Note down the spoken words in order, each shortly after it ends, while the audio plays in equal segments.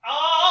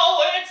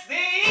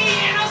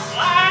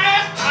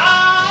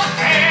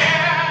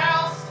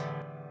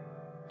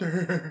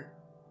What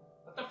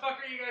the fuck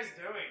are you guys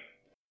doing?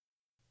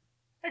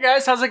 Hey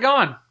guys, how's it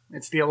going?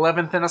 It's the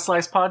 11th in a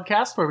Slice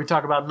podcast where we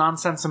talk about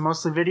nonsense and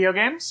mostly video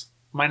games.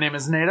 My name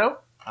is Nato.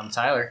 I'm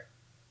Tyler.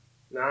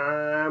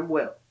 I'm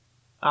Will.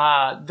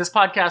 This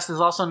podcast is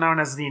also known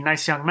as the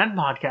Nice Young Men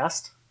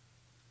podcast.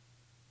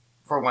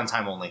 For one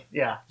time only.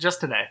 Yeah,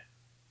 just today.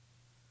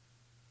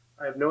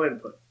 I have no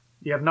input.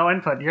 You have no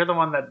input. You're the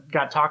one that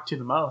got talked to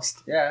the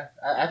most. Yeah,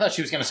 I thought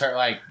she was going to start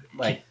like.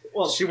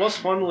 Well, she was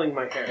funneling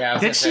my hair. Yeah,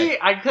 Did she?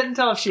 I couldn't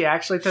tell if she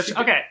actually touched. She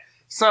did. Okay,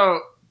 so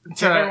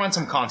Give everyone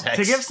some context.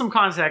 to give some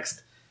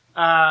context,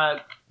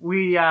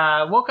 we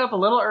woke up a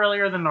little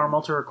earlier than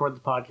normal to record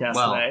the podcast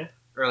today.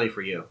 Early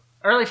for you.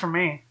 Early for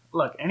me.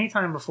 Look,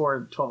 anytime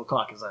before 12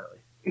 o'clock is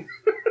early.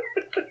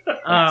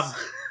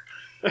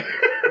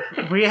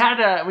 We had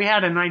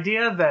an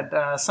idea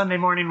that Sunday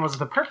morning was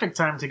the perfect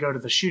time to go to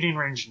the shooting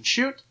range and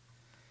shoot.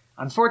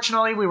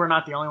 Unfortunately, we were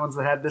not the only ones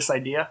that had this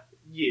idea.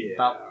 Yeah.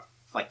 About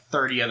like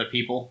 30 other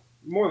people.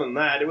 More than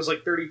that. It was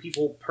like 30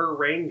 people per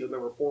range, and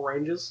there were 4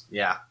 ranges.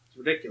 Yeah. It's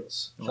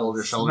ridiculous. Shoulder,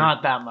 It's shoulder.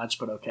 not that much,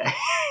 but okay.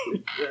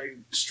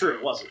 It's true,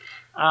 it wasn't.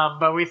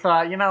 But we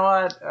thought, you know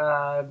what?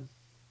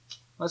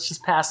 Let's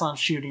just pass on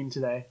shooting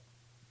today.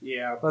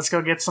 Yeah. Let's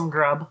go get some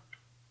grub.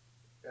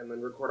 And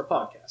then record a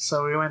podcast.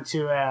 So we went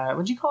to,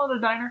 would you call it a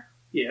diner?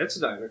 Yeah, it's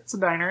a diner. It's a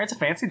diner. It's a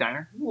fancy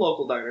diner.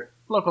 Local diner.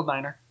 Local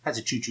diner. Has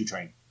a choo-choo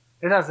train.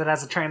 It does. It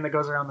has a train that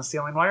goes around the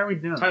ceiling. Why are we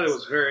doing Tyler this?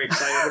 was very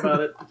excited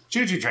about it.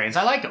 Choo-choo trains.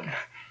 I like them.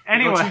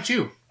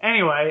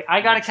 Anyway,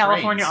 I got a Trains.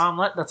 California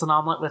omelet. That's an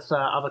omelet with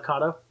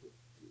avocado.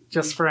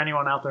 Just for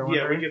anyone out there Yeah,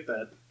 we wondering. get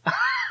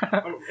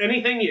that.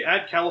 Anything you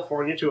add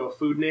California to a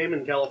food name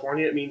in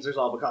California, it means there's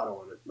avocado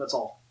on it. That's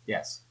all.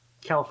 Yes.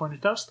 California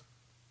toast.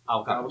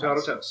 Avocado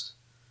toast.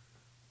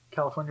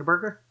 California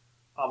burger.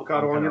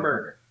 Avocado on your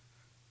burger.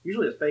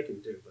 Usually it's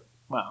bacon too, but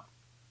Wow.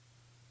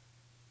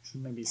 So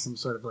maybe some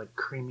sort of like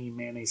creamy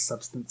mayonnaise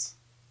substance.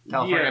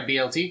 California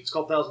BLT. it's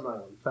called Thousand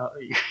Island.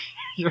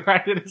 You're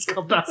right. It is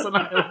called Thousand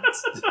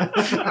Islands.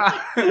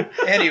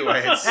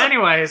 Anyways.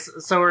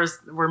 Anyways, so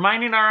we're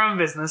minding our own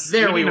business.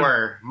 There we eating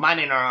were.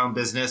 Minding our own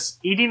business.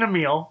 eating a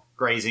meal.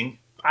 Grazing.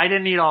 I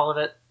didn't eat all of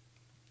it.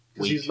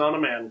 Because Weak. he's not a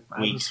man.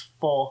 I Weak. was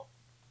full.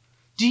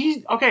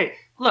 Okay,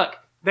 look.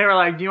 They were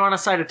like, do you want a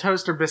side of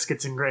toast or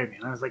biscuits and gravy?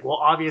 And I was like, well,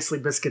 obviously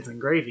biscuits and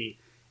gravy.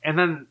 And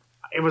then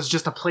it was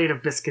just a plate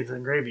of biscuits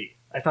and gravy.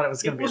 I thought it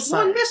was going to be a was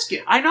side. one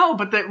biscuit. I know,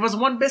 but it was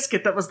one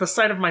biscuit that was the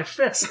size of my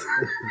fist.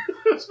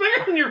 It's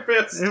bigger than your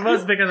fist. It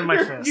was bigger than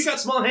my fist. You got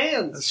small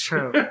hands. That's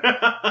true. Don't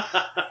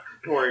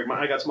worry,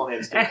 I got small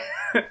hands too.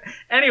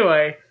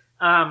 Anyway,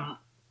 an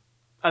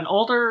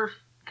older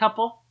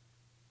couple.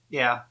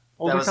 Yeah.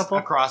 Older that was couple?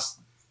 across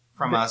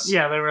from us.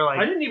 Yeah, they were I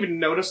like, didn't even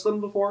notice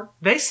them before.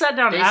 they sat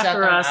down They sat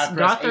after down us, after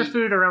got us, their ate.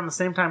 food around the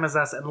same time as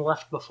us, and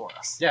left before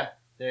us. Yeah.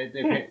 They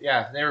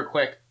were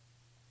quick.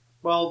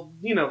 Well,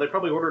 they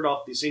probably ordered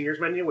off the seniors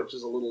menu, which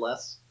is a little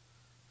less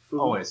food.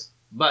 Always.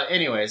 But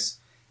anyways.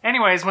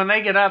 Anyways, when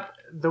they get up,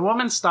 the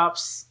woman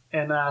stops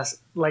and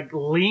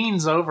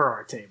leans over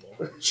our table.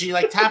 She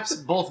taps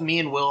both me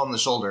and Will on the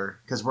shoulder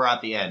because we're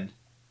at the end.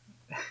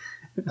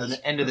 At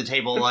the end of the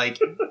table,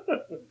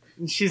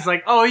 And she's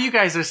like, "Oh, you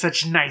guys are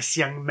such nice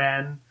young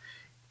men,"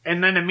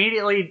 and then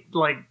immediately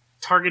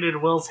targeted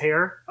Will's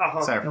hair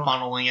Uh-huh. started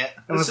funneling it.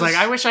 and was like,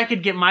 "I wish I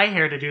could get my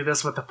hair to do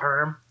this with a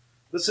perm."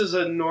 This is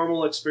a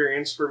normal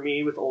experience for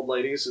me with old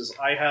ladies. Is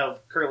I have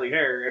curly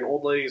hair, and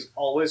old ladies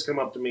always come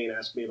up to me and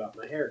ask me about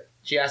my hair.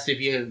 She asked if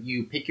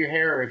you pick your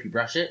hair or if you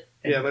brush it.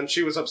 Yeah, then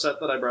she was upset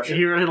that I brush it.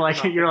 You really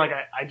like it. You're like,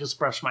 I just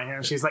brushed my hair,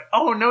 and she's like,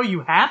 "Oh no,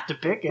 you have to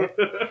pick it."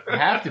 You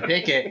have to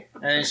pick it.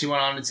 And then she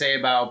went on to say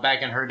about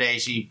back in her day,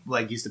 she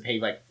used to pay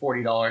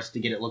 $40 to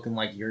get it looking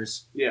like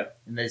yours. Yeah.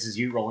 And this is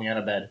you rolling out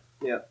of bed.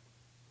 Yeah.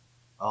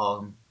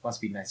 Must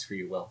be nice for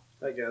you, Will.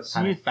 I guess.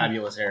 Having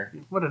fabulous hair.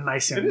 What a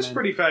nice young It is man.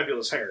 pretty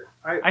fabulous hair.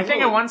 I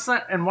think at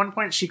one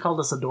point she called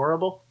us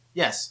adorable.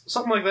 Yes.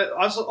 something like that.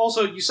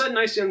 Also, you said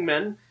nice young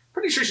men.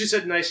 Pretty sure she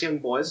said nice young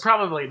boys.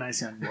 Probably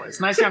nice young boys.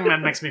 Nice young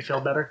men makes me feel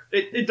better.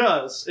 It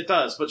does.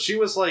 But she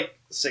was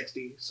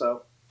 60,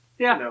 so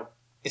Yeah,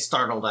 It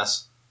startled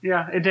us.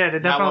 yeah, it did.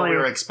 It Not what definitely. we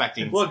were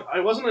expecting. Look, I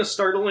wasn't as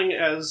startling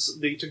as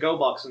the to-go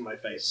box in my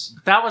face.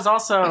 That was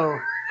also.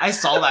 I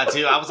saw that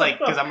too. I was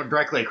because I'm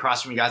directly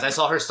across from you guys. I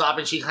saw her stop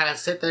and she kind of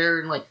sit there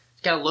and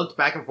kind of looked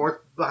back and forth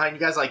behind you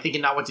guys,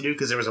 thinking not what to do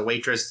because there was a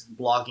waitress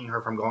blocking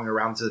her from going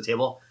around to the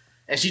table,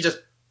 and she just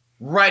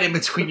right in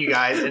between you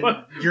guys. And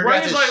your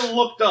Right guys' as I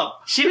looked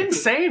up. She didn't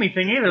say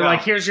anything either. No.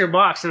 Here's your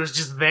box. It was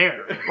just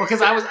there. well,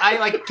 because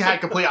I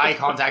had complete eye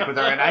contact with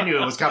her and I knew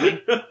it was coming,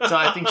 so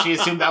I think she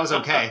assumed that was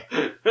okay.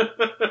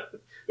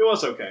 It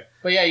was okay.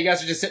 But yeah, you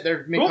guys are just sitting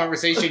there mid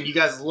conversation. You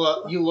guys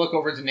look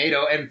over to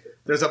NATO and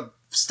there's a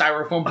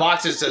styrofoam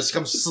box that just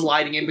comes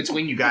sliding in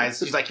between you guys.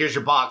 She's like, "Here's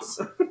your box."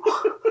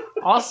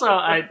 Also,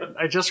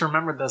 I just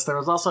remembered this. There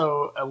was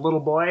also a little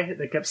boy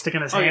that kept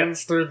sticking his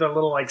hands through the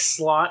little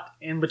slot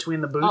in between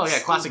the boots. Oh yeah,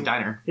 classic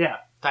diner. Yeah.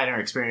 Diner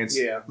experience.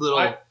 Yeah. Little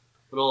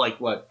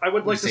what? I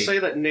would like to Receipt. say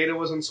that NATO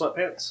was in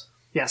sweatpants.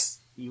 Yes.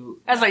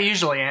 As I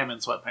usually am in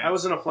sweatpants. I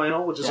was in a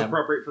flannel, which is Yeah.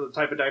 appropriate for the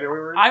type of diner we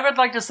were in. I would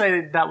like to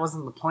say that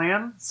wasn't the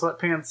plan.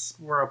 Sweatpants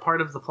were a part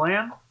of the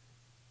plan.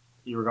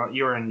 You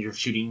were in your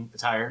shooting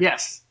attire.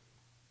 Yes.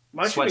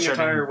 My shooting Sweatshirt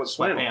attire and was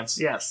flannel. sweatpants.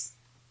 Yes.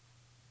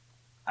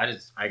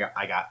 I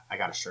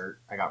got a shirt.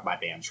 I got my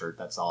band shirt.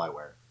 That's all I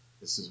wear.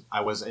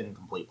 I was in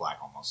complete black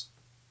almost,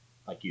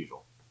 like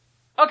usual.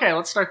 Okay,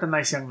 let's start the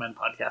Nice Young Men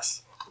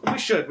podcast. We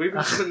should.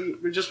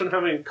 We've just been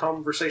having a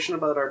conversation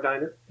about our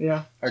diner.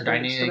 Yeah. Our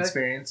dining Today?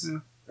 experience. Yeah.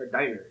 Our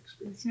diner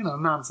experience. You know,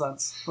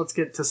 nonsense. Let's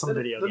get to some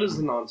video That games. is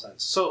the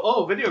nonsense.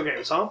 So, video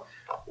games, huh?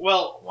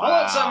 Well,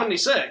 Fallout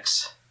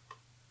 76.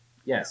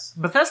 Yes.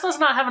 Bethesda's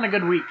not having a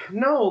good week.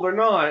 No, they're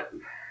not.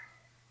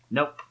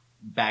 Nope.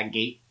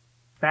 Baggate.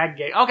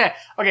 Badgate.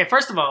 Okay,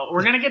 first of all,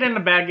 we're going to get into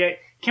Badgate.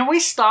 Can we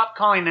stop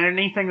calling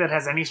anything that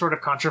has any sort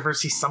of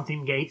controversy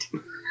something gate?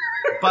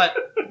 But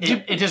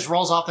it just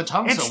rolls off the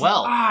tongue so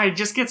well. I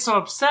just get so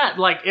upset.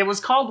 Like, it was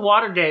called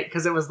Watergate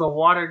because it was the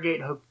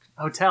Watergate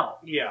Hotel.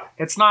 Yeah.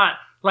 It's not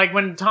like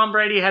when Tom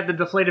Brady had the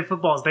deflated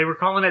footballs, they were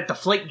calling it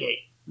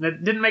Deflategate.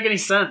 That didn't make any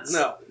sense.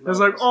 No. It was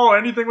like,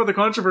 anything with a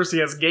controversy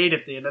has gate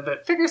at the end of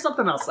it. Figure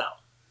something else out.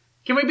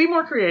 Can we be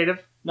more creative?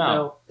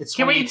 No. It's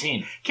Can we-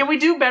 2018. Can we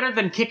do better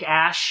than kick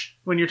ash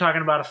when you're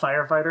talking about a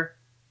firefighter?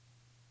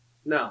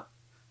 No.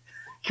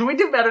 Can we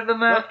do better than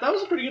that? That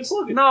was a pretty good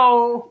slogan.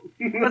 No.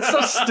 That's so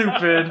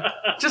stupid.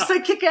 Just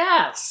say kick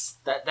ass.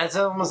 That's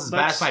almost as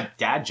bad as my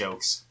dad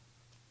jokes.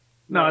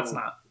 No, it's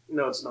not.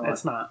 No, it's not.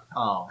 It's not.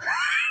 Oh.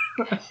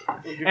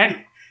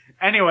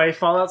 Anyway,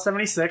 Fallout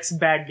 76,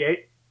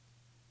 Badgate.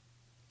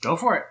 Go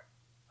for it.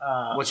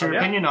 What's your yeah.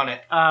 opinion on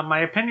it? My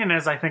opinion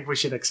is I think we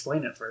should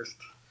explain it first.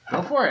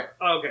 Go for it.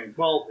 Okay,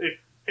 well, if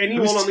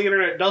anyone on the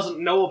internet doesn't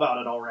know about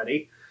it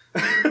already,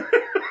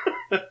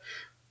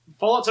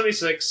 Fallout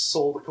 76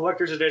 sold a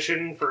collector's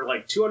edition for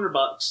like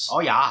 $200,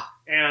 Oh, yeah.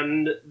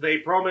 and they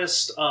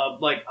promised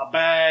like a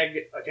bag,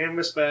 a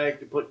canvas bag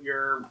to put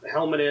your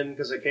helmet in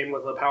because it came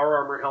with a power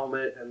armor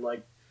helmet and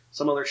like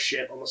some other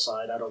shit on the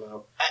side. I don't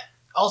know.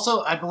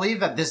 Also, I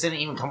believe that this didn't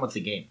even come with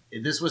the game.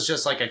 This was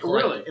just like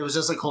Really? It was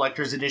just a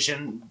collector's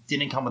edition.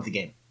 Didn't come with the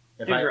game.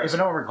 If I Interesting.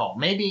 don't recall,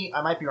 maybe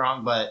I might be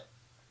wrong, but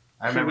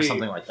I remember Should we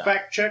something like that.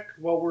 Fact check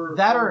while we're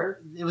That while or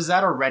it was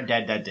that or Red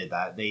Dead that did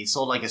that. They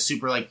sold like a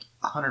super like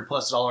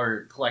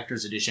 $100+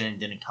 collector's edition and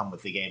didn't come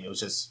with the game. It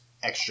was just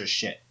extra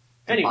shit.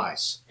 to buy.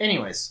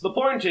 Anyways, the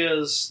point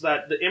is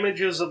that the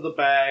images of the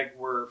bag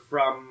were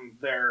from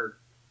their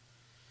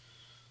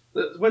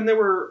when they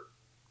were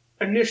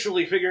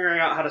initially figuring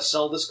out how to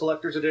sell this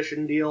collector's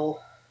edition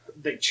deal.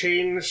 They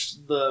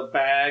changed the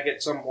bag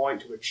at some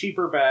point to a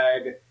cheaper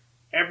bag.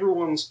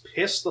 Everyone's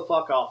pissed the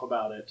fuck off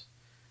about it,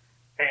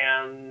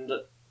 and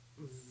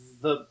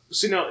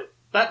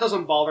that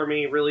doesn't bother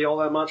me really all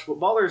that much.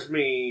 What does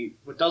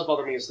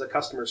bother me is the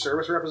customer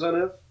service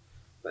representative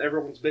that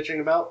everyone's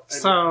bitching about, and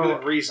So, with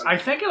good reason. I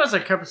think it was a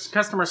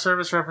customer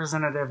service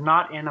representative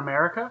not in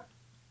America.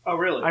 Oh,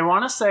 really? I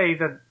want to say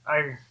that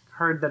I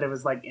heard that it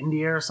was like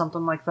India or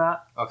something like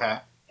that. okay.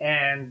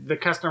 And the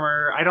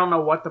customer, I don't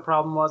know what the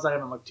problem was. I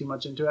haven't looked too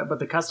much into it. But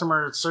the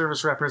customer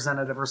service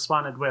representative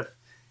responded with,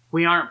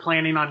 "We aren't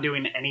planning on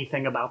doing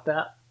anything about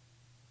that."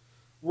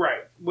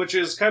 Right, which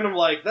is kind of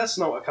like, that's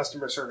not what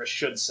customer service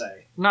should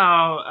say.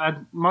 No,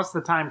 most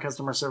of the time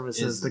customer service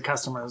is Is- the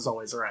customer is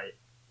always right.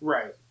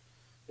 Right.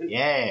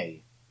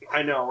 Yay.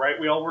 I know, right?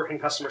 We all work in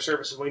customer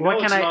service, and we What know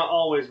can it's I- not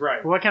always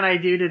right. What can I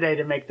do today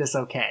to make this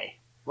okay?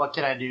 What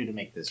can I do to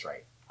make this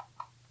right?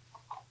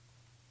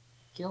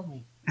 Kill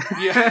me.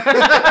 Yeah.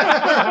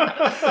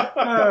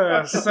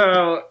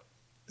 So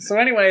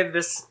anyway,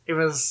 it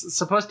was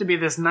supposed to be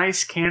this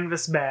nice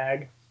canvas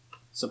bag.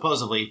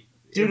 Supposedly,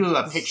 due to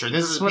a picture.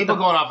 This is what people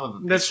the- going off of a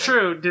picture. That's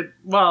true.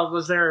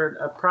 Was there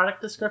a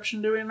product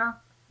description? Do we know?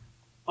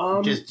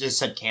 Just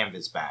said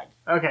canvas bag.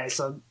 Okay,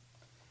 so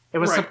it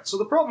was right. So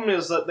the problem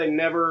is that they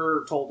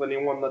never told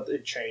anyone that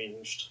it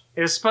changed.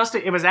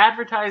 it was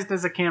advertised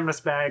as a canvas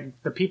bag.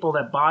 The people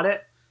that bought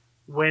it,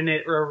 when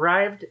it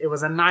arrived, it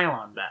was a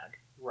nylon bag,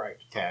 Right.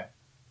 Okay.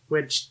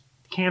 which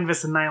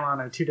canvas and nylon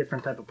are two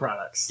different type of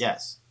products.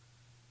 Yes.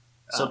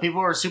 So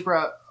people were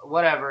super,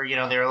 whatever, they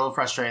were a little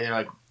frustrated. They're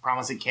like,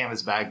 promising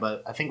canvas bag,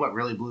 but I think what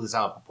really blew this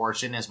out of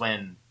proportion is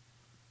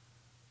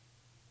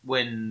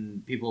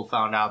when people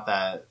found out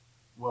that,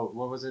 what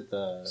was it?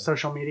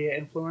 Social media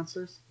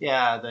influencers.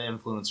 Yeah, the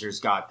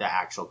influencers got the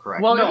actual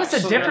correct. Well, it was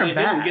a different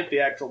they bag. didn't get the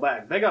actual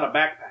bag. They got a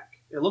backpack.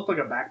 It looked like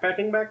a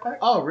backpacking backpack.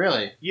 Oh,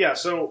 really? Yeah,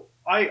 so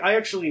I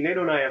actually,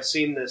 Nato and I have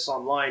seen this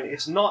online.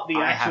 It's not the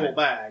I actual haven't.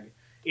 bag.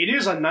 It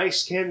is a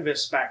nice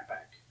canvas backpack.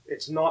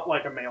 It's not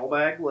like a mail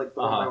bag like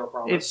the one they were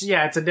promised.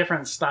 It's a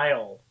different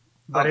style,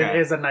 but Okay. it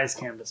is a nice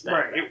canvas bag.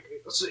 Right.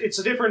 It's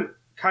a different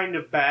kind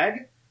of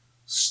bag,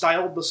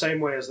 styled the same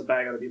way as the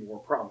bag other people were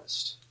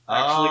promised.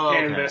 Actually, Oh, okay.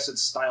 canvas,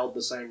 it's styled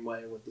the same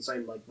way with the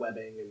same like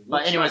webbing and. But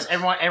looks anyways,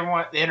 nice.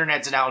 everyone, the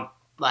internet's now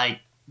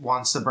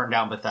wants to burn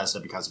down Bethesda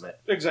because of it.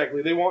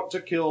 Exactly. They want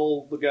to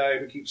kill the guy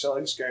who keeps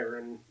selling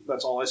Skyrim.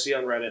 That's all I see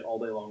on Reddit all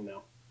day long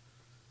now.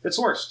 It's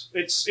worst.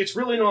 It's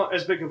really not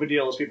as big of a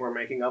deal as people are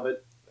making of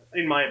it,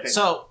 in my opinion.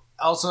 So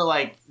Also,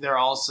 like, they're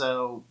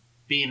also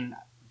being,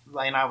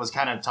 and I was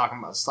kind of talking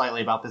about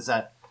slightly about this,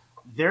 that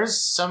there's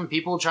some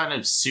people trying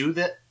to sue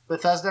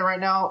Bethesda right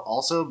now,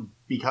 also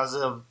because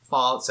of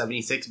Fallout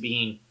 76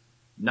 being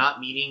not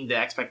meeting the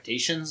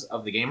expectations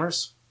of the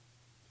gamers,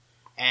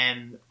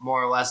 and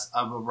more or less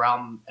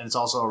and it's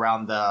also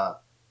around the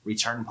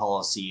return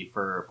policy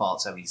for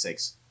Fallout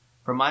 76.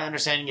 From my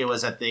understanding, it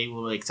was that they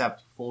will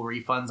accept full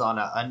refunds on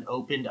an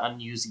unopened,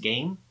 unused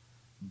game,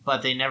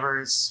 but they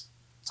never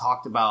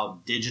talked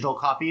about digital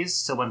copies.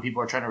 So when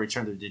people are trying to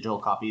return their digital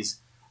copies,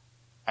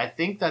 I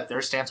think that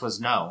their stance was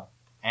no.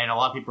 And a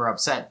lot of people are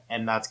upset,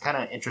 and that's kind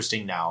of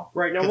interesting now.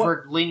 Right, now because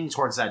we're leaning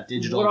towards that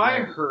digital. What I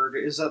heard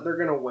is that they're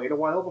going to wait a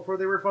while before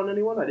they refund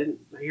anyone. I didn't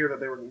hear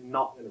that they were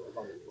not going to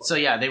refund anyone. So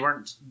yeah,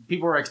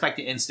 people were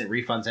expecting instant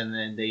refunds, and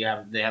then they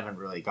haven't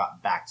really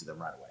got back to them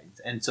right away.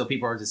 And so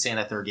people are just saying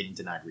that they're getting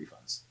denied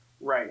refunds.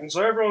 Right, and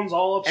so everyone's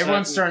all upset.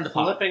 Everyone's stirring the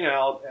pot. Flipping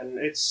out, and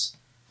it's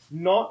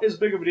not as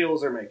big of a deal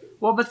as they're making.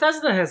 Well,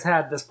 Bethesda has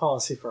had this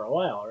policy for a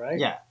while, right?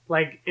 Yeah.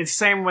 Like, it's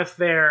same with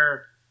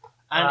their...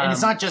 And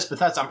it's not just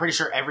Bethesda. I'm pretty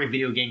sure every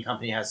video game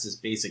company has this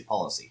basic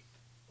policy.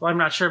 Well, I'm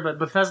not sure, but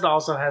Bethesda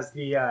also has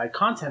the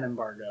content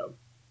embargo.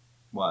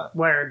 What?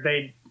 Where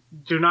they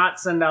do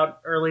not send out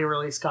early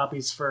release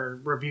copies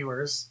for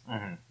reviewers.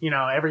 Mm-hmm. You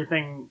know,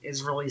 everything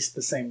is released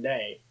the same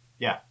day.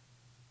 Yeah.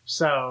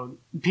 So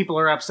people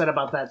are upset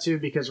about that too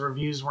because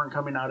reviews weren't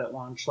coming out at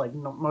launch like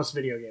most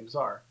video games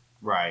are.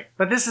 Right.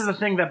 But this is a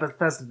thing that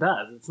Bethesda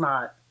does. It's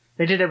not...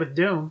 They did it with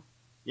Doom.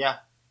 Yeah.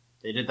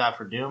 They did that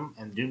for Doom,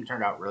 and Doom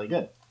turned out really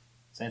good.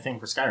 Same thing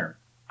for Skyrim.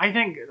 I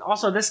think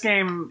also this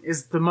game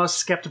is the most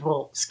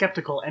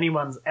skeptical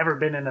anyone's ever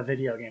been in a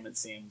video game, it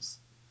seems.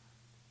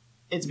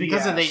 It's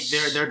because of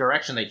their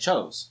direction they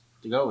chose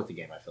to go with the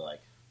game, I feel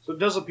like. So it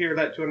does appear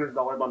that $200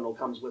 bundle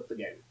comes with the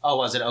game. Oh,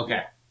 was it?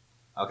 Okay.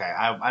 Okay,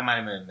 I might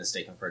have been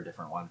mistaken for a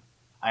different one.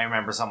 I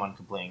remember someone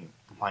complaining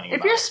about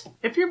it.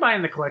 If you're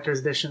buying the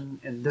collector's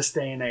edition in this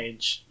day and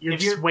age,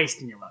 you're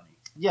wasting your money.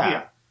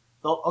 Yeah.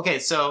 Okay,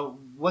 so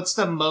what's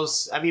the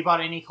most... Have you bought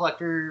any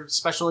collector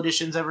special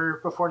editions ever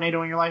before,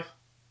 Nato, in your life?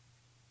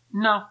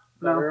 No.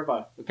 Never have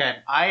I. Okay,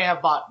 I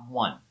have bought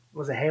one.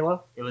 Was it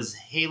Halo? It was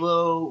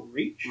Halo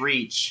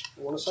Reach.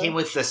 I want to say? Came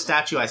with the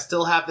statue. I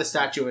still have the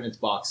statue in its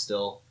box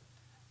still.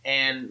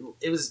 And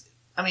it was...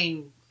 I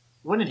mean,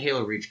 when did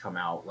Halo Reach come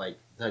out? Like,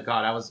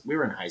 we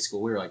were in high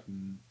school. We were like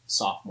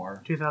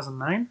sophomore.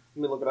 2009?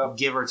 Let me look it up.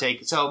 Give or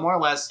take. So, more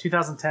or less...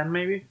 2010,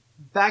 maybe?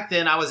 Back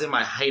then, I was in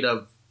my height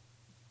of...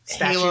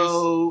 Statues?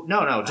 Halo...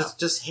 No,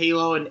 just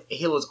Halo, and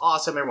Halo's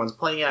awesome. Everyone's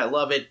playing it. I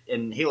love it.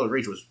 And Halo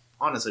Reach was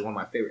honestly one of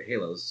my favorite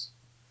Halos.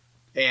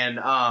 And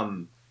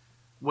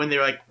when they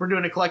were like, we're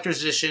doing a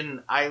collector's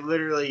edition, I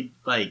literally,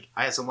 I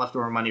had some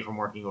leftover money from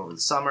working over the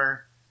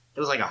summer. It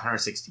was like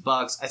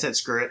 $160. I said,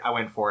 screw it. I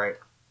went for it.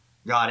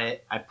 Got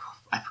it. I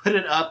put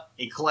it up.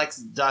 It collects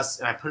dust,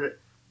 and I put it...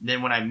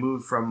 Then when I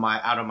moved from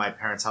out of my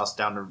parents' house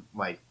down to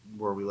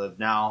where we live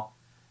now,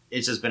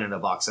 it's just been in a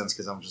box since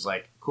because I'm just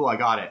like, cool, I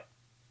got it.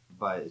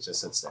 But it just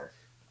sits there.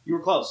 You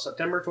were close.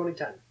 September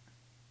 2010.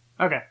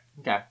 Okay.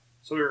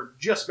 So we were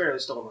just barely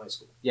still in high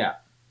school. Yeah.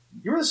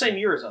 You were the same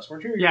year as us,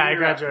 weren't you? Yeah, I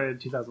graduated in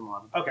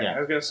 2011. Okay, Yeah. I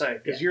was going to say,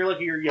 because you're like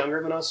a year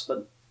younger than us,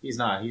 but He's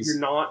not. you're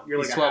not. You're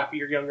like he's a 12. half a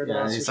year younger than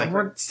Yeah, us. he's or like- something.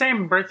 We're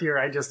same birth year,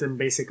 I just am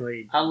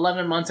basically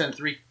 11 months and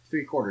three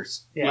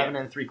quarters. Yeah. 11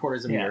 and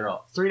 3/4 of a year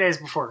old. 3 days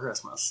before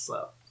Christmas,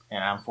 so...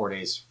 And I'm 4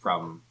 days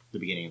from the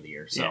beginning of the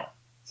year. So, Yeah.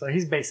 So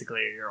he's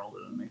basically a year older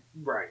than me.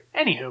 Right.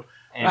 Anywho.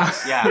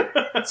 anyways,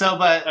 yeah. So,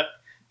 but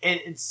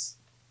it's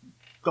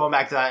going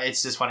back to that.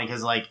 It's just funny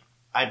because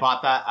I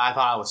bought that. I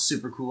thought I was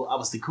super cool. I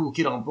was the cool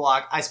kid on the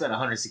block. I spent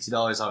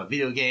 $160 on a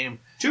video game,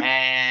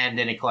 and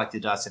then it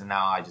collected dust, and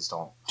now I just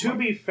don't. To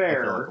be I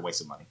fair, feel like a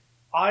waste of money.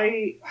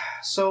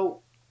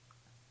 So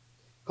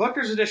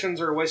collector's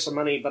editions are a waste of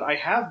money, but I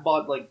have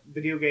bought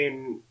video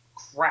game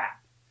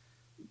crap,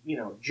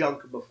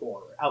 junk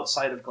before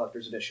outside of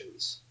collector's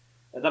editions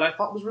that I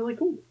thought was really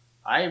cool.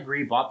 I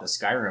rebought the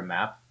Skyrim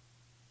map.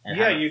 And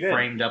Yeah, had it you did.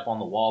 framed up on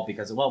the wall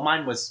because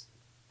mine was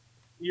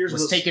Yours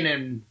was taken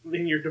in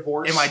your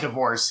divorce. my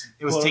divorce.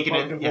 It was Quote, taken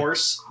unquote, in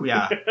divorce.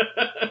 Yeah.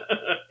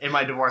 In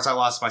my divorce, I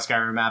lost my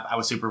Skyrim map. I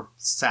was super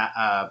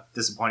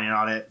disappointed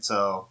on it,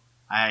 so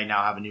I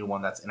now have a new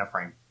one that's in a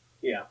frame.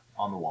 Yeah.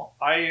 On the wall.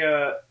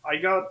 I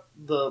got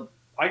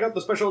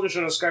the special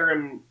edition of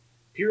Skyrim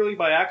purely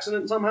by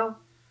accident somehow.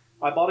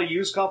 I bought a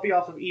used copy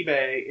off of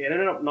eBay. It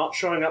ended up not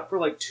showing up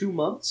for 2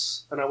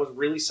 months, and I was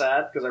really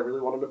sad because I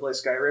really wanted to play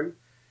Skyrim.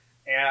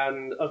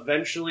 And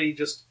eventually,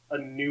 just a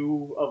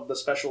new of the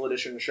special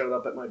edition showed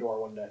up at my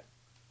door one day,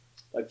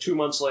 2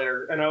 months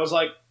later, and I was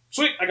like,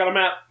 "Sweet, I got a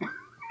map."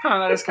 Oh,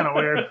 that is kind of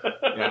weird.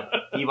 Yeah.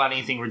 You bought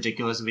anything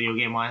ridiculous video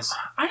game wise?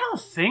 I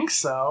don't think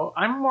so.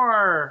 I'm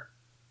more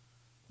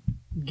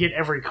get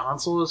every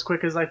console as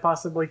quick as I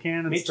possibly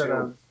can Me instead too.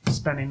 of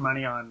spending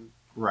money on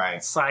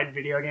Right. side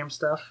video game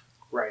stuff.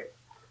 Right.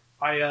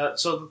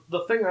 So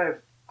the thing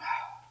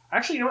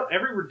actually, you know what?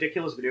 Every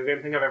ridiculous video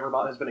game thing I've ever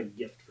bought has been a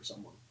gift for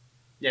someone.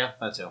 Yeah,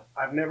 that too.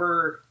 I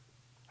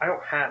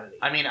don't have any.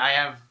 I mean, I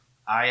have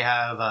I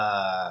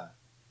have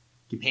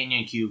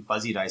Companion Cube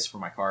fuzzy dice for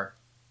my car.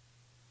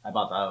 I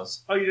bought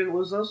those. Oh, you didn't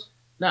lose those?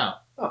 No.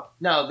 Oh.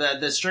 No,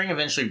 the string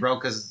eventually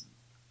broke because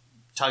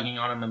tugging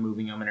on them and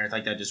moving them and everything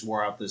like that just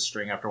wore out the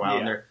string after a while.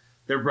 Yeah. And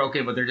they're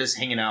broken, but they're just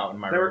hanging out in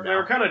my They room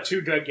were now. kind of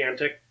too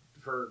gigantic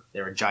for.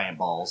 They were giant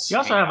balls. You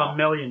also hanging have out. a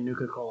million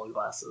Nuka-Cola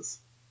glasses.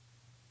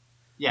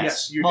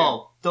 Yes, you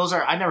well, those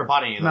are. I never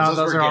bought any of those. No,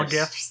 those were are all gifts.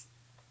 gifts.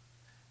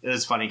 It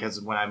was funny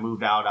because when I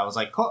moved out, I was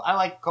like, I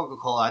like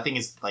Coca-Cola. I think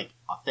it's like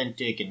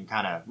authentic and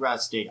kind of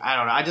rustic. I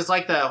don't know. I just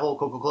like the whole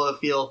Coca-Cola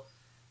feel.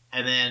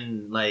 And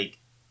then like,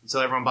 so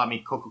everyone bought me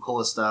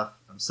Coca-Cola stuff.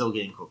 I'm still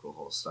getting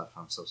Coca-Cola stuff.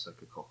 I'm so sick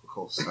of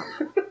Coca-Cola stuff.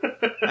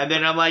 And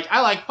then I'm like,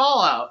 I like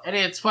Fallout, and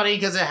it's funny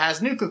because it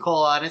has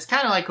Nuka-Cola, and it's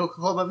kind of like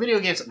Coca-Cola, but video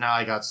games. Now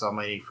I got so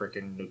many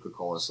freaking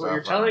Nuka-Cola So stuff. what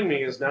you're telling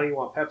me is now you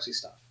want Pepsi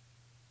stuff.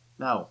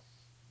 No,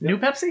 New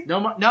Pepsi? no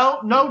more,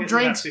 no Get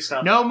drinks, Pepsi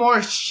stuff. no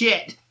more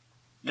shit.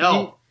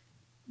 No.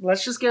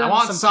 Let's just get I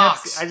want some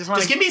socks. Pepsi. I just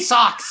want give me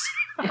socks.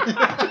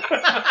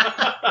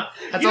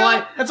 That's You all.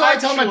 know, That's all I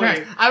tell my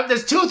actually- parents.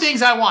 There's two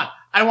things I want.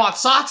 I want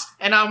socks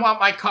and I want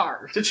my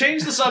car. To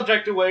change the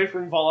subject away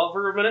from Fallout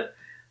for a minute,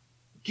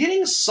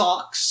 getting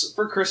socks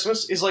for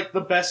Christmas is like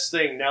the best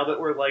thing now that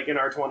we're like in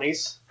our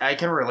 20s. I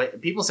can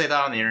relate. People say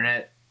that on the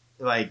internet.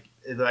 Like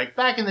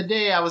back in the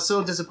day, I was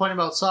so disappointed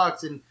about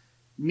socks, and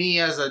me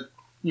as a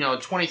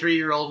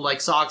 23-year-old,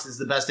 like socks is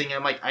the best thing.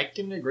 I'm like, I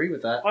can agree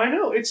with that. I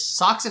know, it's.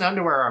 Socks and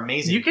underwear are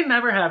amazing. You can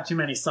never have too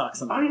many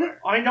socks.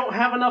 I don't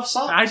have enough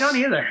socks. I don't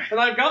either. And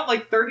I've got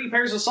like 30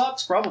 pairs of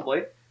socks,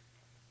 probably.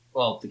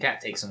 Well, the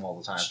cat takes them all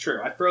the time. It's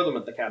true. I throw them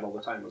at the cat all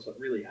the time, is what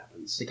really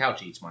happens. The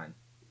couch eats mine.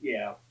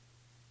 Yeah.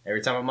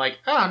 Every time I'm like,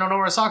 I don't know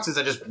where socks is,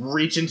 I just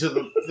reach into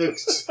the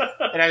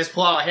and I just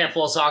pull out a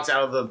handful of socks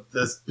out of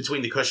the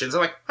between the cushions.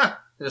 I'm like, I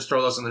just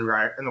throw those in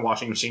the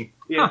washing machine.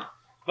 Yeah. Huh.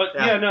 But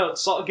Yeah. yeah, no,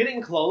 so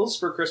getting clothes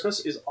for Christmas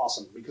is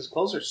awesome because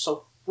clothes are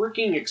so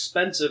freaking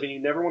expensive and you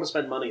never want to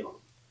spend money on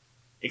them.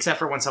 Except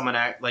for when someone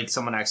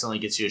accidentally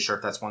gets you a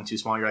shirt that's one too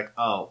small. You're like,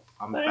 oh,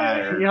 I'm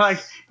better. You're like,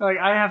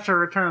 I have to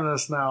return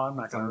this now. I'm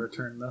not going to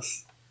return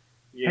this.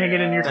 Hang it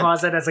in your That-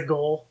 closet as a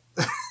goal.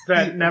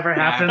 That never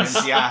happens.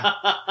 Yeah,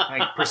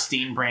 like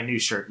pristine brand new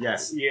shirt.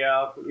 Yes.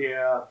 Yeah,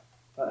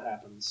 that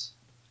happens.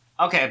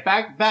 Okay,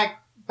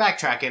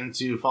 backtracking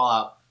to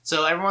Fallout.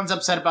 So everyone's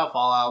upset about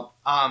Fallout.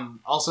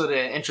 Also,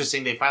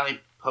 interesting, they finally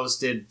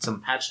posted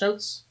some patch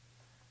notes,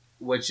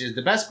 which is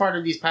the best part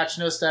of these patch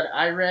notes that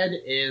I read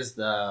is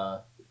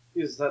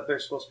Is that they're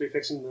supposed to be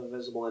fixing the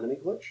visible enemy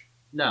glitch?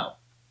 no.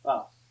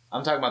 Oh.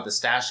 I'm talking about the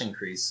stash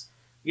increase.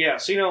 Yeah,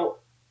 so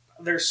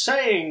they're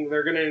saying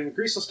they're going to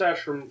increase the stash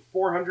from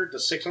 400 to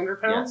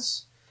 600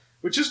 pounds,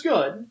 which is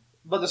good,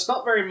 but it's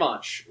not very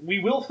much. We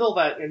will fill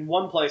that in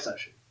one play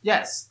session.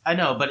 Yes, I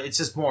know, but it's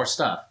just more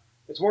stuff.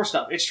 It's more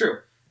stuff. It's true.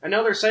 And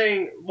now they're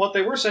saying, what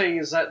they were saying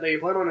is that they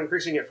plan on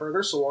increasing it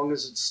further so long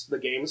as the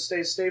game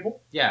stays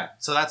stable. Yeah,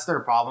 so that's their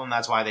problem.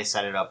 That's why they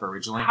set it up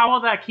originally. How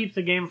will that keep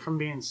the game from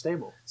being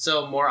stable?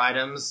 So more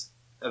items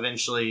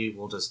eventually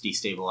will just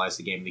destabilize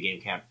the game. The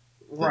game can't.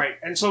 Right.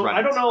 And so Right.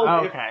 I don't know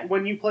Okay. if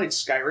when you played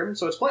Skyrim,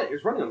 so it's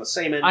running on the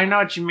same engine. I know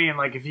what you mean.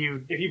 Like if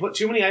you, If you put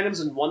too many items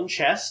in one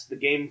chest, the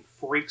game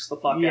freaks the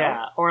fuck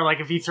yeah, out. or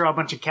like if you throw a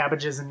bunch of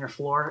cabbages in your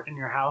floor in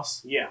your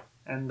house, Yeah.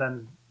 and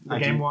then the I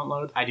game do. won't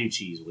load. I do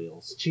cheese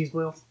wheels. Cheese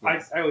wheels,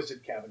 I always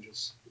did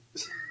cabbages.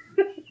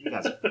 You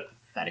guys are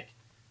pathetic.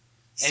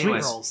 sweet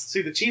Anyways. rolls,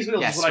 See, the cheese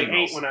wheels Yeah, is what I sweet ate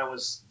rolls. when I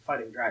was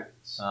fighting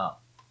dragons. Oh. not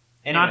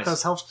Anyways.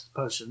 those health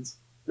potions.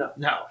 No,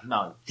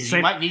 because you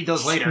Same- might need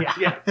those later.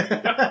 Yeah.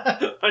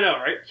 I know,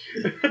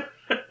 right?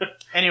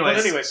 Anyways,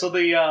 But anyway, so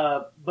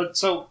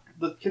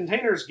the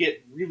containers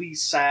get really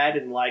sad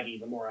and laggy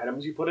the more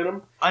items you put in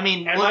them. I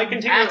mean, And look, my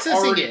container accessing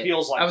already it.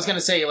 feels like I was that. gonna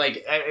say,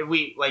 like, if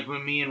we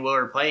when me and Will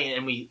were playing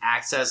and we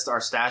accessed our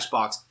stash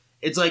box,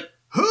 it's like,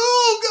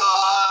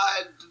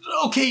 oh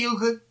god, okay, you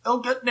could,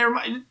 okay, never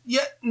mind,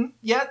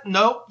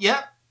 no,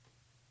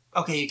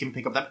 okay, you can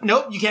pick up that.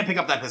 Nope, you can't pick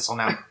up that pistol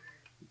now.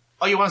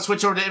 Oh, you want to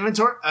switch over to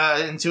inventory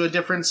into a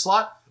different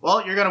slot?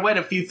 Well, you're gonna wait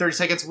a few 30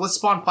 seconds. Let's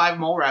spawn 5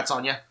 mole rats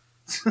on you.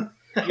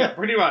 Yeah,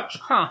 pretty much.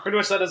 Huh? Pretty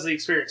much that is the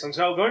experience. And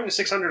so going to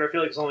 600, I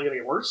feel like it's only going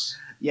to get worse.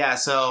 Yeah,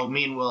 so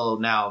me and Will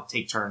now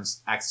take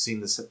turns accessing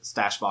the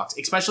stash box.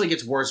 Especially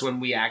gets worse when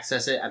we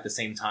access it at the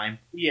same time.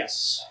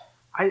 Yes.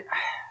 I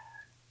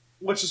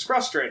Which is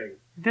frustrating.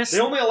 this They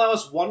only allow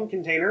us one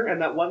container,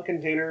 and that one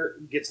container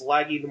gets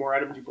laggy the more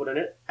items you put in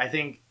it. I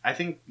think.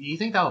 You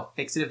think that'll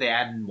fix it if they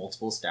add in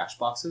multiple stash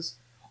boxes,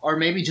 or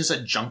maybe just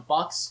a junk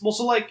box? Well,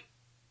 so like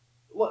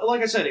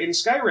I said, in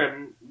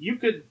Skyrim, you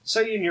could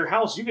say in your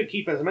house you could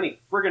keep as many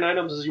friggin'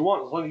 items as you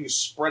want as long as you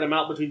spread them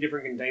out between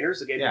different containers.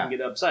 The game Yeah. doesn't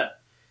get upset.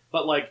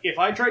 But like, if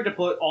I tried to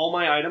put all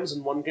my items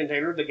in one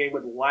container, the game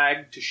would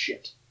lag to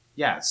shit.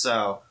 Yeah,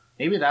 so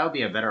maybe that would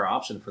be a better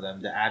option for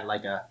them to add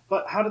like a.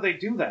 But how do they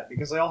do that?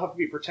 Because they all have to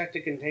be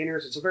protected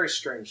containers. It's a very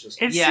strange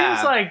system. it Yeah.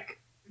 seems like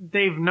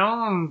they've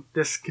known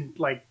this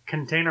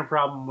container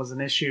problem was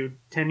an issue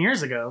 10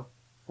 years ago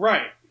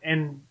Right.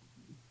 and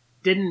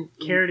didn't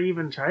care to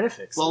even try to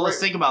fix Well, it. let's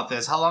think about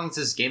this. How long has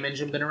this game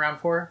engine been around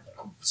for?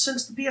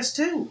 since the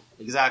PS2.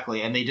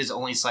 Exactly, and they just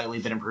only slightly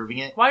been improving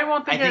it. Why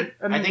won't they I get think-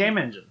 a new I think- game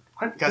engine?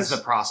 Because the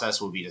process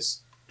would be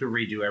just to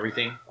redo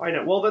everything. I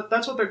know. Well,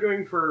 that's what they're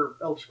doing for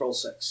Elder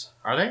Scrolls 6.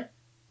 Are they?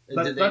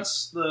 Did they-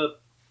 That's the...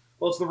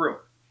 Well, it's the rumor.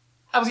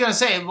 I was gonna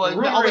say, well,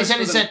 rumor all they is said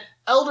for is the- said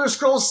Elder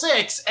Scrolls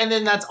 6, and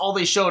then that's all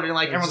they showed, and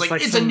like It's everyone's just like,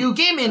 like it's some- a new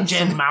game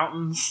engine. Some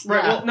mountains.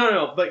 Right, Yeah. well,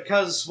 no,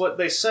 because what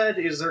they said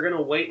is they're going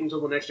to wait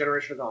until the next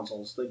generation of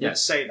consoles. They did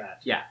Yes. say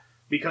that. Yeah.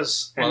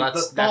 Because... Well, and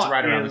that's the that's thought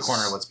right around the is-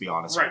 corner. Let's be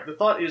honest. Right, the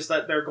thought is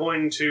that they're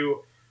going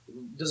to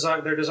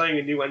design... They're designing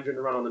a new engine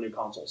to run on the new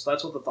consoles.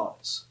 That's what the thought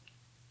is.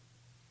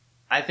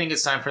 I think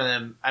it's time for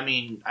them. I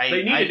mean,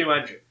 They need a new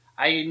engine.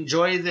 I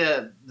enjoy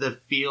the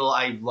feel.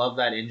 I love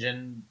that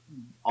engine.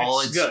 All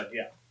It's its good,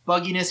 yeah.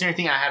 bugginess and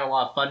everything. I had a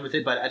lot of fun with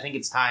it, but I think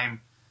it's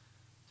time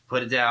to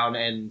put it down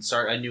and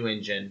start a new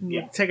engine.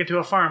 Yeah. Take it to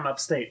a farm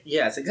upstate.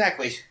 Yes,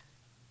 exactly.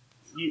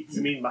 You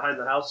mean behind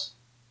the house?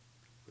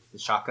 The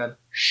shotgun.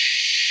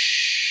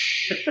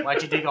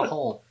 Why'd you dig a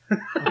hole?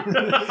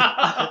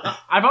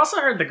 I've also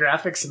heard the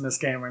graphics in this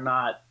game are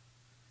not.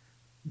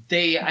 I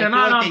They're feel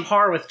not like on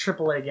par with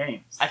AAA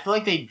games. I feel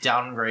like they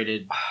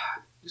downgraded.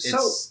 So,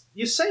 It's-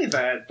 you say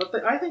that, but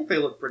I think they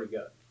look pretty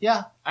good.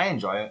 Yeah, I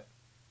enjoy it.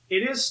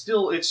 It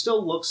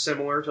still looks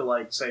similar to,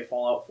 like, say,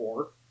 Fallout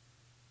 4.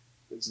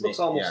 It looks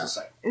almost Yeah. the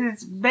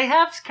same. They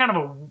have kind of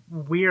a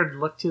weird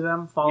look to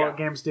them. Fallout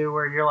Yeah. games do,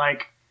 where you're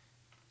like,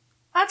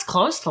 that's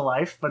close to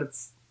life, but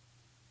it's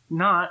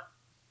not.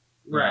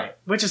 Right.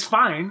 Which is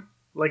fine.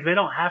 Like, they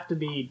don't have to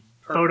be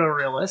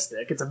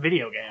photorealistic. It's a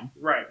video game.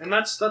 Right, and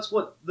that's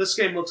what... This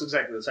game looks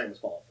exactly the same as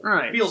Fallout 4.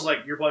 Right. It feels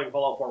like you're playing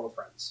Fallout 4 with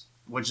friends.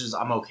 Which is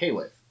I'm okay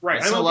with. Right,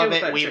 I I'm still okay love with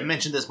it. that We've too.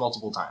 mentioned this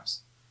multiple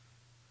times.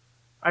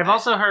 I've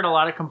also heard a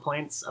lot of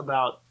complaints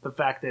about the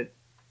fact that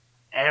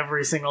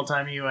every single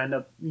time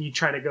you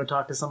try to go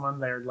talk to someone,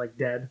 they're like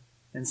dead.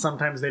 And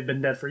sometimes they've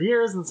been dead for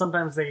years, and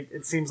sometimes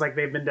it seems like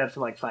they've been dead for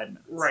like 5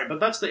 minutes. Right, but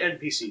that's the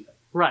NPC thing.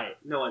 Right.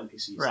 No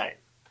NPCs. Right.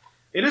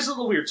 It is a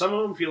little weird. Some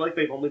of them feel like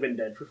they've only been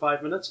dead for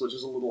 5 minutes, which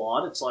is a little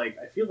odd. It's like,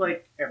 I feel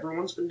like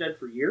everyone's been dead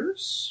for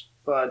years,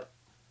 but...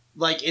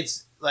 Like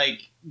it's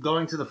like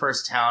going to the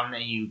first town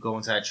and you go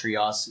into that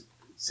triage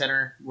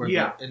center where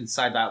Yeah.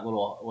 inside that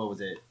little what was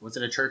it? Was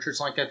it a church or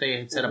something like that they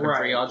had set up a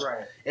triage?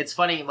 Right. It's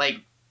funny, like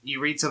you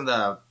read some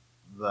of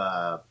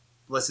the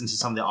listen to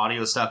some of the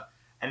audio stuff,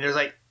 and there's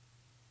like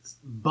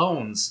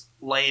bones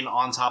laying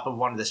on top of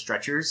one of the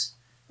stretchers,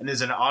 and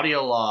there's an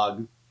audio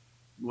log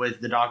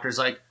with the doctor's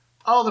like,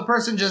 "Oh, the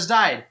person just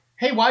died.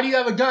 Hey, why do you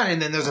have a gun?"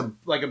 And then there's a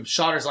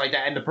shot or something like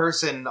that, and the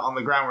person on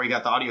the ground where you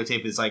got the audio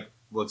tape is like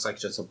looks like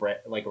just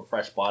a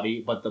fresh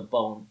body, but the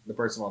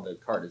person on the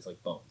card is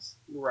like bones.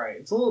 Right.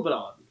 It's a little bit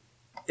odd.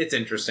 It's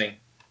interesting.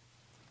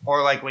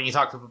 Or like when you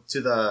talk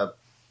to the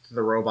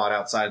robot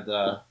outside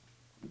the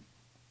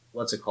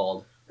what's it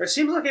called? It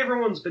seems like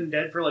everyone's been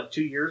dead for like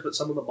 2 years, but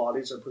some of the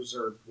bodies are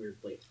preserved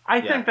weirdly. I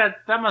Yeah. think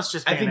that must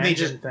just be I think an they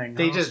engine just thing.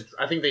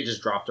 I think they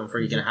just dropped them for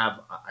you can have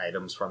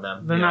items from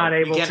them. They're You know, not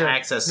able you can't to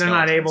access. They're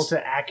not able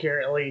skeletons. to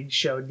accurately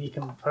show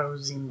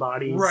decomposing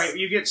bodies. Right.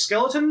 You get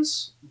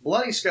skeletons,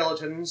 bloody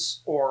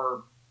skeletons,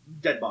 or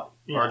dead body.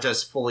 Yeah. or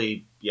just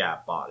fully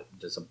body,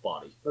 just a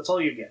body. That's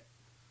all you get.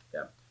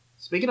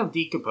 Speaking of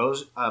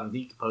decomposing,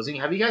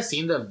 have you guys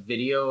seen the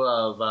video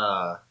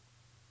of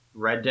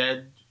Red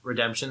Dead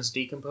Redemption's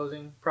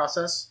decomposing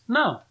process?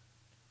 No.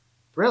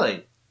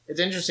 Really, it's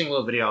an interesting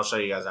little video. I'll show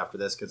you guys after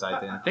this because I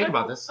didn't think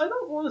about this. I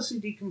don't want to see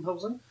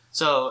decomposing.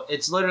 So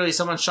it's literally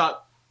someone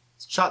shot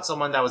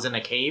someone that was in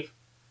a cave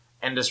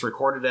and just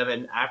recorded them,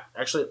 and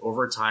actually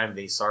over time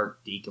they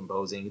start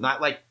decomposing. Not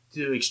like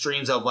to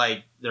extremes of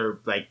like they're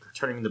like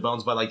turning into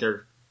bones, but like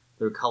their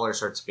color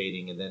starts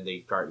fading, and then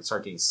they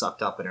start getting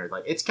sucked up, and they're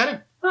like it's kind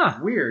of Huh.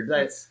 weird.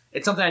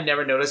 It's something I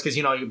never noticed because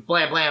you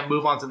blam blam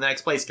move on to the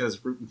next place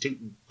because rootin'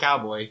 tootin'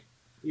 cowboy.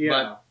 Yeah.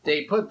 But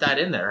they put that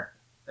in there.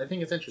 I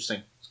think it's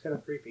interesting. It's kind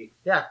of creepy.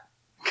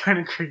 Kind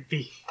of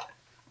creepy.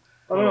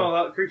 I don't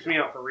know. That creeps me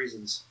out for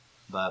reasons.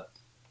 But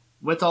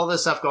with all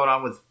this stuff going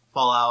on with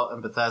Fallout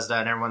and Bethesda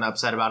and everyone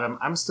upset about them,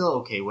 I'm still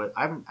okay with.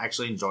 I'm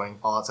actually enjoying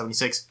Fallout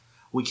 76.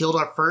 We killed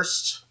our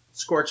first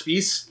Scorch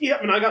Beast,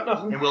 Yep, and I got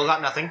nothing. and Will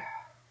got nothing.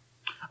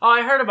 Oh,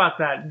 I heard about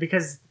that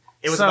because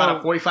It was So- about a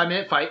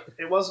 45-minute fight.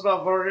 It was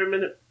about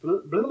 40-minute...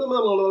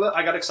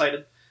 I got excited.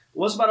 It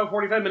was about a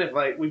 45-minute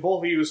fight. We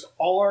both used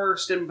all our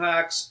stim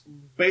packs,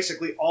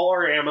 basically all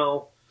our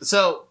ammo.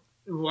 So,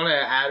 we want to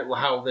add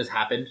how this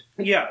happened.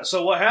 Yeah,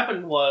 so what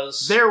happened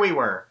was... There we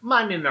were,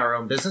 minding our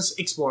own business,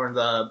 exploring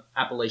the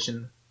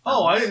Appalachian.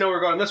 Oh, I didn't know we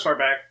were going this far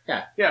back.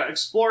 Yeah. Yeah,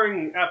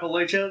 exploring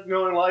Appalachia,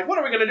 going like, what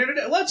are we going to do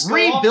today? Let's go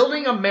off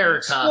Rebuilding and America.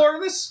 explore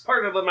this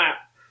part of the map.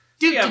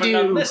 We haven't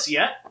done this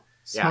yet.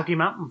 Smoky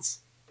Mountains.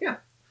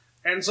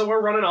 And so we're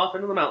running off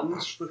into the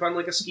mountains. We find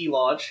like a ski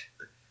lodge.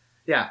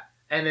 Yeah,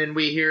 and then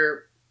we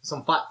hear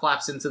some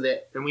flaps into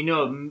the, and we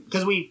know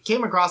because we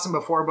came across them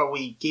before, but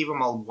we gave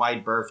them a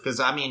wide berth because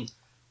I mean,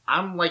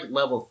 I'm like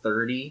level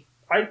 30.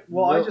 I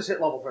Well- just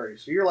hit level 30,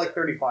 so you're like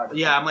 35.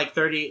 Yeah, I'm like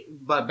 30,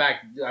 but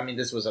back, I mean,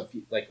 this was a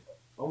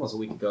almost a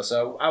week ago.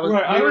 So I was.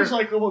 Right, I we were- was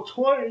like level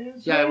 20.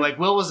 Yeah, like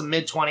Will was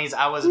mid-20s.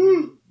 I was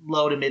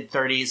low to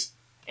mid-30s.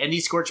 And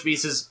these Scorch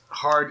Beasts is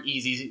hard,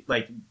 easy.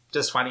 Like,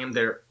 just finding them,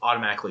 they're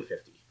automatically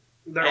 50.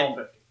 They're all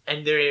 50.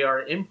 And they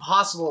are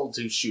impossible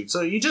to shoot.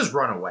 So you just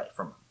run away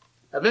from them.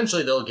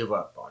 Eventually, they'll give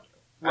up on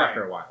you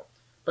after a while.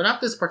 But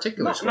not this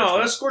particular Scorch No,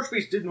 Beast. this Scorch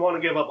Beast didn't want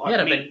to give up He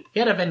on me.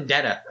 had a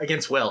vendetta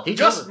against Will. He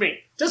Just me.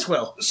 Just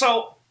Will.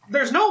 So,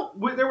 there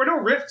were no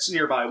rifts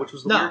nearby, which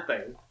was the weird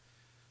thing.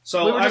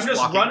 So, We were I'm just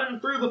just walking. running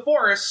through the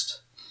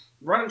forest,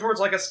 running towards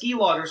like a ski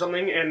lodge or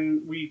something,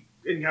 and we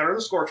encounter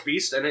the Scorch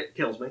Beast, and it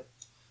kills me.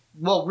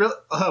 Well,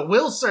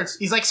 Will starts.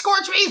 He's like,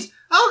 Scorch Beast!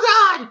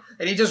 Oh God!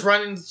 And he just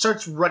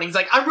starts running. He's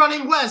like, I'm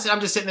running west, and I'm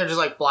just sitting there, just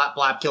like blap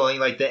blap, killing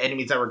like the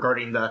enemies that were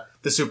guarding the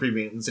super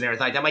mutants and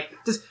everything. I'm like,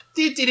 just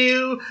doo doo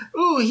doo.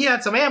 Ooh, he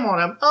had some ammo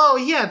on him. Oh,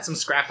 he had some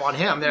scrap on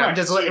him. Then I'm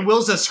just like, and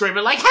Will's just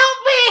screaming like, help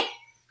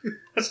me!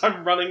 As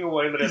I'm running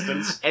away in the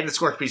distance. And the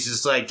Scorch Beast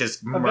is like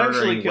just Eventually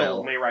murdering kills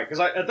Will. me, right? Because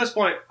at this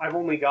point, I've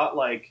only got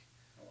like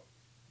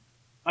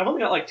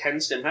 10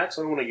 stim packs,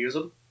 so I don't want to use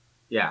them.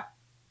 Yeah,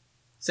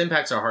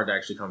 Simpacts are hard to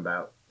actually come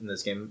about in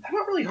this game. They're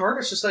not really hard.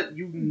 It's just that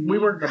you need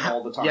them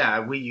all the time. Yeah,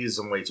 we use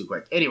them way too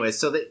quick. Anyway,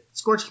 so the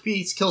Scorch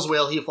Beast kills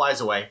Will. He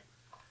flies away.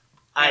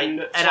 I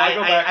go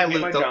back and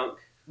get my junk.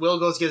 Will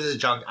goes get his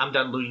junk. I'm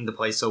done looting the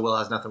place, so Will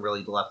has nothing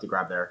really left to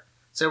grab there.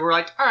 So we're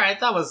like, all right,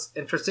 that was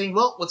interesting.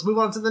 Well, let's move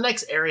on to the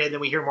next area. And then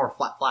we hear more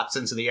flap flaps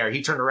into the air.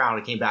 He turned around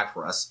and came back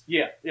for us.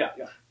 Yeah.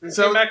 And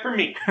So- came back for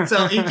me.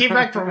 So he came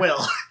back for Will.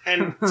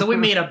 And So we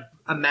made a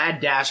mad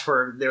dash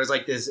for, there was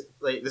like this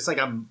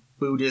a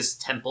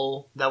Buddhist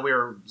temple that we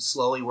were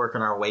slowly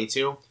working our way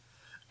to.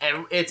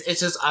 And it's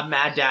just a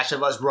mad dash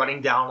of us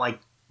running down like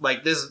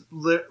this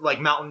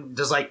mountain,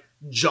 just like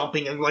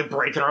jumping and like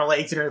breaking our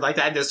legs and everything like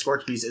that. And this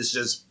Scorch Beast is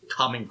just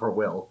coming for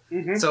Will.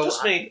 So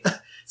just me.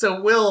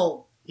 So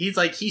Will, he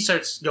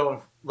starts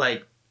going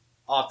like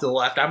off to the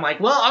left. I'm like,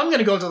 well, I'm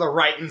gonna go to the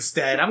right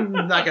instead. I'm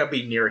not gonna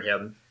be near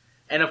him.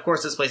 And of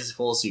course, this place is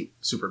full of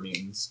super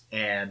mutants.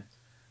 And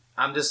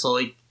I'm just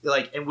slowly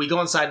like, and we go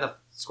inside, and the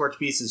Scorch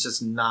Beast is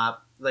just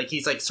not like,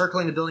 he's like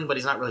circling the building, but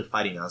he's not really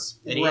fighting us.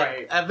 And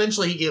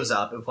eventually he gives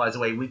up and flies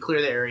away. We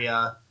clear the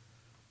area.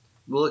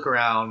 We look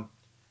around,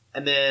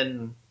 and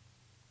then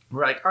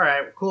we're like, all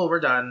right, cool, we're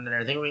done and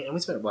everything. And we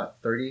spent what,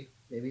 30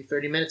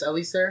 minutes at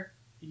least there.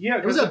 Yeah,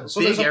 It was a so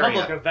big there's a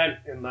public area. event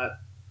in that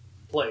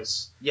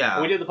place. Yeah.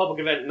 And we did the public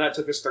event, and that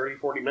took us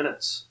 30-40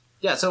 minutes.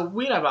 Yeah, so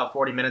we had about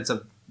 40 minutes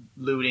of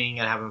looting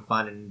and having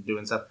fun and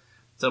doing stuff.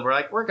 So we're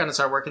like, we're going to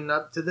start working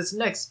up to this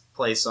next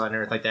place and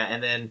everything like that.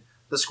 And then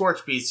the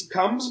Scorch Beast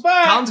Comes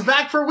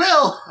back for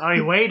Will. Oh, he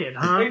waited,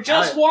 huh? He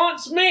just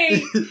wants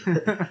me.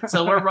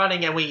 So we're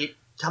running, and we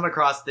come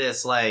across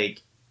this,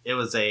 like, it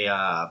was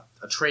a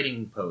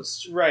trading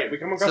post. Right, we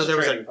come across So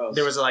a trading post.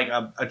 there was like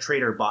a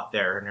trader bot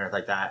there and everything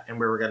like that. And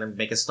we were going to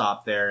make a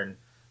stop there and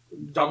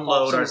Dump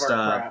unload off some our of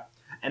stuff. crap.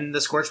 And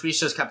the Scorch Beast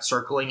just kept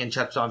circling and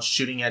kept on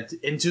shooting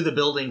into the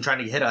building,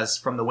 trying to hit us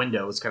from the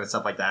windows, kind of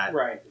stuff like that,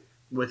 Right.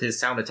 with his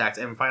sound attacks.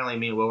 And finally,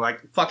 me and Will were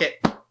like, fuck it.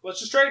 Let's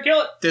just try to kill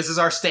it. This is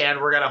our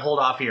stand. We're going to hold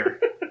off here.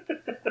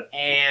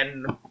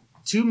 And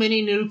 2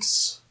 mini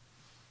nukes,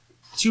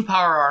 2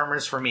 power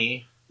armors for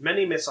me,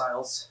 Many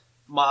missiles.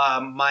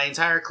 my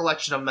entire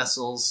collection of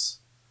missiles.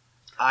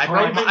 I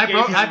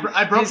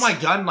His- broke my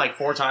gun like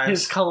 4 times.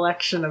 His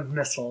collection of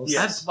missiles.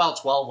 That's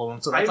about 12 of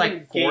them, so that's I like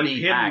even 40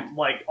 gave him packed.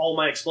 like all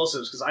my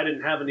explosives because I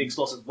didn't have any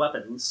explosive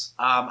weapons.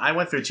 I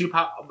went through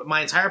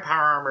my entire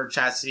power armor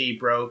chassis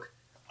broke.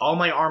 All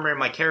my armor and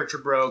my character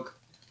broke.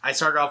 I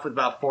started off with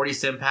about 40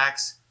 sim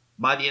packs.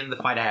 By the end of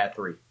the fight, I had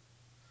 3.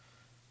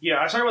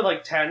 Yeah, I started with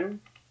like 10.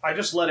 I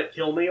just let it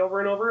kill me over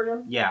and over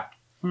again. Yeah.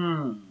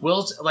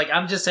 Will's like,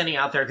 I'm just sending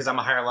out there because I'm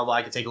a higher level.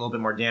 I could take a little bit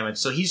more damage.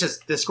 So he's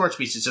just, the Scorch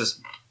Beast is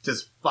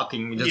just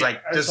fucking, just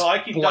like, and just so I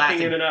keep blasting.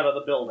 ducking in and out of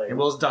the building. And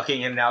Will's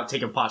ducking in and out,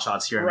 taking pot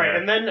shots here and Right, there.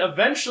 and then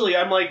eventually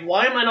I'm like,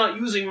 why am I not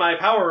using my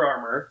power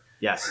armor?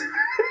 Yes.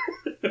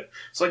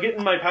 So I get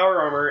in my power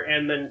armor,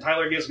 and then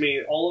Tyler gives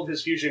me all of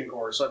his fusion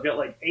cores. So I've got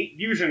like 8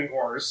 fusion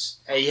cores,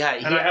 Yeah.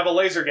 and I have a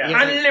laser gun.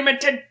 Yeah.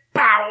 Unlimited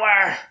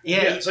power!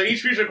 Yeah. So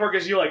each fusion core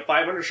gives you like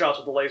 500 shots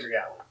with the laser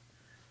gun.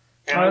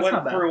 And Oh, I that's went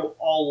not bad. through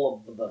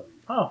all of them.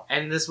 Oh.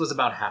 And this was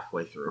about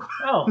halfway through.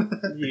 Oh.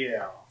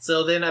 Yeah.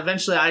 So then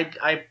eventually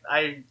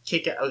I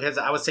kick it because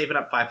I was saving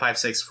up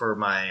 5.56 for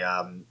my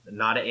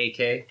not an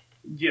AK,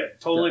 Yeah,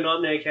 totally not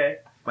an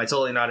AK. my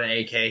totally not an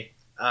AK,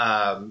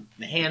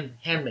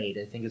 handmade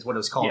I think is what it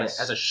was called. Yes.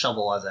 As a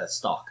shovel, as a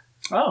stock.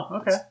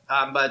 Oh, okay.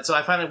 But so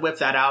I finally whipped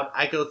that out.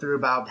 I go through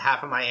about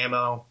half of my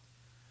ammo.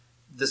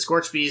 The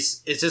Scorch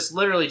Beast is just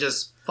literally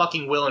just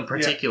fucking Will in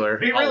particular.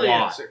 It really a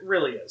lot. is. It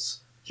really is.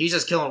 He's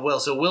just killing Will.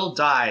 So Will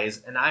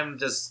dies, and I'm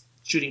just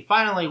shooting.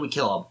 Finally, we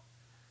kill him.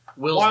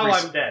 While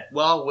I'm dead.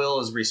 Well, Will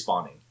is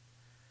respawning.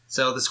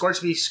 So the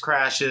Scorch Beast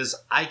crashes.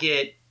 I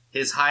get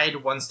his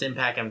hide, 1 stim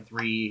pack, and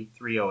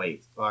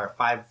 308 or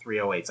 5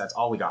 308s. That's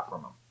all we got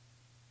from him.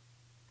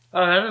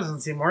 Oh, that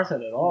doesn't seem worth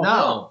it at all.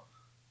 No,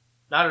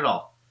 not at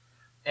all.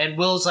 And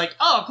Will's like,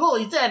 "Oh, cool,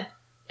 he's dead."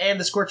 And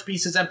the Scorch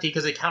Beast is empty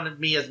because it counted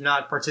me as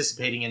not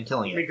participating in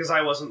killing it. Because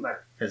I wasn't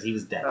there. Because he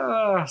was dead.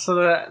 So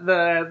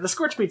the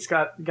Scorch Beats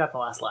got the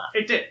last laugh.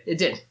 It did. It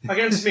did.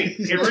 Against me.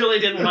 It really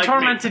didn't It like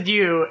tormented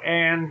you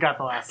and got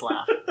the last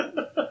laugh.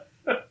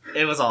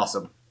 It was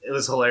awesome. It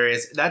was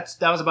hilarious. That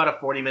was about a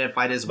 40-minute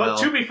fight as well.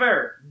 But to be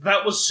fair,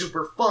 that was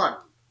super fun.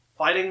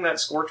 Fighting that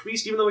Scorch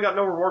Beast, even though we got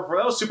no reward for it,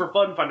 that was super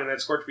fun fighting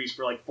that Scorch Beast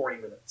for like 40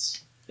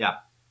 minutes. Yeah,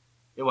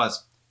 it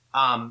was.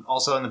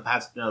 Also, in the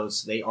patch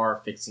notes, they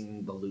are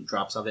fixing the loot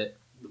drops of it.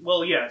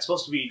 Well, yeah, it's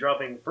supposed to be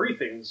dropping 3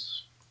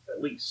 things at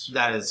least.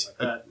 That is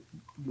like that.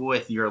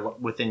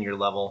 within your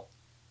level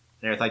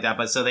and everything like that.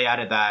 But so they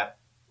added that,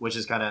 which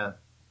is kind of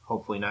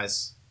hopefully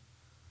nice.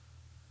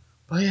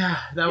 But yeah,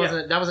 that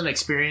was an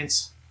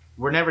experience.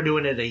 We're never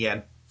doing it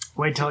again.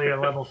 Wait till you're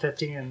level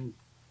 50 and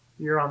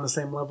you're on the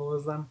same level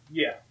as them.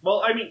 Yeah.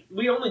 Well, I mean,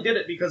 we only did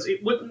it because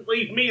it wouldn't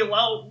leave me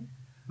alone.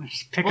 I'm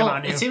just picking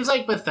on you. It seems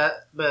like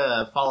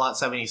the Fallout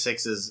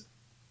 76's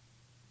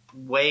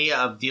way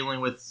of dealing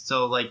with,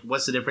 so like,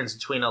 what's the difference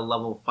between a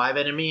level 5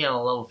 enemy and a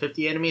level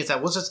 50 enemy? Is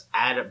that we'll just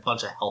add a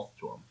bunch of health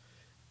to them.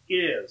 It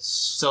is.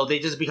 So they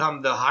just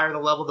become, the higher the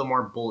level, the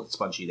more bullet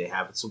spongy they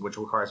have, so which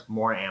requires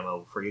more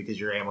ammo for you because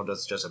your ammo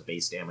does just a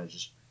base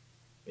damage,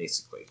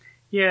 basically.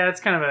 Yeah,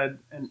 it's kind of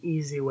an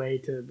easy way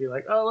to be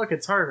like, oh, look,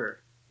 it's harder.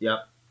 Yep.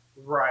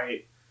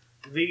 Right.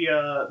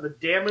 The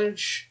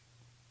damage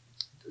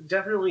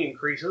definitely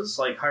increases.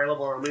 Like, higher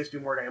level enemies do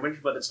more damage,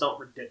 but it's not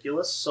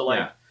ridiculous. So,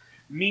 like,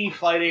 me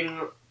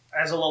fighting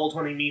as a level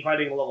 20, me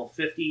fighting a level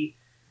 50,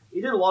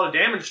 it did a lot of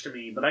damage to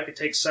me, but I could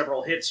take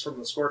several hits from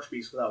the Scorch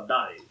Beast without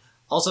dying.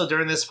 Also,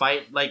 during this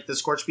fight, like, the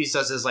Scorch Beast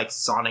does this, like,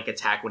 sonic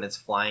attack when it's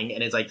flying,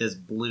 and it's, like, this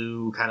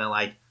blue kind of,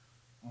 like,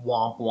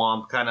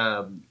 womp kind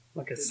of...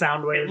 Like a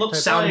sound wave. It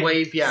looks sound like,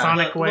 wave, yeah.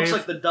 Sonic It wave. looks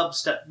like the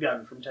dubstep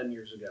gun from 10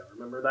 years ago.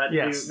 Remember that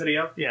Yes. new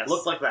video? Yes.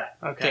 Looked like that.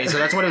 Okay, so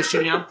that's what it was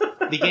shooting out.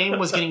 The game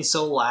was getting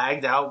so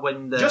lagged out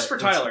when the... Just for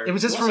Tyler. It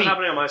was just for What's me.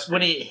 happening on my screen?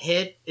 When it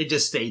hit, it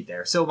just stayed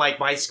there. So, like,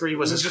 my screen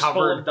was It was just full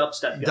covered... of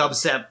dubstep guns.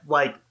 Dubstep,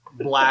 like,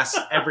 blasts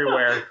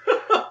everywhere.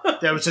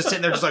 That was just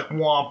sitting there just like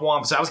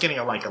womp. So I was getting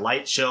a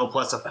light show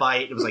plus a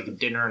fight. It was like a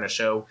dinner and a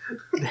show.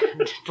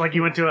 Like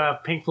you went to a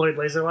Pink Floyd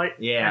laser light?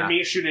 Yeah. And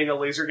me shooting a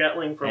laser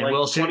gatling for And like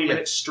Will 20 shoot-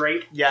 minutes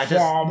straight. Yeah, just...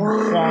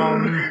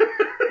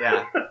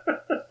 Yeah.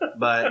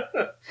 But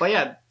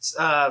yeah,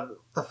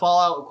 the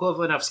Fallout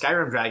equivalent of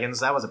Skyrim dragons,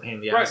 that was a pain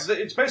in the ass. Right,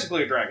 it's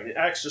basically a dragon. It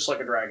acts just like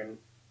a dragon.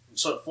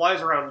 So it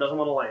flies around, doesn't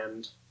want to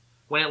land.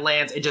 When it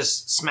lands, it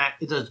just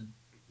it does,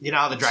 you know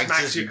how the dragon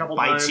Smacks just you a couple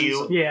bites times.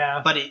 you?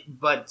 Yeah.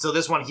 But so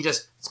this one, he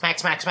just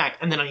smack,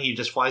 and then he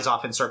just flies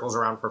off and circles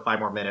around for 5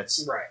 more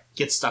minutes. Right.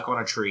 Gets stuck on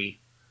a tree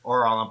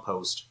or on a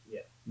post.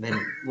 Yeah.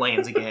 Then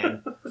lands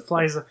again.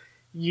 Flies,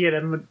 you get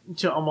them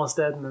to almost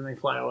dead and then they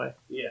fly away.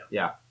 Yeah.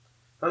 Yeah.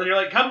 And then you're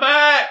like, come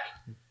back!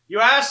 You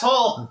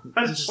asshole!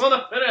 I just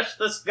want to finish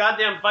this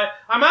goddamn fight.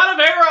 I'm out of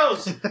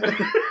arrows!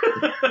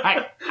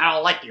 I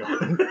don't like you.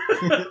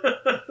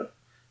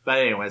 But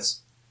anyways,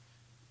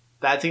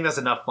 I think that's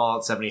enough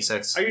Fallout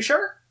 76. Are you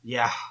sure?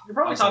 Yeah. You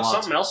probably That's a talked lot.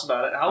 something else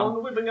about it. How long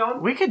have we been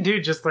going? We could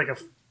do just like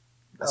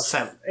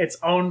Seven. its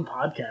own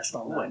podcast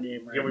on that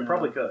game right Yeah, we now.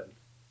 probably could.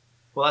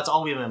 Well, that's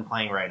all we've been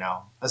playing right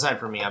now. Aside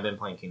from me, I've been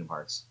playing Kingdom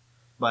Hearts.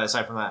 But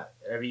aside from that,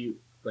 have you,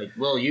 like,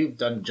 Will, you've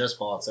done just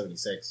Fallout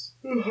 76.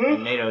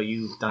 And NATO,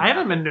 you've done I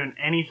haven't been doing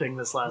anything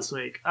this last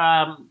week.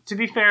 To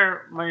be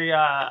fair,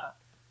 my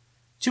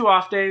 2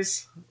 off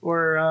days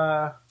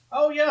were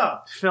Oh, yeah.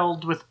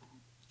 filled with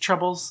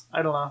troubles.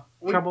 I don't know.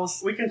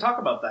 Troubles. We can talk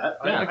about that.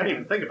 Yeah. I didn't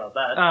even think about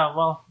that. Oh,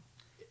 well.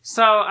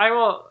 So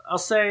I'll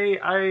say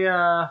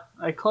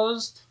I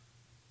closed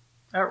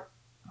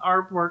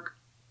our work.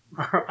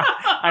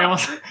 I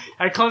closed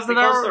We at closed the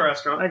our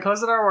restaurant. I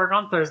closed at our work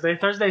on Thursday.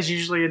 Thursday's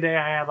usually a day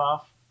I have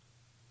off.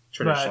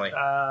 Traditionally.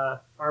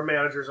 But, Our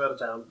manager's out of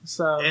town.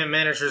 so And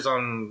manager's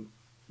on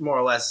more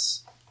or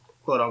less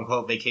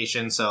quote-unquote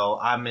vacation, so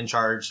I'm in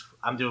charge.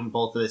 I'm doing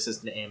both the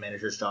assistant and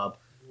manager's job.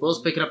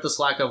 Will's picking up the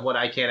slack of what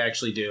I can't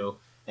actually do,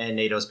 and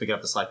NATO's picking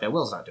up the slack that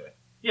Will's not doing.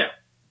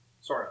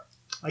 Sort of.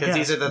 I Because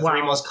guess. these are the Wow.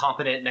 3 most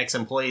competent next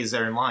employees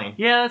that are in line.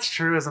 Yeah, that's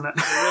true, isn't it?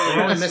 We're only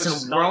Yes, which is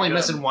missing not we're only good.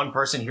 missing one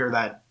person here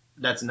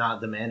that's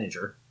not the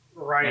manager.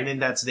 Right. And then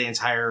that's the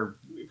entire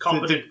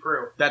Competent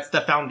crew. that's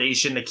the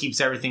foundation that keeps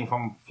everything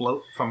from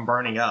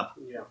burning up.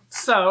 Yeah.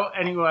 So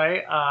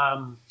anyway,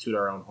 Toot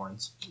our own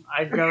horns.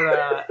 I go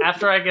to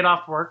after I get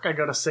off work, I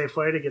go to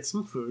Safeway to get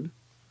some food.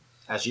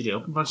 As you do. A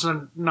bunch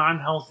of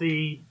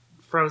non-healthy,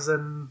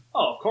 frozen.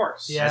 Oh, of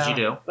course. Yeah. As you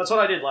do. That's what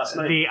I did last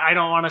night. The I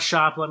don't want to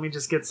shop. Let me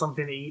just get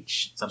something to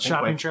eat. Something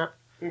Shopping quick. trip.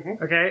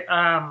 Mhm. Okay.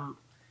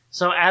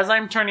 So as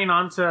I'm turning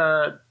onto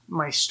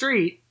my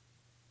street,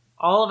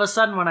 all of a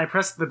sudden when I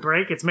press the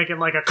brake, it's making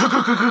like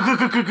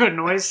a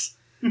noise,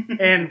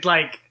 and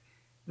like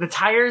the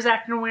tire's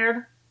acting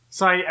weird.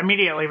 So I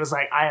immediately was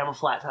like, I have a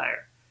flat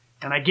tire,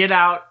 and I get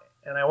out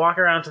and I walk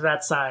around to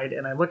that side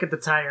and I look at the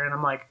tire and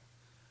I'm like,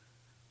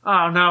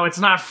 oh no, it's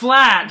not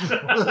flat.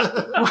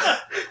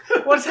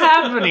 What's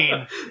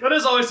happening? That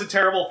is always a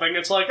terrible thing.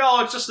 It's like,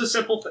 oh, it's just the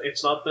simple thing.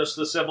 It's not this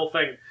the simple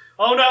thing.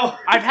 Oh, no.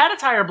 I've had a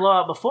tire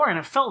blowout before, and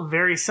it felt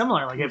very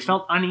similar. Like, it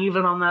felt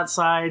uneven on that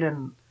side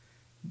and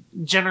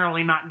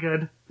generally not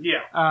good.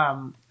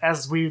 Yeah.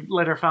 As we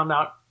later found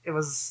out, it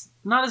was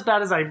not as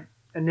bad as I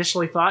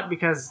initially thought,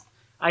 because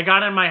I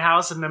got in my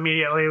house and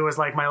immediately was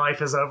like, my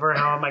life is over.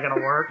 How am I going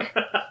to work?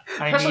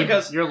 Especially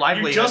because your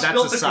livelihood, you just that's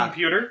built a a suck.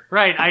 computer.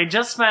 Right, I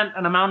just spent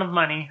an amount of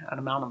money,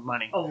 A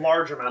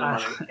large amount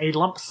of money. a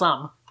lump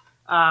sum,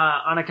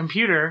 on a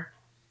computer,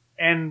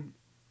 and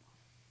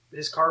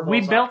His car we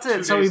blows built up it.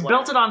 2 So we days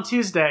built later. it on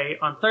Tuesday.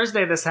 On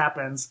Thursday, this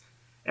happens,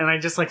 and I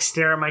just like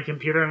stare at my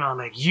computer, and I'm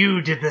like,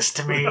 "You did this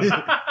to me."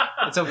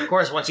 And so, of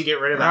course, once you get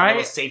rid of that Right?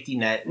 little safety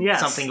net, Yes.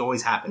 something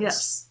always happens.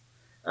 Yes.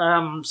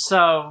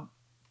 So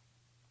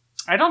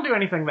I don't do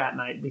anything that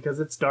night because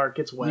it's dark,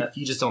 it's You, wet.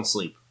 you just don't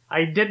sleep.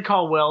 I did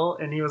call Will,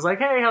 and he was like,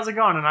 "Hey, how's it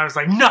going?" And I was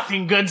like,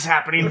 "Nothing good's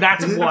happening.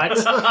 That's what."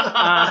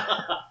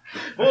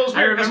 Well, it was I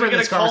weird because we remember get a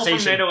this call from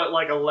conversation. NATO at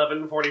like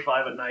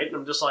 11:45 at night, and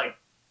I'm just like,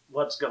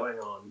 "What's going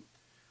on?"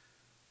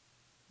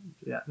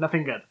 Yeah,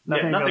 nothing good.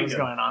 Nothing, nothing good was good.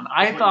 going on. That's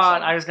I what you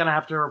thought said. I was gonna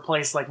have to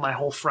replace like my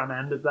whole front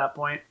end at that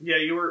point. Yeah,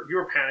 you were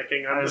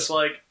panicking. I I'm was- just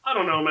like, I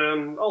don't know,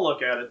 man. I'll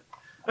look at it.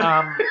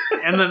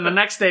 And then the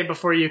next day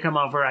before you come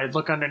over, I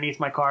look underneath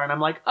my car and I'm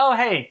like, "Oh,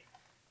 hey,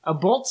 a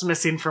bolt's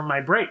missing from my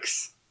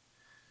brakes."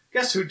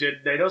 Guess who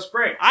did NATO's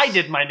brakes? I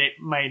did my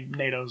my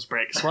NATO's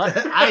brakes. What?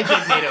 I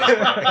did NATO's.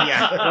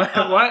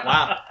 Yeah. What?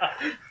 Wow.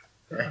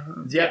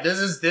 Yeah,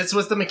 this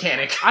was the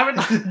mechanic. I would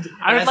This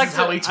like is to.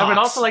 how he I would talks.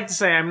 also like to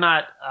say I'm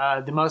not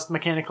the most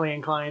mechanically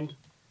inclined.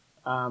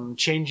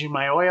 Changing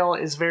my oil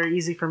is very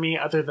easy for me.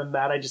 Other than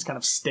that, I just kind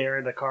of stare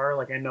at a car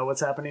like I know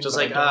what's happening. Just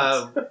but like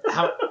I don't.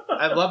 how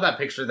I love that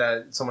picture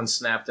that someone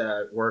snapped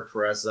at work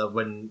for us of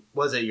when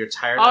was it your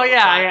tire? Oh that was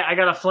yeah, flat? I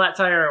got a flat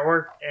tire at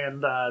work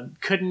and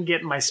couldn't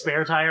get my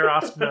spare tire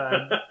off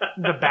the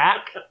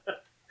back.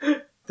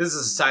 This is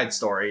a side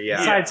story.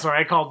 Yeah, Side story.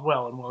 I called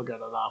Will and Will got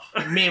it off.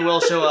 me and Will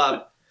show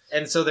up,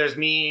 and so there's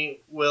me,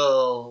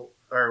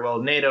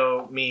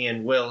 NATO, me,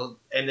 and Will,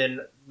 and then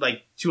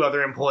like 2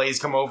 other employees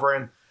come over,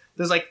 and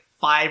there's like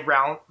 5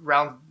 round,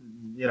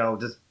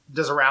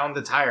 just around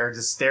the tire,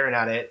 just staring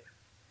at it,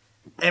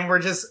 and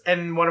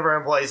and one of our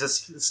employees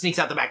just sneaks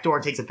out the back door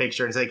and takes a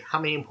picture, and is like, "How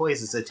many employees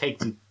does it take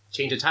to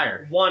change a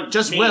tire?" One.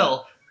 Just me.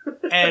 Will,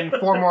 and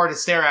 4 more to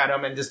stare at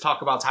him and just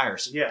talk about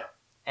tires, Yeah.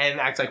 and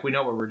act like we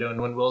know what we're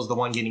doing when Will's the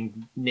one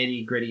getting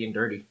nitty gritty and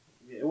dirty.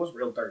 It was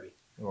real dirty.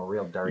 Well,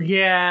 real dirty.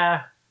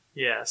 Yeah.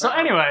 So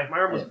anyway, My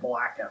arm was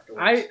black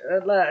afterwards.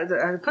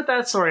 I put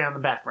that story on the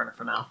back burner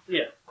for now.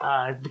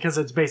 Yeah. Because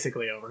it's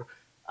basically over.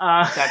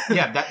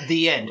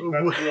 The end.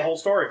 That's the whole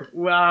story.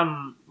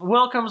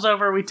 Will comes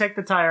over. We take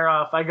the tire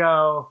off. I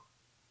go.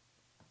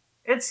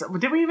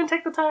 Did we even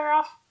take the tire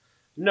off?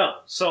 No.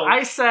 So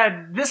I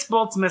said this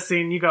bolt's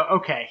missing. You go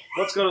okay.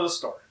 let's go to the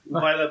store and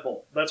buy that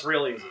bolt. That's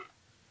real easy.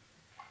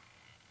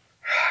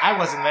 I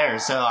wasn't there,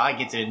 so I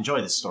get to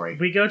enjoy this story.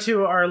 We go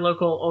to our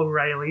local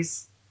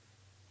O'Reilly's.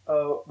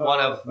 One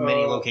of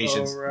many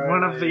locations.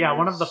 One of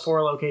the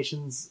 4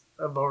 locations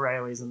of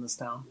O'Reilly's in this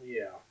town.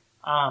 Yeah.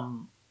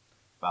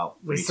 Wow.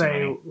 We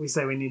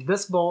say we need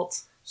this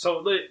bolt.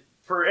 So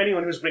for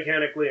anyone who's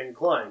mechanically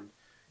inclined,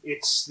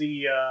 it's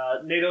the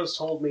NATO's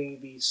told me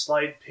the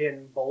slide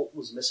pin bolt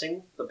was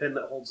missing. The pin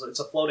that holds it's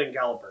a floating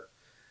caliper.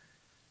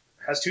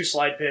 Has 2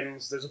 slide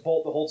pins. There's a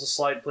bolt that holds the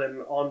slide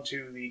pin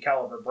onto the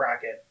caliper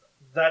bracket.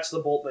 That's the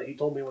bolt that he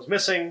told me was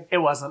missing. It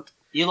wasn't.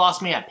 You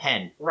lost me at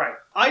Penn. Right.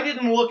 I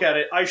didn't look at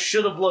it. I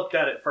should have looked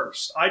at it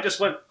first. I just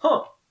went,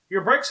 huh,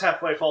 your brake's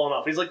halfway falling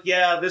off. He's like,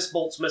 yeah, this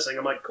bolt's missing.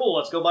 I'm like, cool,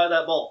 let's go buy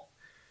that bolt.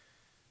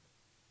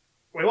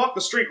 We walked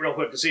the street real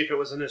quick to see if it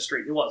was in this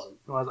street. It wasn't.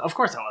 Of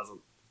course it wasn't.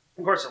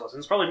 Of course it wasn't.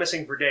 It's probably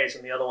missing for days,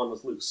 and the other one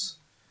was loose.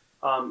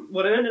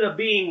 What it ended up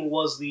being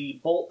was the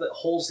bolt that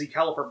holds the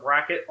caliper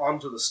bracket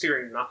onto the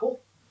steering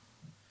knuckle.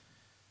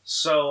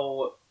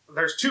 So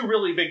there's 2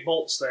 really big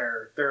bolts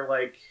there. They're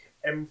like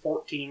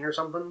M14 or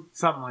something.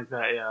 Something like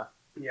that, yeah.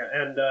 Yeah,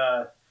 and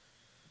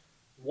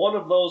one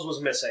of those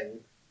was missing.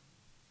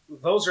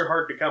 Those are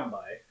hard to come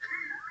by,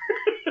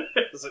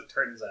 as it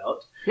turns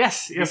out.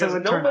 Yes, it Because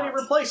would turn nobody out.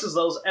 replaces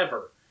those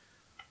ever.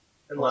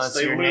 Unless Unless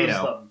they you're lose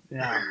NATO. them.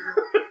 Yeah.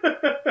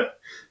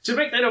 To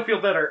make NATO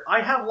feel better,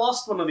 I have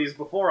lost one of these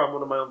before on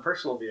one of my own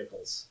personal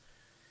vehicles.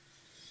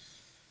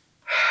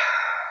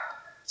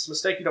 It's a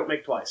mistake you don't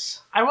make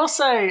twice. I will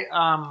say,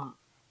 at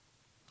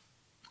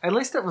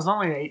least it was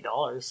only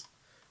 $8.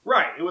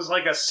 Right, it was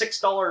like a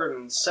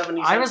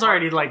 $6.70. I was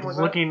already something that.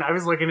 looking. I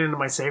was looking into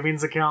my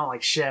savings account.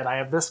 Like shit, I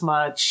have this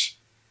much.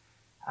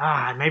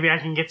 Maybe I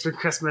can get through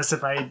Christmas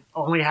if I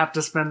only have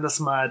to spend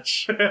this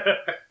much.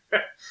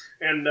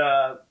 And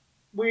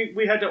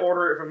we had to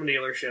order it from a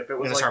dealership. It You're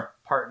was gonna like start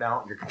parting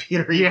out your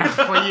computer Yeah.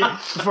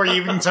 before you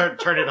even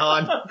turn it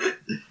on.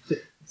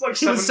 it's like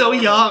He was so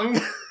 $7. young.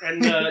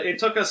 And it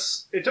took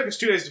us 2 days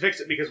to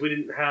fix it because we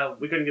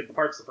couldn't get the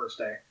parts the first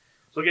day.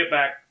 So we get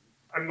back.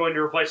 I'm going to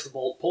replace the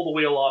bolt, pull the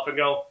wheel off, and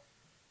go,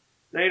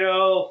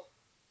 NATO,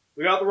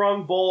 we got the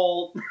wrong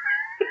bolt.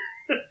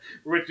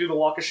 We do the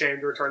walk of shame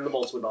to return the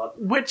bolts we bought.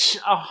 Which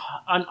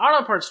an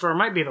auto parts store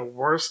might be the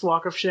worst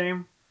walk of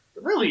shame.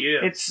 It really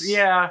is. It's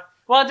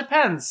Well, it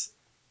depends.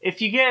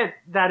 If you get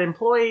that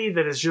employee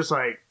that is just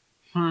like,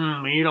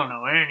 you don't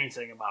know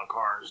anything about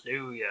cars,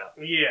 do you?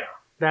 Yeah.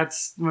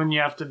 That's when you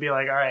have to be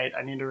like, all right,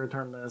 I need to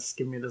return this.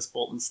 Give me this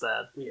bolt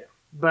instead. Yeah.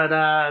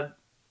 But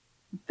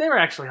they were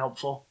actually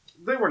helpful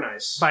They were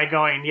nice. by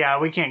going, yeah,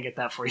 we can't get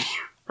that for you.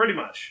 Pretty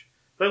much.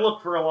 They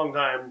looked for a long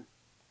time,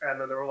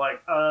 and then they were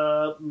like,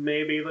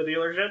 maybe the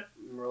dealership?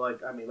 And we're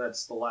like, I mean,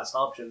 that's the last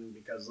option,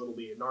 because it'll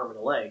be an arm and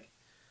a leg.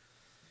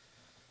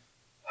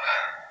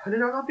 And it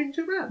ended up being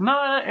too bad.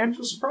 No, Which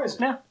was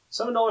surprising. Yeah.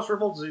 $7 for a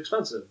Volt is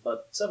expensive,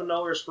 but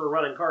 $7 for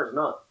running cars is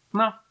not.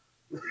 no.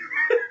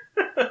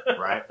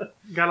 Right.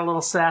 Got a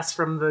little sass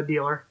from the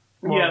dealer.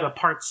 Well, Yeah. the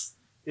parts.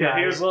 Yeah, guy.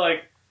 he was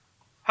like,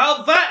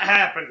 how'd that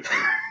happen?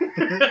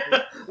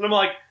 And I'm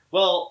like,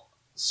 well,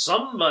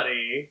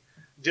 somebody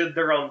did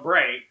their own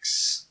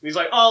brakes. And he's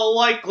like, oh,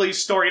 likely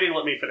story. He didn't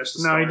let me finish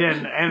the No, story. he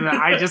didn't. And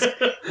I just,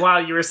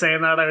 while you were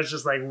saying that, I was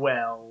just like,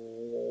 well.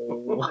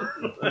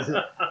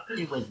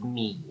 It was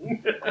me.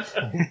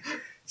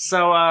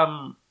 So,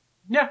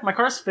 yeah, my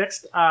car's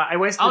fixed. I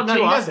wasted Oh no, 2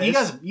 you off guys,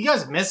 days. you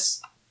guys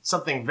missed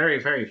something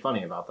very, very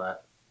funny about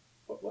that.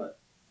 What?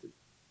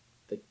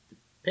 The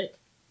pick.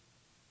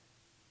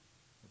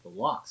 The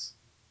locks.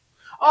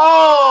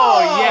 Oh,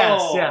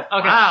 yes.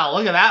 Okay. Wow,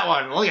 look at that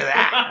one. Look at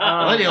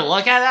that. Did you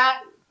look at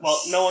that? Well,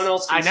 no one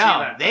else can I see know.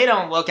 that. They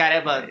don't look at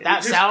it, but that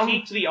It just sound.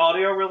 peaked the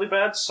audio really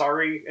bad.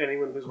 Sorry,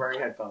 anyone who's wearing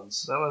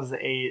headphones. That was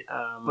a.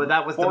 But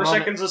that was the 4 moment.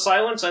 seconds of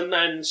silence and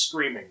then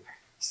screaming.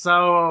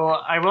 So,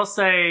 I will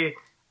say,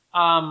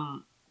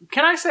 can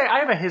I say I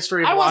have a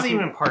history of I wasn't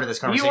walking- even part of this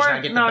You conversation. I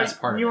weren't, get no, the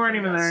best part of it. you weren't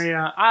from even guys. there,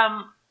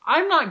 yeah.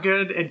 I'm not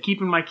good at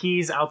keeping my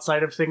keys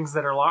outside of things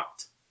that are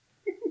locked.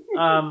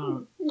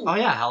 Oh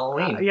yeah,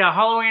 Halloween. Yeah,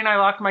 Halloween, I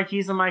locked my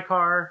keys in my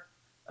car.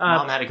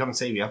 Mom had to come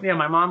save you. Yeah,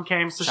 my mom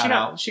came, so Shout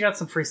out. she got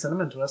some free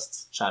cinnamon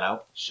twists. Shout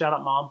out. Shout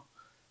out, Mom,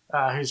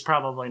 who's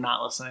probably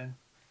not listening.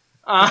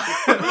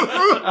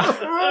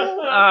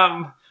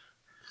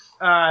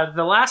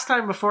 The last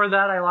time before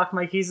that I locked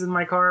my keys in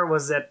my car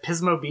was at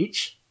Pismo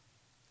Beach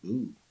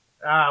Ooh.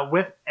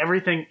 with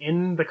everything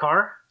in the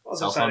car. What was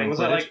Cell exciting? phone Was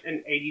that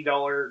included? like an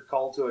 $80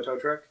 call to a tow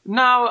truck?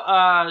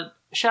 No,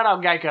 shout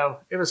out Geico.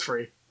 It was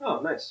free. Oh,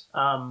 nice.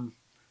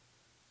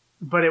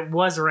 But it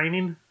was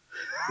raining.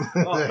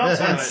 Oh, not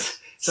so nice.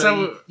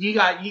 So you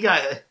got to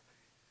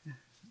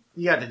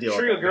deal I'm with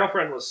sure your that.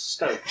 girlfriend was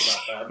stoked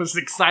I about was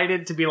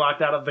excited to be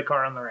locked out of the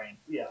car in the rain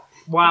that.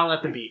 while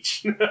at the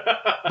beach.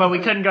 But we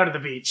couldn't go to the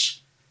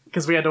beach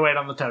because we had to wait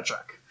on the tow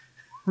truck.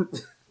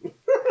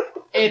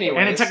 Anyways.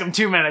 And it took him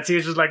 2 minutes. He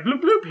was just like,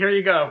 bloop, bloop, here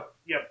you go.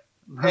 Yep.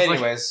 I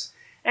was like-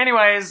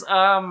 Anyways.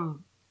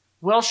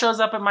 Will shows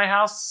up at my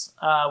house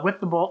with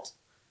the bolt.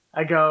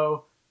 I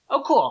go,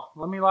 oh, cool.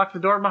 Let me lock the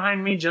door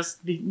behind me just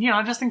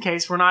in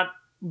case we're not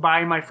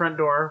by my front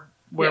door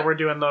where Yeah. we're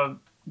doing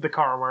the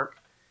car work.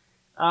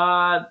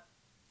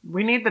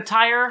 We need the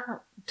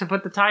tire to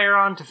put the tire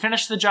on to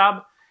finish the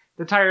job.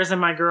 The tire's in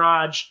my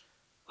garage.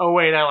 Oh,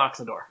 wait, I locked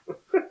the door.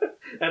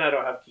 And I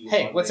don't have keys.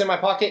 Hey, on what's me. in my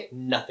pocket?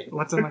 Nothing.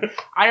 What's in my...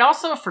 I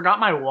also forgot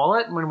my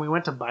wallet when we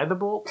went to buy the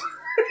bolt.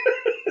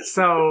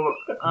 So,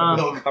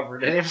 Will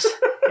covered it.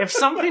 if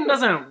something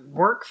doesn't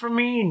work for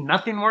me,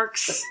 nothing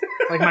works.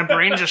 Like, my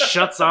brain just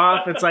shuts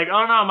off. It's like,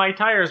 oh no, my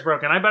tire's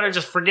broken. I better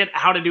just forget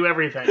how to do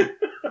everything.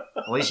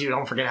 At least you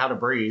don't forget how to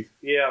breathe.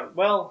 Yeah,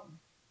 well,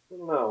 I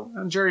don't know.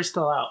 And jury's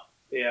still out.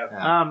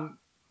 Yeah.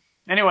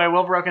 Anyway,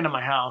 Will broke into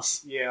my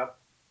house. Yeah.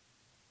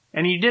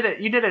 And you did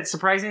it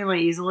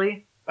surprisingly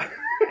easily.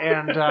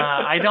 And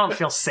I don't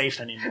feel safe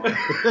anymore.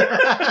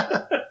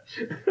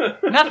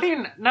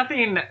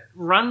 Nothing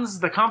runs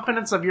the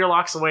confidence of your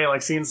locks away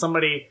like seeing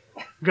somebody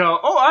go,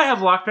 oh, I have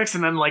lockpicks,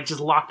 and then like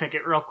just lockpick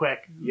it real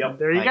quick. Yep.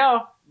 There you Like-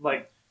 go.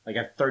 Like, Like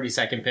a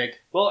 30-second pick.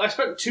 well, I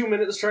spent 2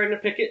 minutes trying to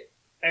pick it,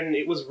 and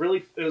it was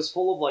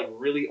full of like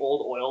really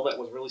old oil that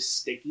was really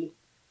sticky.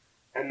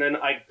 And then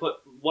I put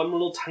one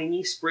little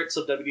tiny spritz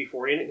of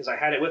WD-40 in it because I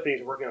had it with me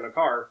to working on a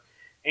car,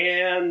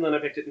 and then I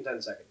picked it in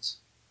 10 seconds.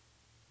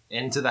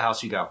 Into the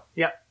house you go.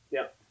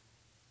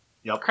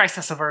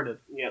 Crisis averted.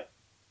 Yeah,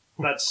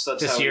 that's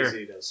Just how here.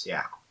 easy it is.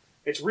 Yeah.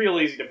 It's real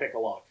easy to pick a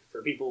lock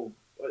for people.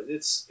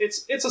 It's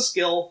a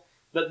skill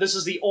that this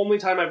is the only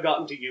time I've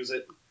gotten to use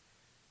it.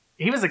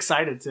 He was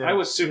excited too. I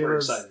was super He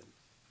was- excited.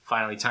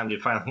 Finally, time to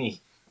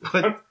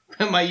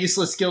put my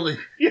useless skill to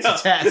Yeah,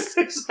 test.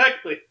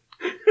 exactly.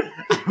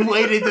 I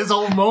waited this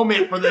whole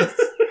moment for this.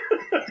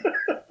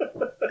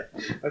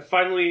 I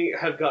finally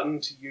have gotten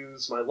to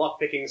use my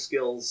lockpicking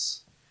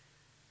skills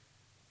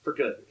for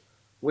good.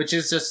 Which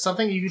is just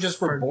something you just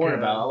were For born good.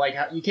 about. Like,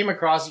 how you came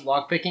across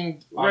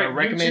lockpicking on Right, a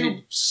recommended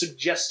YouTube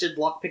suggested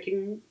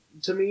lockpicking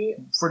to me.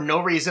 for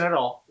no reason at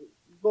all.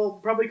 Well,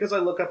 probably because I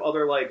look up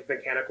other like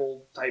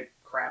mechanical type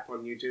crap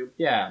on YouTube.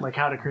 Yeah. like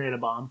how to create a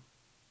bomb.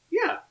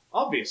 Yeah,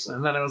 obviously.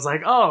 And then it was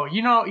like, oh,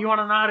 you want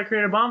to know how to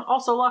create a bomb?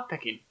 Also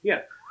lockpicking.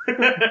 Yeah.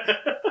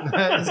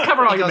 Just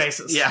cover all He your goes,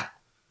 bases. Yeah.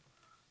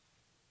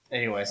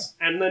 Anyways.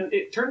 And then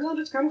it turns out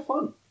it's kind of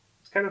fun.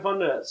 It's kind of fun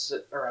to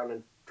sit around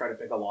and try to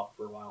pick a lock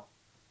for a while.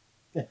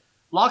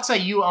 Locks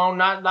that you own,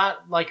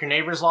 not like your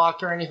neighbor's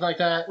lock or anything like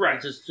that? Right.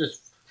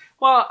 Just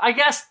Well, I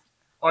guess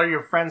or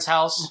your friend's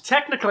house?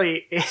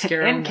 technically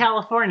Scare in 'em.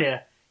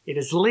 California, it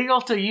is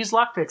legal to use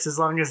lockpicks as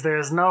long as there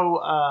is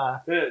no.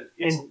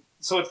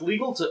 So it's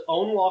legal to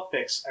own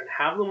lockpicks and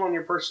have them on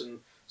your person,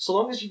 so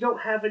long as you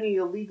don't have any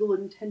illegal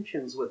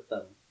intentions with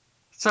them.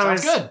 So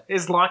Sounds is, good.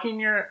 is unlocking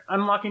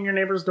your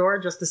neighbor's door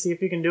just to see if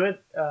you can do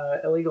it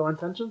illegal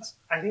intentions?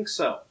 I think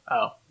so,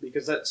 Oh,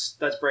 because that's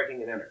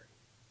breaking and entering.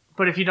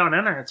 but if you don't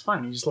enter, it's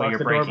fine. You just But lock you're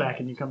the door breaking back it.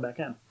 and you come back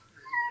in.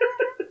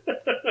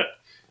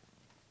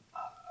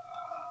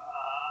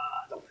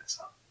 Don't mess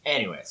up.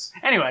 Anyways.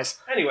 Anyways,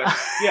 Anyway,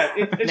 yeah,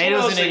 it's one of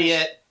Nato's those an things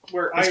idiot.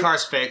 where His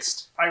car's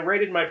fixed. I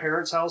raided my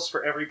parents' house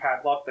for every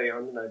padlock they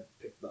owned, and I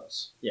picked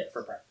those Yes.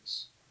 for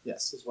practice.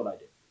 Yes. This is what I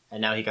did.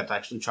 And now he got to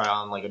actually try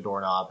on like a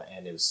doorknob,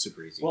 and it was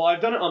super easy. Well,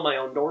 I've done it on my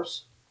own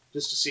doors,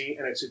 just to see,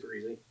 and it's super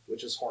easy,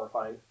 which is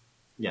horrifying.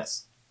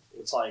 Yes.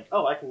 It's like,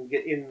 oh, I can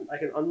get in, I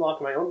can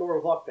unlock my own door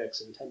with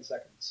lockpicks in 10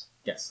 seconds.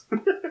 Yes.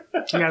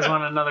 you guys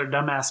want another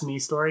dumbass me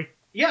story?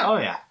 Yeah. Oh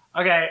yeah.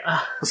 Okay,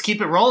 Let's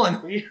keep it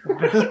rolling.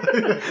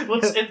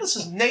 This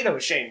is NATO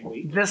shame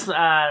week. this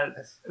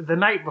the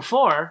night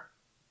before.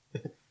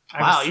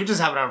 Wow, you're just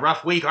having a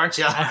rough week, aren't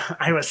you?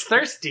 I was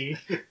thirsty,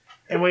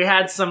 and we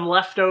had some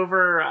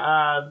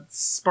leftover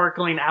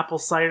sparkling apple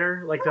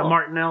cider, like the Oh,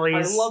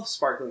 Martinelli's. I love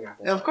sparkling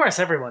apples. Of course,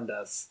 everyone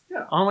does.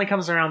 Yeah. Only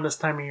comes around this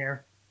time of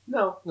year.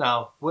 No.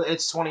 No, well,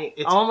 it's 20.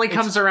 It's, Only it's,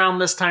 comes around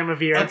this time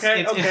of year.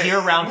 Okay. It's year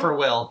round for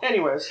Will.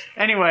 Anyways.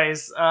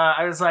 Anyways,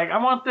 I was like, I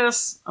want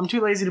this. I'm too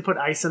lazy to put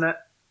ice in it.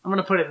 I'm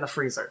gonna put it in the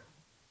freezer.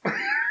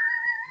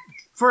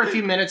 For a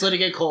few minutes, let it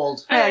get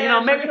cold. Yeah, you know,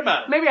 forget maybe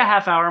about it. maybe a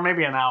half hour,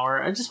 maybe an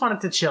hour. I just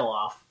wanted to chill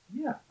off.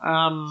 Yeah.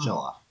 Chill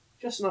off.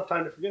 Just enough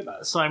time to forget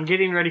about it. So I'm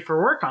getting ready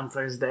for work on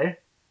Thursday,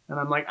 and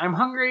I'm like, I'm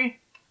hungry.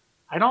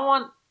 I don't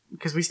want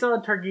because we still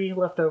had turkey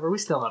left over. We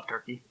still have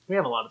turkey. We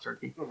have a lot of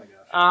turkey. Oh my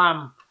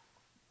gosh.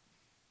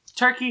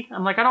 Turkey.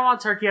 I'm like, I don't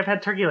want turkey. I've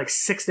had turkey like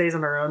 6 days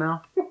in a row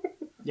now.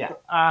 Yeah.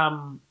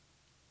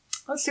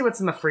 Let's see what's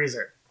in the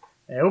freezer.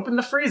 I open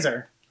the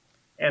freezer,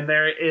 and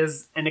there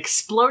is an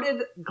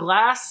exploded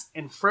glass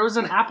and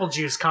frozen apple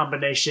juice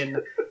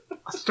combination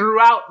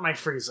throughout my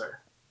freezer.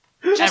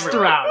 Just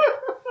throughout.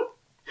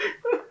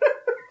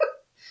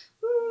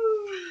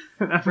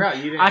 I forgot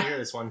you didn't hear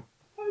this one.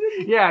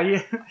 Yeah.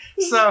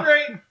 This So is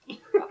great.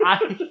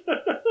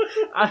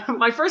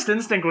 my first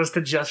instinct was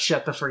to just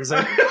shut the freezer.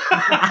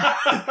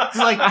 It's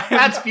like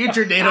that's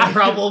future data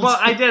problems. Well,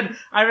 I did.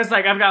 I was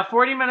like, I've got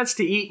 40 minutes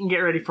to eat and get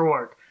ready for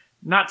work.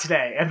 Not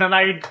today. And then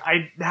I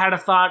had a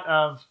thought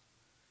of,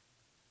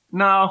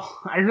 no,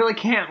 I really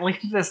can't leave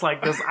this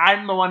like this.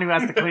 I'm the one who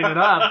has to clean it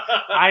up.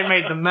 I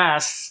made the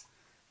mess.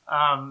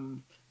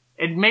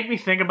 It made me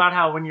think about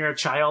how when you're a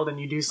child and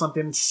you do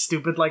something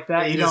stupid like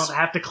that, Yeah, you don't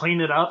have to clean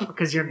it up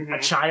because you're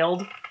a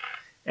child.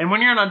 And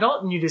when you're an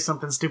adult and you do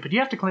something stupid, you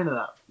have to clean it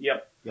up.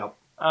 Yep.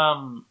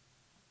 I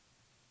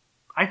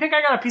think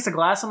I got a piece of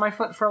glass on my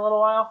foot for a little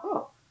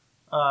while.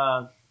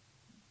 Oh.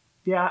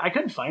 Yeah, I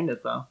couldn't find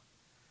it though.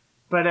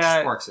 But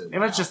Sparks it it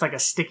was out. just like a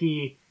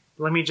sticky.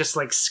 Let me just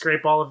like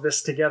scrape all of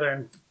this together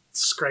and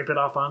scrape it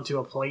off onto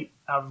a plate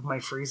out of my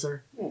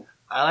freezer.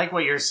 I like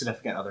what your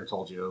significant other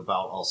told you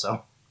about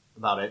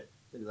it.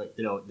 Like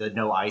the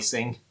no ice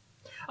thing.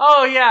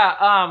 Oh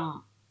yeah.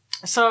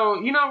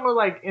 So you know, we're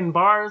like in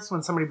bars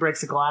when somebody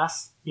breaks a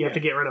glass, you have to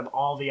get rid of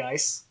all the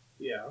ice.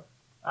 Yeah.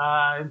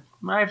 I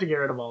have to get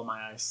rid of all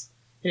my ice.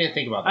 You didn't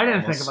think about that. I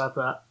didn't almost. think about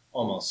that.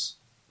 Almost.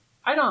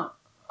 I don't.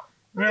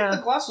 The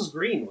Yeah. glass was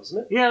green,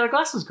 wasn't it? Yeah, the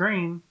glass was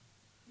green.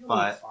 You'll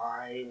But- be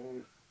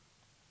fine.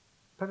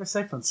 Better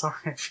safe than sorry,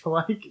 I feel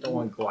like. You don't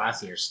want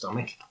glass in your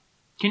stomach.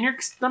 Can your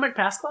stomach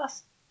pass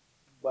glass?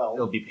 Well,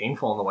 It'll be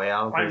painful on the way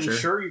out. I'm I'm pretty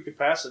sure. You could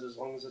pass it as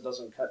long as it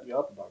doesn't cut you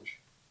up a bunch.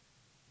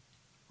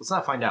 Let's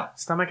not find out.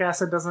 Stomach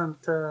acid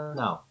doesn't.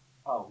 No.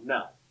 Oh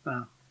no.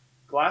 Oh.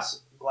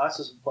 Glass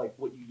is like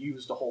what you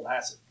use to hold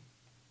acid.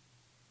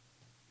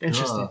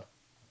 Interesting. Ugh.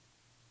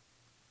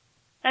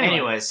 Anyway.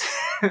 Anyways,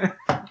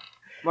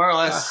 more or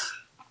less.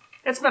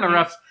 It's been a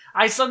rough.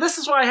 So this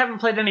is why I haven't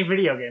played any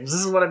video games.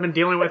 This is what I've been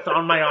dealing with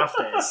on my off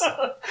days.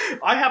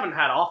 I haven't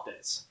had off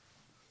days.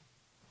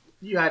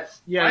 You had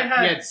I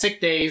had- you had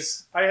sick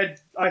days. I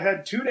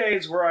had 2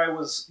 days where I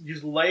was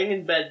just laying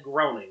in bed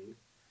groaning,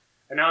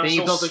 and now I'm Then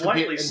you still built a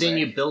slightly computer. sick. Then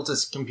you built a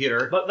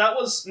computer. But that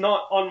was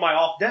not on my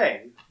off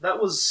day.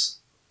 That was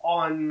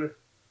on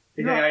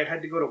the No. day I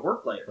had to go to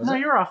work later. No,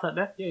 you're off that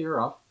day. Yeah,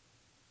 you're off.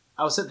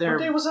 I was sitting there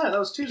What day was that? That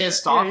was Tuesday.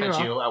 pissed Yeah, off you're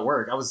at you at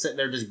work. I was sitting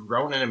there just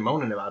groaning and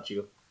moaning about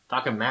you,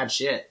 talking mad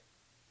shit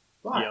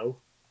Why? Yo.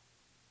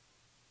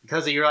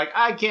 because you're like,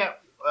 I can't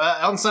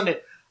on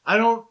Sunday. I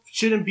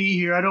shouldn't be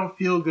here. I don't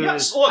feel good.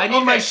 Yes, look, I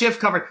need my okay. shift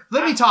covered.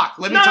 Let me talk.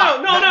 Let me No,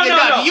 talk.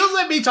 no. You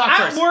let me talk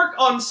At first. work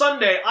on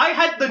Sunday, I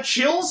had the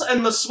chills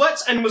and the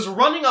sweats and was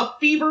running a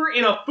fever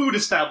in a food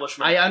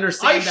establishment. I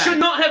understand I that. should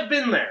not have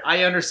been there.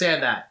 I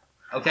understand that.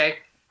 Okay.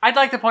 I'd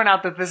like to point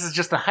out that this is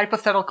just a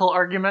hypothetical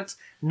argument.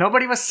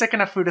 Nobody was sick in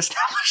a food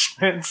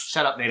establishment.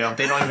 Shut up, NATO.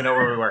 They don't even know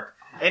where we work.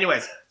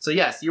 Anyways, so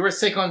yes, you were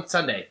sick on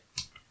Sunday.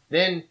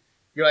 Then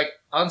you're like,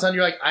 on Sunday,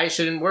 you're like, I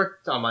shouldn't work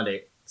on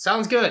Monday.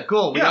 Sounds good.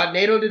 Cool. We got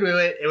NATO to do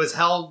it. It was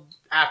held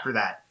after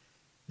that.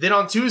 Then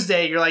on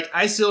Tuesday, you're like,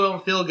 I still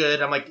don't feel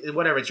good. I'm like,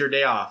 whatever, it's your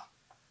day off.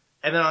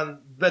 And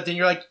then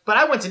you're like, but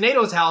I went to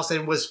NATO's house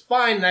and was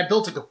fine, and I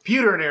built a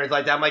computer and everything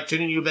like that. I'm like,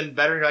 shouldn't you have been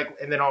better? And you're like,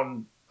 and then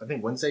on, I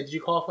think Wednesday, did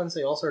you call off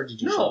Wednesday also, or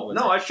did you show up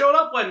Wednesday? No, I showed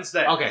up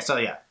Wednesday. Okay, so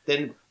yeah.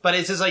 But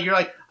it's just like, you're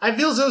like, I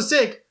feel so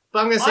sick, but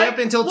I'm going to stay up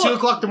until 2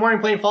 o'clock in the morning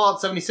playing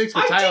Fallout 76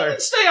 with Tyler. I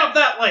didn't stay up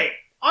that late.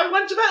 I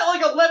went to bed at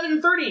like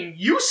 11:30, and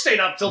you stayed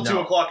up till 2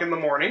 o'clock in the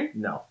morning.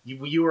 No.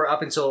 You were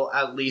up until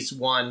at least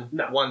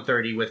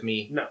 1:30 with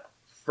me. No.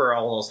 For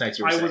all those nights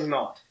you were sick. I was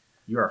not.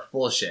 You are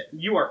full of shit.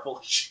 You are full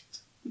of shit.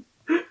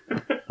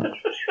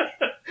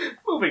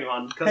 Moving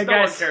on, because Hey, no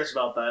one guys. cares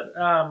about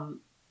that.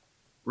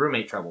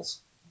 Roommate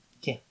troubles.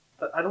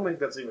 I don't think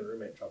that's even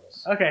roommate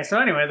troubles. Okay, so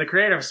anyway, the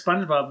creator of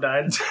SpongeBob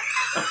died.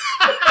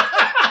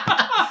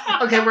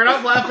 Okay, we're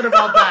not laughing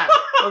about that.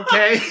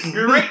 Okay?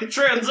 Great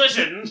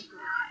transition.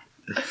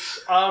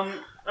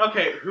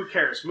 Okay, who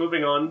cares?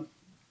 Moving on.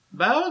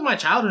 That was my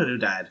childhood who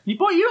died. You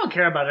don't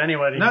care about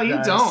anybody. No, who you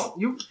dies. don't.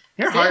 Stan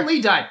You're hard.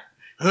 Lee died.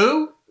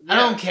 Who? I Yeah.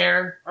 don't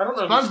care. I don't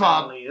know SpongeBob. who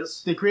Stan Lee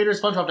is. The creator of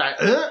SpongeBob died.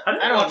 I didn't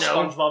don't watch know.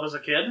 SpongeBob as a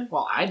kid.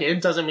 Well, I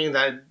did. Doesn't mean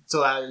that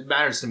it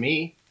matters to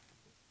me.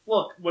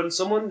 Look, when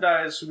someone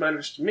dies who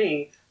matters to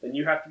me, then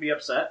you have to be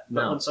upset.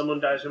 But No. when someone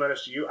dies who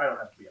matters to you, I don't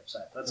have to be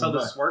upset. That's how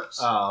this works.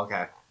 Oh,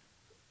 okay.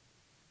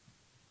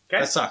 Okay,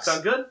 that sucks.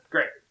 Sound good?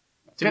 Great.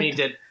 Too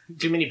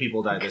many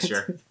people died this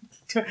year.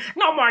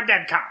 No more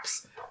dead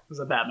cops. It was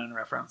a Batman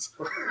reference.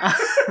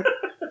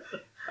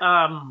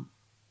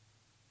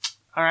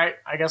 All right,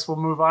 I guess we'll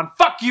move on.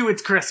 Fuck you,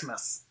 it's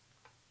Christmas.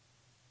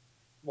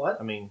 What?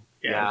 I mean,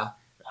 Yeah.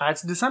 yeah.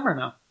 It's December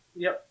now.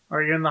 Yep.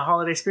 Are you in the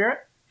holiday spirit?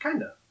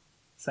 Kinda.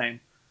 Same.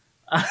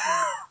 You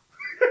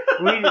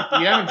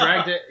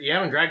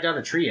haven't dragged out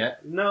a tree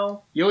yet.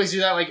 No. You always do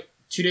that like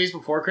 2 days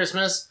before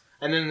Christmas,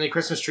 and then the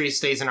Christmas tree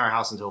stays in our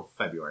house until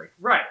February.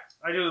 Right.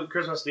 I do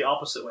Christmas the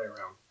opposite way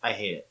around. I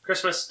hate it.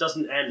 Christmas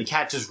doesn't The end.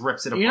 cat just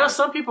rips it apart. You know,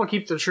 some people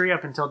keep the tree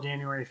up until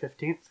January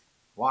 15th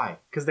Why?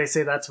 because they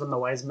say that's when the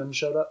wise men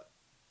showed up.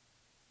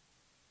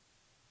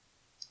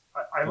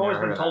 I've always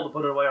been told to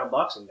put it away on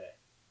Boxing Day.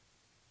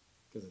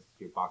 Because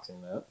you're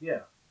boxing it up.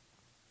 Yeah.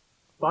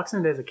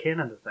 Boxing Day is a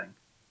Canada thing.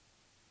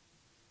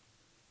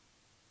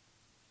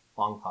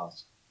 Long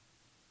pause.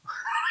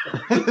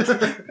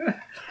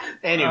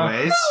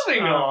 Anyways.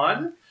 Moving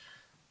on.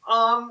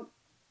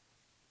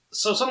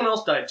 So someone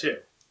else died too.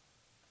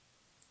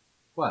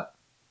 What?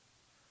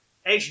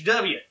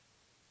 HW.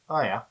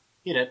 Oh, yeah.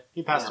 He did.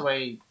 He passed Yeah.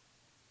 away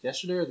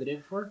yesterday or the day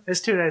before?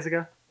 It's 2 days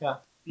ago. Yeah.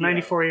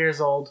 94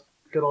 years old.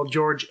 Good old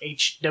George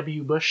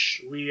H.W.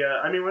 Bush. I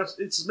mean,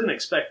 it's been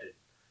expected.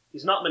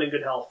 He's not been in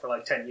good health for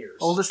like 10 years.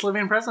 Oldest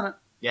living president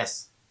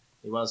Yes.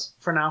 He was.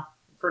 for now.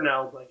 For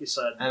now, like you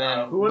said. And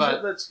then- who was but-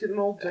 it that's getting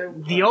old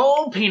too? The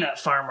old peanut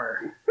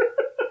farmer.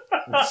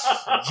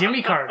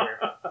 Jimmy Carter.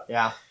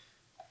 Yeah.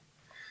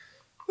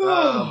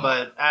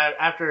 But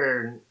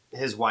after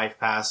his wife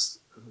passed,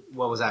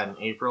 what was that, in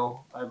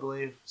April, I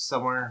believe?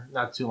 Somewhere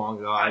not too long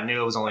ago. I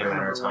knew it was only a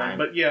matter of time,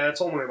 But yeah, it's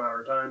only a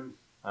matter of time.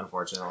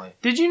 unfortunately.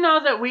 Did you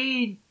know that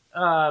we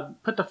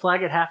put the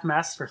flag at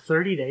half-mast for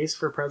 30 days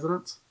for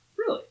presidents?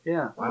 Really?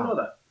 Yeah. I don't know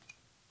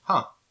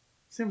that.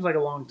 Seems like a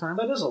long time.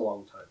 That is a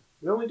long time.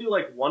 We only do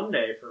like 1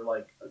 day for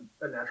like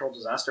a natural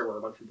disaster where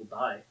a bunch of people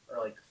die,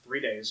 or like 3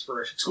 days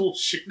for a school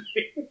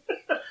shooting.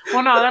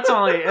 Well, no, it's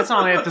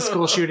only if the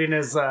school shooting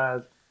is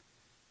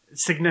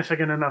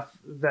significant enough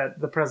that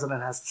the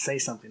president has to say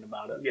something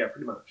about it. Yeah,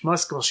 pretty much.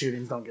 Most school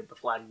shootings don't get the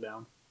flag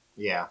down.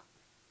 Yeah.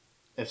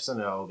 If so,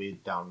 no, it'll be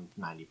down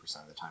 90%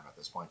 of the time at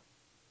this point.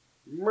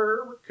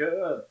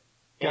 America.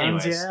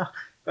 Guns, Anyways.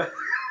 yeah.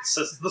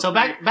 So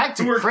back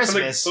to We're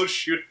Christmas. Gonna go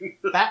shooting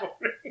this Back-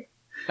 morning.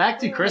 Back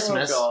to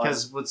Christmas, God.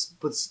 because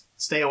let's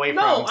stay away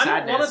No, from I don't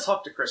sadness. want to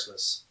talk to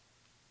Christmas.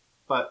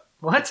 But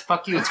What?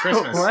 fuck you, it's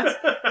Christmas.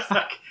 What?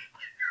 Fuck.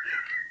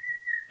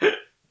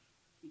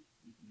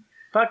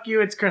 Fuck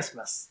you, it's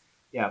Christmas.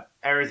 Yeah,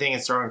 everything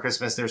is throwing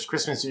Christmas. There's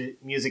Christmas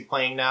music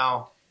playing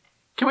now.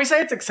 Can we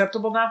say it's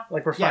acceptable now?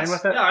 Like we're fine Yes.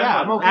 with it? Yeah, Yeah,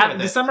 I'm fine. okay At with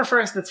it. December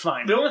 1st, it's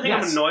fine. The only thing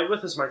Yes. I'm annoyed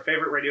with is my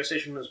favorite radio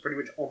station is pretty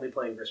much only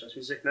playing Christmas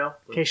music now.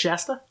 Okay,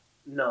 Shasta?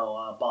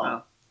 No,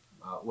 Bob.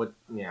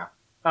 Yeah.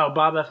 Oh,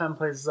 Bob FM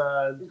plays...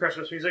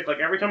 Christmas music. Like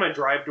every time I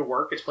drive to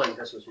work, it's playing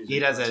Christmas music. He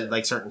does That's it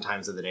like certain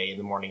times of the day, in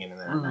the morning and then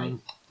at night.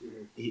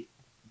 mhm.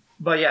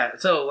 But yeah,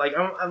 so like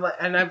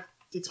and I've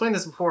explained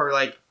this before.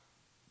 Like,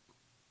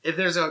 if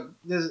there's a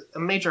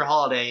major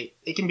holiday,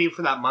 it can be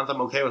for that month.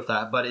 I'm okay with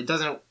that, but it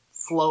doesn't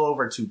flow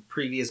over to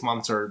previous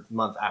months or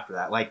month after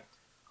that. Like,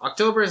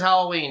 October is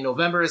Halloween,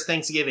 November is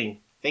Thanksgiving.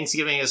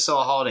 Thanksgiving is still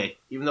a holiday,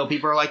 even though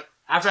people are like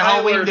after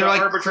Halloween Tyler, they're the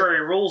like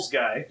arbitrary rules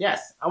guy.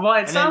 yes. Well, it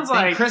And sounds then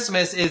like...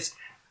 Christmas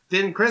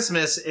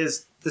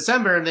is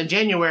December, and then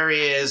January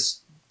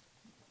is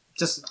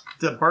just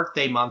the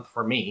birthday month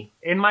for me.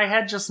 In my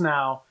head just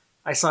now,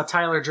 I saw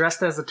Tyler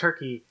dressed as a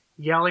turkey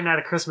yelling at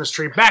a Christmas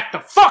tree, "Back the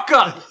fuck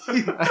up!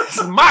 This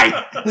is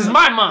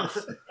my month."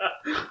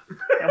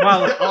 And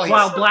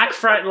while Black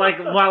Friday,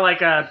 while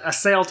a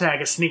sale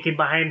tag is sneaking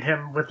behind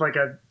him with like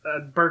a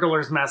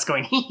burglar's mask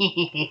going,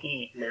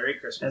 Merry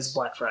Christmas. It's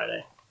Black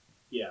Friday.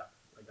 Yeah,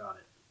 I got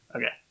it.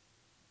 Okay.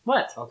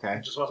 What? Okay.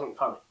 It just wasn't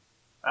funny.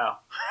 Oh.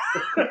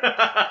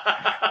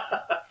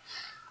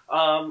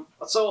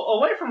 So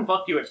away from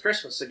fuck you, it's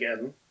Christmas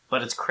again.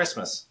 But it's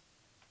Christmas.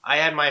 I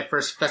had my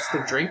first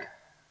festive drink.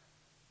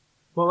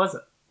 What was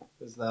it?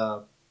 It was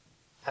the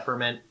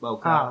peppermint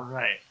mocha. Oh,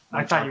 right. I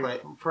Milk thought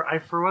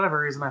chocolate. for whatever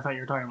reason, I thought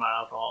you were talking about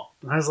alcohol.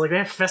 And I was like, they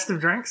have festive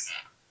drinks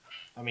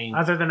I mean,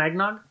 other than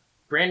eggnog?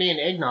 brandy and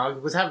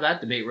eggnog. Let's have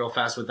that debate real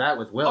fast with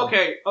Will.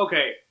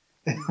 Okay.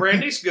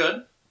 Brandy's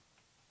good.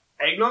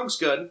 Eggnog's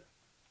good.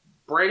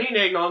 Brandy and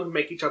eggnog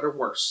make each other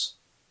worse.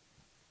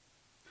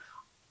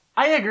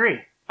 I agree.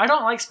 I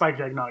don't like spiked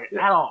eggnog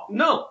at all.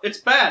 No, it's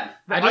bad.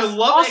 I just-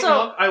 love also-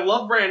 eggnog. I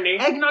love brandy.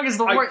 Eggnog is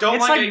the I worst. don't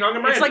It's like eggnog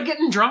and It's brandy. like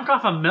getting drunk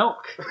off of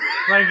milk.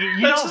 Like you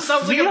That don't just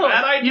sounds like a feel.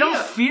 bad idea. You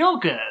don't feel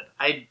good.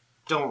 I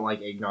don't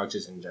like eggnog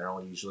just in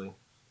general, usually.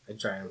 I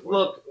try and avoid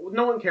Look,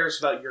 no one cares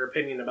about your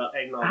opinion about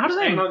eggnog. How do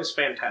they- Eggnog is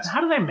fantastic.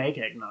 How do they make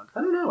eggnog?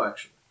 I don't know,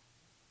 actually.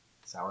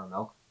 it. Sour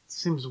milk.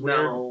 Seems weird.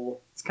 No.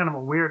 It's kind of a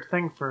weird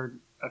thing for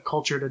a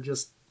culture to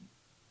just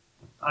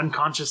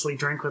unconsciously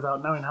drink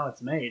without knowing how it's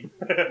made.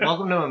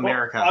 Welcome to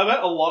America. Well, I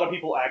bet a lot of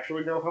people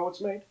actually know how it's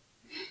made.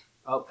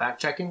 Oh,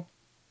 fact checking?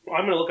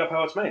 I'm going to look up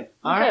how it's made.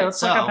 All Okay, right,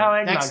 let's look up how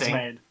next eggnog's thing.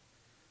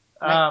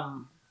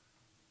 made.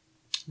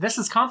 This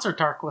is Concert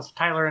Talk with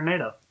Tyler and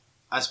Nato.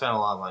 I spent a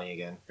lot of money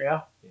again.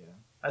 Yeah? Yeah.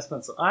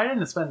 I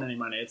didn't spend any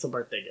money. It's a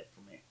birthday gift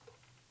for me.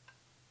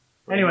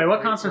 Anyway,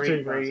 what concerts are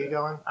you Where going you to?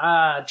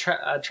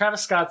 going?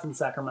 Travis Scott's in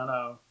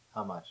Sacramento.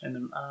 How much?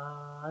 And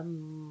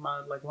I'm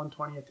like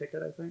 $120 a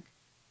ticket, I think.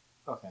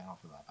 Okay, I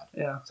don't feel that bad.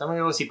 Yeah. So I'm going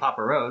to go see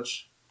Papa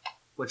Roach,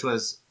 which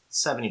was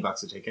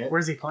 $70 a ticket.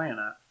 Where's he playing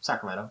at?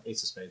 Sacramento,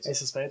 Ace of Spades.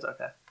 Ace of Spades?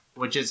 Okay.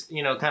 Which is,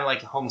 kind of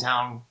like a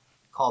hometown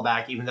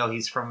callback, even though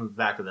he's from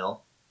Vacaville.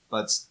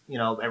 But,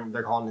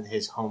 they're calling it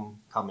his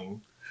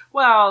homecoming.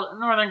 Well,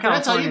 Northern Did I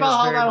California. tell you about is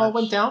how very that all much-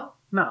 went down?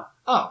 No.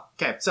 Oh,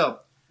 okay. So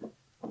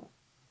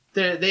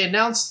they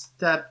announced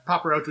that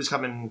Papa Roach was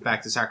coming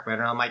back to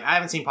Sacramento. I'm like, I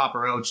haven't seen Papa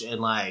Roach in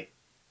like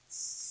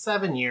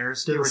 7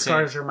 years. Do give the or take.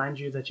 stars remind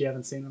you that you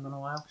haven't seen him in a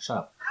while? Shut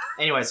up.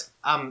 Anyways,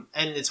 and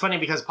it's funny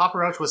because Papa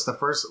Roach was the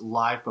first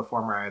live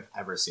performer I've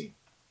ever seen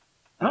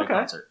at Okay. a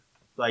concert.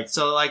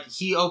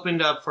 He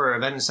opened up for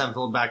Avenged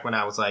Sevenfold back when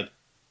I was like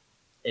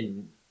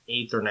in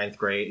 8th or 9th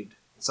grade,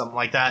 something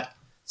like that.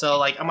 So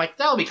I'm like,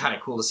 that would be kind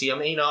of cool to see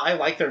them. I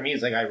like their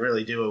music, I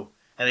really do,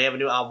 and they have a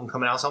new album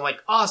coming out. So I'm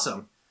like,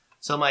 awesome.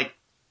 So I'm like,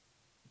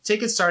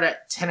 tickets start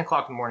at 10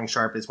 o'clock in the morning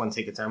sharp is when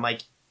tickets are. I'm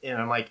like,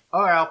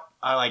 all right,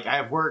 I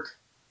have work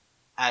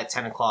at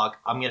 10 o'clock.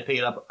 I'm going to pick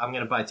it up. I'm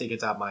going to buy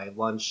tickets at my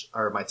lunch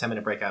or my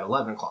 10-minute break at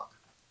 11 o'clock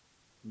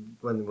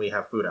when we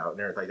have food out and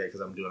everything like that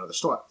because I'm doing other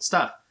stuff.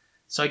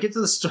 So I get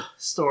to the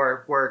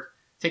store, work,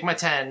 take my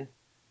 10,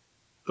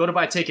 go to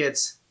buy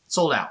tickets,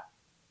 sold out.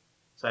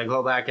 So I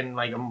go back and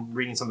I'm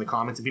reading some of the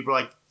comments and people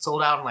are like,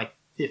 sold out in like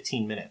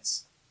 15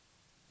 minutes.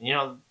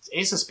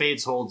 Ace of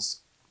Spades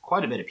holds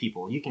quite a bit of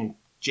people. You can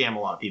jam a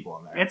lot of people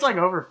in there. It's like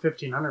over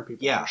 1,500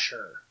 people Yeah. for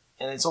sure.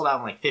 And it sold out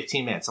in like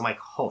 15 minutes. I'm like,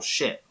 oh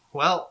shit.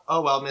 Well,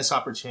 missed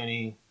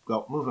opportunity.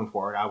 Go moving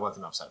forward. I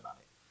wasn't upset about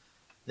it.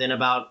 Then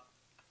about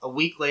a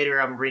week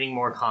later, I'm reading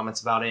more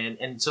comments about it,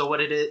 and so what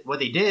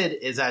they did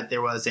is that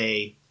there was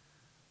a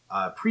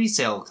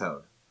pre-sale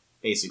code.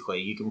 Basically,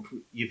 you can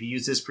if you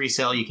use this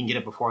pre-sale, you can get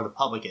it before the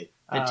public.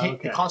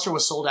 The concert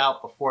was sold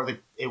out before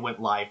it went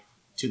live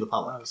to the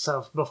public.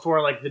 So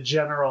before the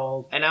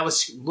general. And I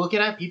was looking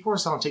at people were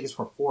selling tickets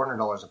for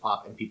 $400 a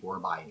pop, and people were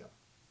buying them.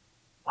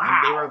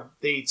 Wow.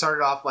 They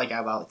started off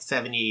about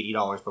 $70,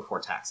 $80 before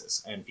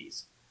taxes and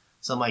fees.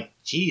 So I'm like,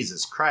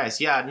 Jesus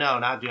Christ, yeah, no,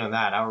 not doing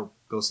that. I would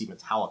go see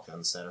Metallica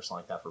instead or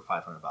something like that for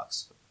 $500.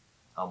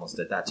 I almost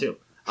did that too.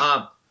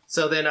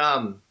 So then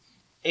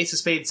Ace of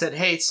Spades said,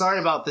 hey, sorry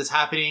about this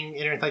happening,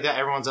 and everything like that.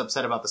 Everyone's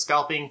upset about the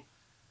scalping.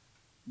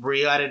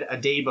 We added a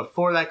day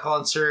before that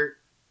concert.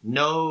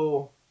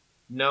 No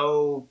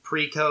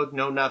pre-code,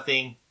 no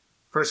nothing.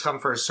 First come,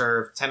 first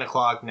serve, 10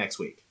 o'clock next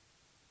week.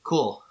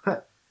 Cool.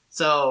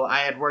 So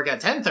I had work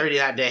at 10:30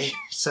 that day.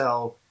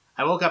 So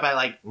I woke up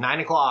at 9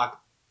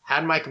 o'clock,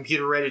 had my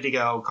computer ready to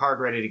go, card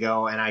ready to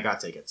go, and I got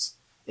tickets.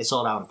 It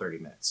sold out in 30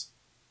 minutes.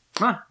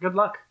 Huh, good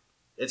luck.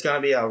 It's going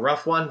to be a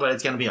rough one, but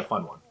it's going to be a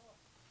fun one.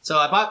 So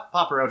I bought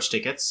Papa Roach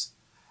tickets.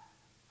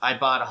 I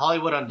bought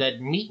Hollywood Undead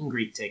meet and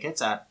greet tickets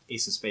at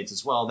Ace of Spades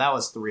as well. That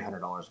was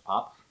 $300 a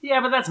pop.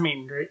 Yeah, but that's meet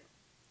and greet.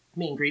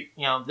 Meet and greet,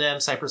 them,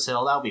 Cypress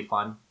Hill, that'll be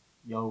fun.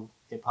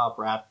 Hip hop,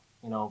 rap,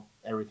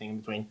 everything in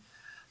between.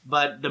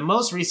 But the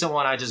most recent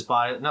one I just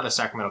bought, another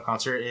Sacramento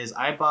concert, is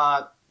I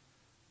bought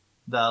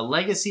the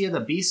Legacy of the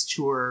Beast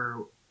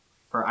tour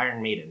for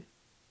Iron Maiden.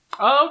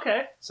 Oh,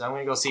 okay. So I'm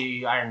going to go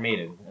see Iron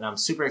Maiden, and I'm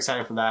super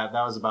excited for that.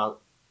 That was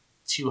about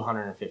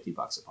 $250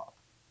 a pop.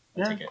 a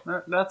Yeah, ticket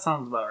that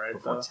sounds about right.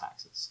 before Though.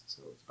 taxes.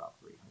 So it's about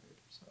 $300 or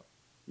so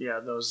Yeah,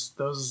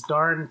 those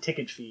darn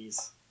ticket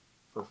fees.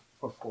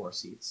 for 4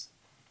 seats.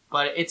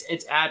 But it's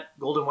at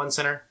Golden One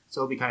Center,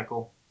 so it'll be kind of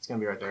cool. It's gonna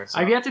be right there. So.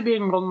 I've yet to be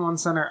in Golden One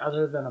Center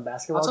other than a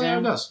basketball I'll tell you how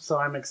game, it goes. so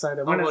I'm excited.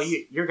 Oh, When well,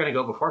 is- you're gonna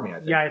go before me, I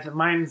think. yeah,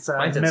 mine's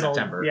Mine's in middle.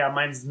 September. Yeah,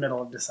 mine's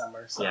middle of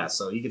December. So. Yeah,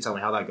 so you can tell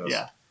me how that goes.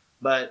 Yeah.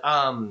 But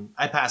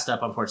I passed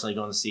up, unfortunately,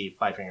 going to see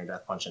Five Finger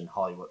Death Punch in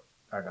Hollywood.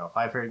 Or no,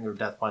 Five Finger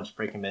Death Punch,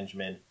 Breaking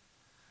Benjamin,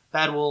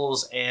 Bad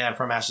Wolves, and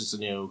From Ashes to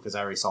New, because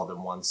I already saw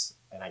them once,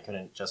 and I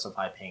couldn't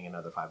justify paying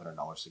another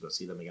 $500 to go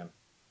see them again.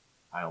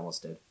 I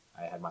almost did.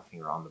 I had my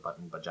finger on the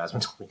button, but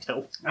Jasmine told me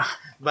no.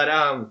 But,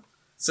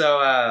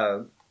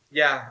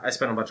 yeah, I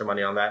spent a bunch of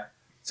money on that.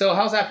 So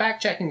how's that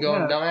fact checking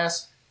going, Yeah.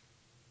 dumbass?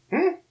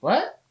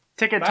 What?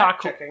 Ticket Fact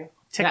talk. checking.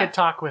 Ticket Yeah.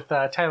 talk with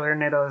Tyler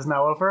Nato is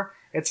now over.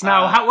 It's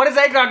now. What is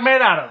eggnog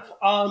made out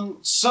of?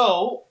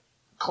 So,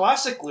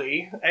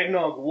 classically,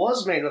 eggnog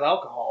was made with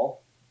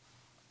alcohol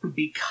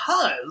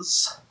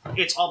because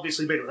it's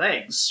obviously made with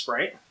eggs,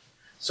 right?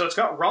 So it's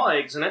got raw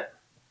eggs in it.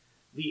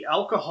 The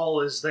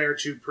alcohol is there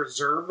to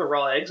preserve the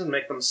raw eggs and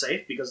make them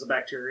safe because the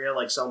bacteria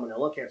like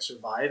salmonella can't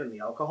survive in the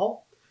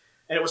alcohol.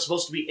 And it was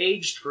supposed to be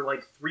aged for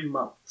like 3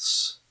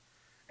 months.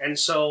 And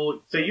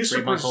so they used to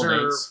 3-month-old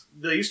preserve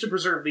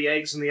eggs. the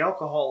eggs in the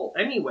alcohol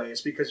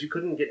anyways because you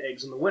couldn't get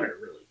eggs in the winter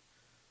really.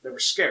 They were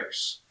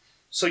scarce.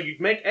 So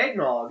you'd make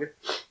eggnog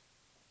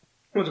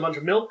with a bunch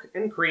of milk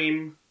and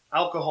cream,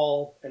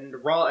 alcohol, and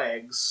raw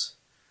eggs,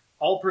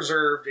 all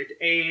preserved. It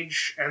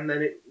age, and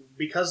then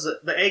because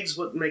the eggs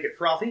would make it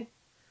frothy,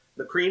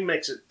 the cream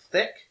makes it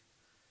thick,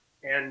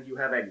 and you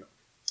have eggnog.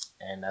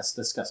 And that's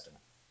disgusting.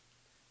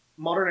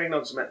 Modern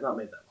eggnog's not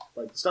made that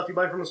way. Like the stuff you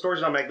buy from the stores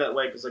is not made that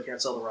way because they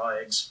can't sell the raw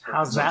eggs. for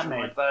How's that consumption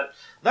made? Like that.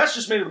 That's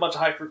just made with a bunch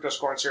of high fructose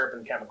corn syrup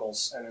and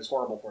chemicals, and is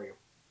horrible for you.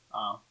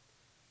 Oh,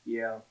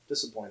 Yeah,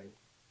 disappointing.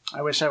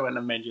 I wish I wouldn't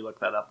have made you look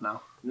that up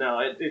now No,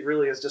 it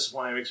really is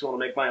disappointing. It makes me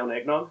want to make my own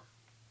eggnog.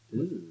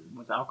 Ooh.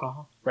 with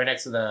alcohol. Right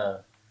next to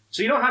the...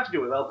 So you don't have to do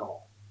it with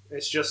alcohol.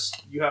 It's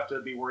just you have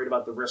to be worried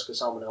about the risk of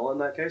salmonella in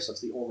that case. That's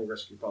the only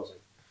risk you're posing,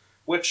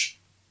 which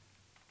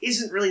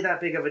isn't really that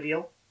big of a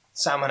deal,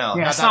 Salmonella.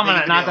 Yeah, not salmon,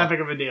 that big of a not deal. that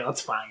big of a deal.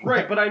 It's fine.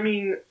 right? But I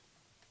mean,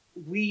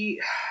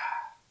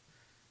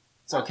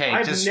 It's okay.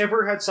 I've just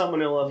never had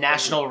salmonella. from-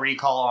 national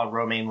recall on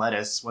romaine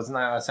lettuce. Wasn't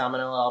that a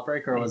salmonella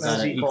outbreak, or was That's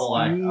that an E. E.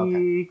 coli. coli? Okay.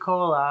 E.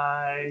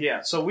 coli.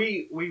 Yeah, so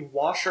we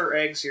wash our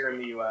eggs here in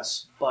the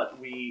U.S., but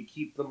we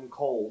keep them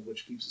cold,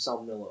 which keeps the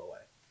salmonella away.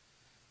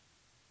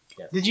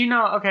 Did you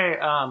know? Okay,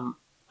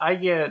 I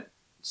get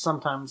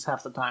sometimes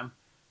half the time.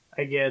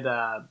 I get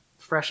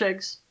fresh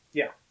eggs.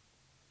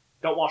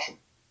 Don't wash them.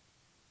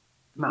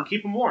 You No. can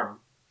keep them warm.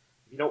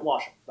 You don't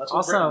wash them. That's what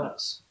Also- Britain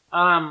does.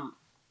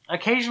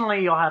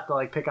 Occasionally you'll have to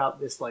like pick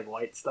out this like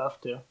white stuff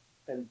too.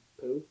 And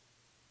poo.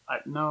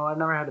 No, I've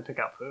never had to pick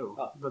out poo,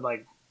 Oh. but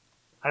like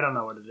I don't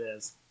know what it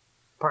is.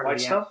 Part White of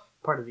the stuff?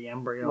 part of the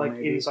embryo, Like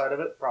maybe. inside of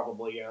it?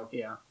 Probably, yeah.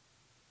 Yeah,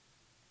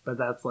 but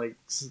that's like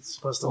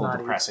supposed It's to a little not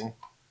eat. depressing.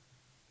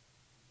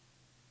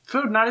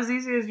 Food not as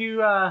easy as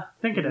you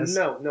think it is.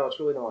 No, it's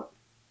really not.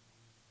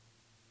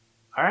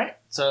 All right,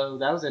 so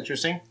that was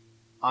interesting.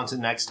 On to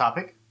the next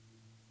topic.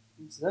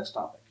 It's the next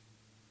topic.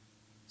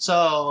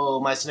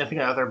 So my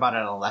significant other bought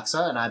an Alexa,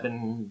 and I've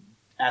been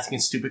asking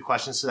stupid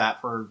questions to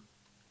that for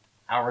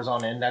hours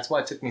on end. That's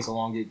why it took me so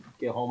long to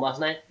get home last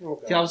night.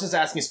 Okay. 'Cause I was just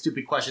asking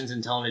stupid questions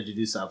and telling it to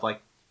do stuff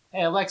like,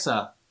 "Hey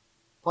Alexa,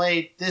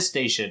 play this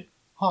station."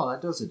 Oh,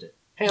 that does it.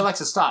 Hey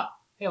Alexa, stop.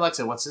 Hey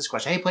Alexa, what's this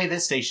question? Hey, play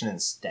this station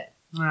instead.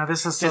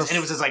 This is so. And it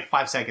was just like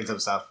 5 seconds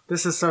of stuff,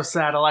 This is so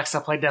sad.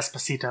 Alexa, play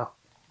Despacito.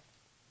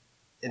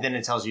 and then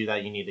it tells you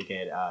that you need to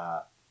get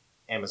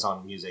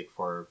Amazon Music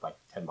for like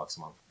 $10 a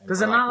month. And Does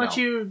we're it not like, let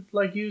no. you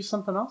like use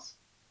something else?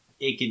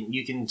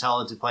 You can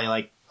tell it to play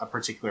like a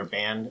particular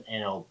band,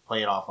 and it'll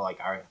play it off of like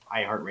our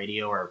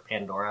iHeartRadio or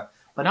Pandora,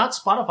 but not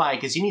Spotify,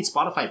 because you need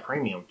Spotify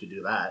Premium to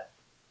do that.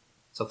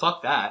 So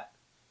fuck that.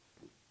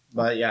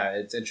 But yeah,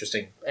 it's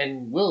interesting.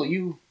 And Will,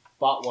 you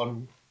bought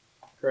one,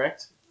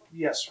 correct?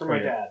 Yes, for my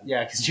dad.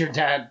 Yeah, because your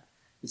dad.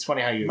 It's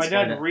funny how you My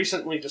explain dad it.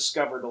 recently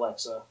discovered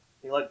Alexa.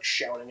 He liked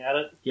shouting at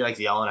it. He likes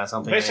yelling at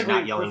something Basically, and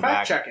not for yelling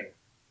fact back. checking.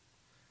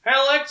 Hey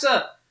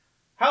Alexa,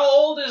 how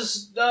old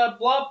is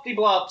Blopty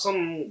Blop,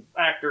 some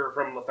actor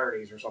from the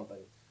 30s or something?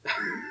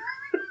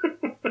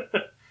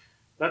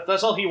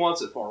 That's all he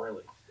wants it for,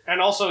 really. And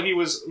also, he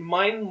was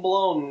mind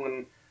blown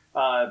when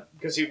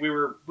because we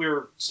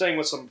were staying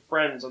with some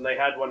friends and they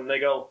had one. And they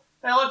go,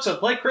 "Hey Alexa,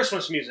 play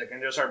Christmas music,"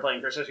 and just start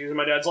playing Christmas music. And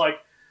my dad's like,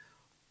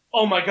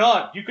 "Oh my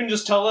god, you can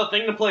just tell that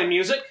thing to play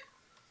music?"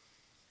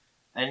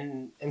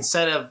 And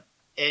instead of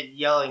it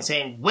yelling,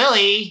 saying,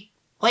 "Willie,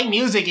 play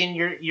music," and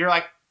you're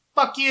like,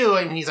 "Fuck you,"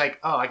 and he's like,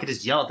 "Oh, I could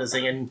just yell at this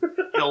thing and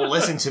it'll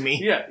listen to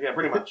me." Yeah,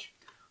 pretty much.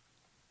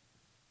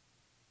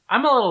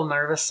 I'm a little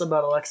nervous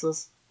about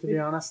Alexas, to be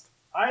honest.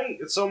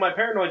 So my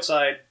paranoid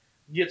side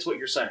gets what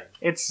you're saying.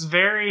 It's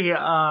very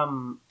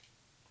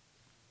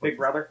Big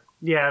brother.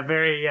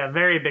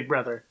 very Big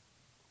Brother.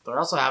 They're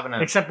also having a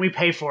Except we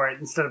pay for it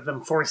instead of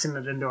them forcing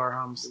it into our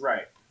homes.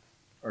 Right.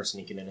 or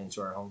sneaking it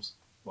into our homes.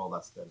 Well,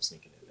 that's them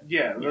sneaking it in.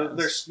 Yeah,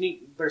 Yes.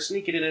 they're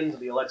sneaking it into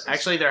the Alexa.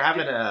 Actually, they're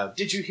having a.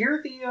 did you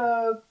hear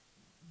the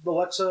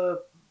Alexa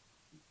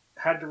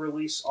had to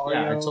release audio?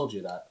 Yeah, I told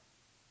you that.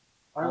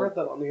 I read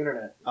that on the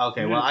internet.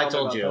 Okay, You well, didn't I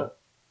tell me told you.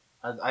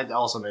 about I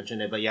also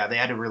mentioned it, but yeah, they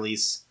had to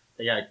release.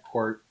 They got a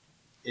court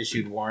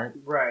issued warrant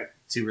Right.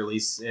 to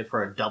release it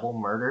for a double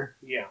murder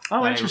Yeah. Oh,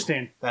 Right.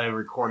 interesting. that it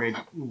recorded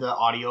the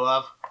audio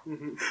of.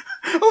 Mm-hmm.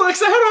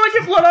 Alexa, how do I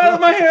get blood out of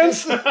my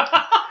hands?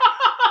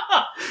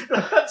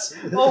 That's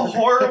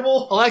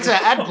horrible. Alexa,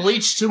 add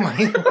bleach to my.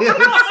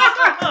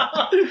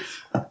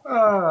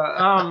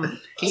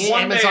 Can you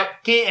One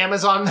day-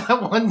 Amazon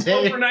that one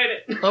day Overnight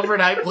it.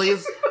 overnight,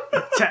 please?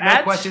 to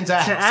add questions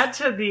asked. To add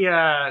to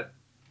the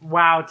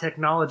WoW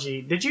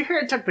technology, did you hear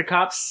it took the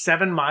cops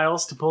 7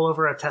 miles to pull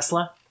over a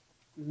Tesla?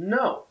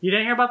 No. You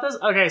didn't hear about this?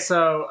 Okay,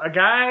 so a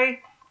guy,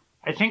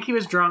 I think he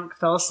was drunk,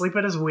 fell asleep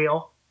at his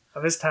wheel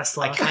of his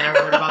Tesla, I kind of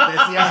heard about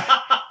this. Yeah.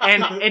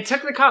 and it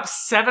took the cops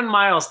 7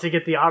 miles to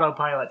get the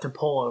autopilot to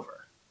pull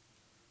over.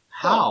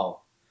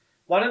 How?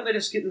 Why didn't they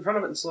just get in front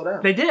of it and slow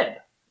down? They did,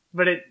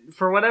 but it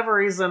for whatever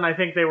reason, I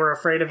think they were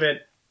afraid of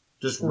it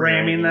Just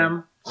ramming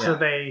them, so Yeah.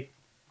 they.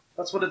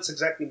 That's what it's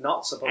exactly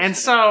not supposed And to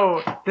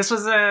so this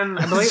was in,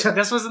 I believe,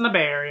 this was in the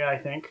Bay Area, I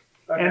think.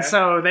 be. Okay. And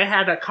so they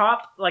had a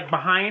cop like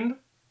behind,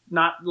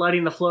 not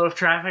letting the flow of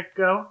traffic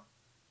go,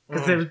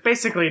 because it was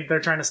basically they're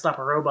trying to stop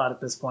a robot at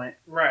this point.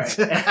 Right.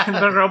 And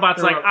the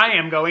robot's like, "I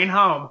am going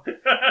home,"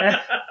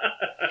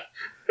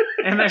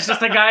 and there's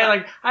just a guy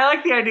like, I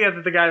like the idea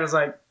that the guy was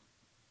like,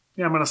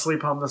 "Yeah, I'm gonna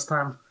sleep home this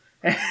time."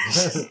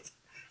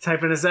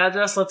 Type in his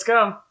address. Let's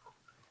go.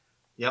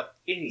 Yep.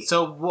 Idiot.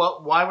 So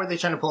what? Why were they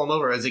trying to pull him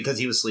over? Is it because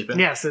he was sleeping?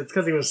 Yes, it's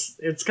because he was.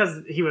 It's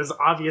because he was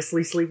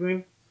obviously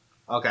sleeping,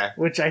 Okay.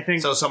 which I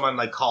think. So someone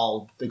like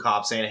called the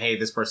cops saying, "Hey,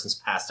 this person's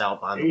passed out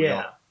behind the wheel.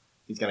 Yeah.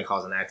 He's going to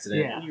cause an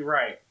accident." Yeah. You're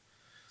right.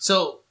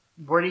 So,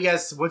 where do you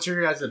guys? What's your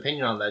guys'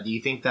 opinion on that? Do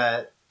you think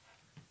that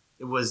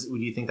it was? Do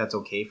you think that's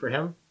okay for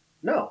him?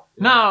 No.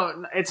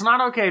 No, it's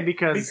not okay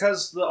because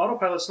Because the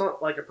autopilot's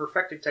not like a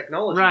perfected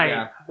technology. right,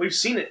 Yeah. We've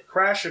seen it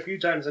crash a few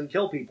times and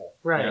kill people.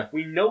 right. Yeah.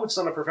 We know it's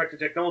not a perfected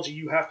technology.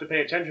 You have to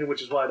pay attention,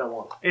 which is why I don't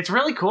want it. It's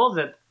really cool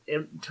that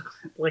it took,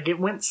 like it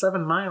went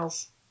 7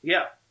 miles.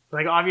 Yeah.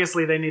 Like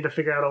obviously they need to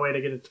figure out a way to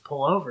get it to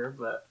pull over,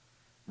 but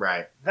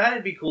Right.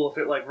 That'd be cool if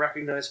it like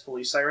recognized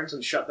police sirens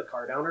and shut the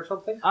car down or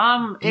something.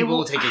 it People will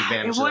will take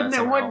advantage It of that wouldn't. It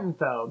somehow. wouldn't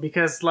though,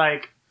 because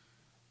like,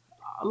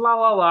 la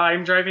la la.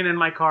 I'm driving in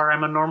my car.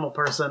 I'm a normal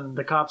person.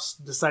 The cops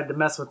decide to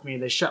mess with me.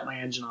 They shut my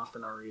engine off for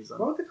no reason.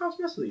 Why would the cops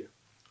mess with you?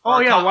 Oh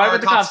Or a yeah, cop- why or would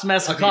a the cop's- cops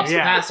mess A with cop's you?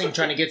 Yeah. passing,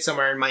 trying to get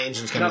somewhere, and my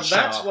engine's going Now to shut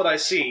that's off. what I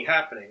see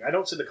happening. I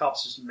don't see the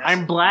cops just messing.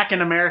 I'm black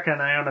in America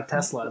and I own a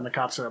Tesla, and the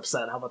cops are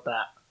upset. How about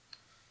that?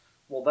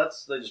 Well,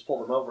 that's they just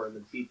pull them over and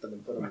then beat them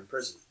and put them in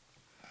prison.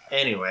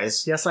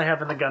 Anyways, Yes, I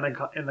have the gun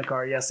in the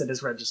car. Yes, it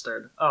is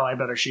registered. Oh, I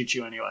better shoot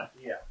you anyway.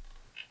 Yeah.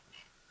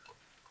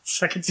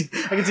 So I can see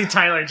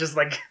Tyler just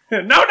like,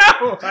 no,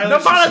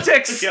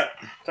 politics. Yeah.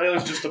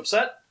 Tyler's just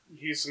upset.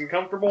 He's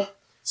uncomfortable.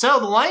 so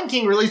The Lion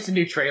King released a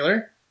new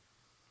trailer.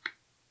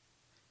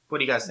 What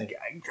do you guys think?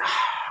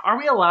 Are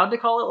we allowed to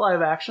call it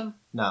live action?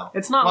 No,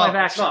 It's not Well, live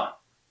It's action. not.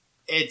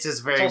 it's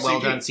just very It's all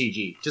well CG. done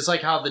CG. Just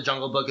like how The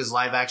Jungle Book is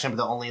live action, but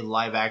the only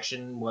live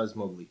action was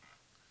Mowgli.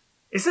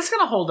 Is this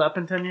going to hold up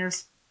in 10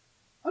 years?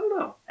 I don't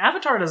know.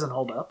 Avatar doesn't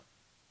hold up.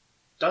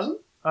 Doesn't?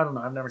 I don't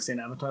know. I've never seen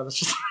Avatar. That's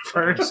just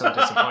what I've I'm heard. so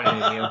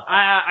disappointed in you.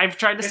 I've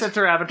tried to sit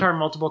through Avatar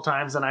multiple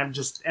times, and I'm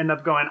just end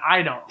up going,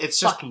 I don't It's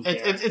just fucking care.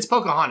 it's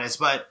Pocahontas,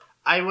 but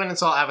I went and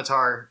saw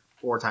Avatar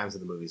 4 times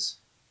in the movies.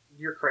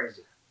 You're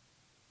crazy.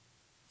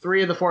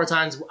 3 of the 4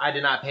 times I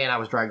did not pay, and I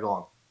was dragged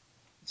along.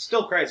 It's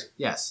still crazy.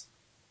 Yes,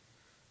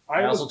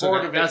 I was also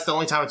bored took. of That's it. the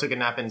only time I took a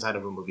nap inside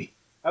of a movie.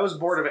 I was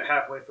bored of it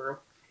halfway through.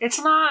 It's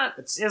not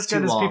It's as too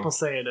good as long. people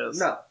say it is.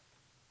 No.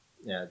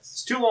 Yeah,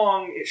 It's too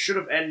long. It should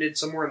have ended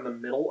somewhere in the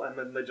middle, and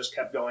then they just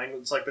kept going.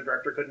 It's like the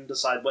director couldn't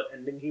decide what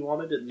ending he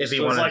wanted. And If he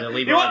so it's wanted like, to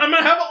leave you know it what? on- I'm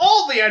going to have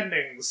all the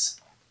endings.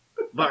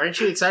 but aren't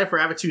you excited for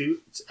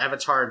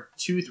Avatar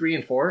 2, 3,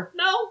 and 4?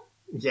 No.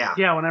 Yeah,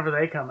 Yeah, whenever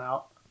they come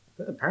out.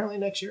 apparently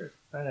next year.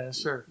 That is,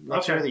 sure.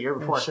 Next Okay. year or the year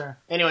before. Yeah, sure.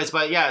 Anyways,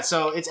 but yeah,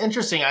 so it's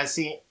interesting. I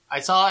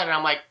saw it and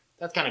I'm like,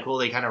 that's kind of cool.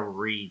 They kind of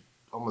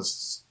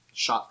almost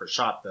shot for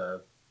shot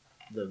the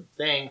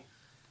thing,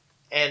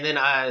 and then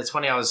it's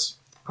funny. I was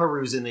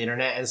perusing the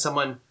internet and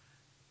someone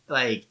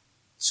like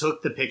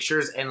took the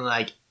pictures and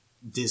like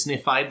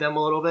Disneyfied them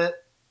a little bit.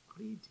 What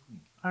are you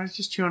doing? I was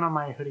just chewing on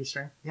my hoodie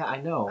string. Yeah,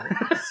 I know.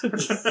 You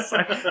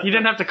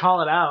didn't have to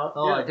call it out.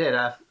 Oh, Yeah. I did.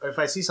 If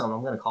I see something,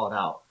 I'm gonna call it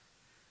out.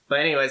 But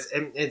anyways,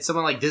 and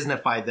someone like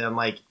Disneyfied them,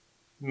 like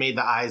made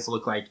the eyes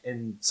look like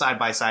in side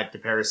by side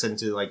comparison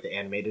to like the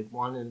animated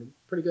one, and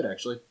pretty good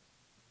actually.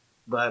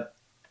 But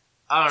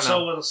I don't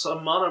know. So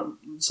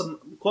with some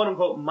quote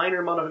unquote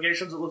minor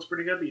modifications, it looks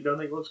pretty good. But you don't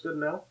think it looks good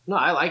now? No,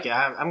 I like it.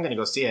 I'm gonna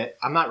go see it.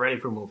 I'm not ready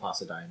for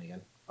Mufasa dying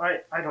again. I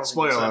don't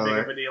Spoiler think it's that big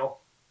alert. of a deal.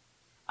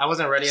 I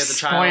wasn't ready as a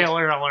child.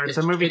 Spoiler alert.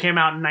 The movie came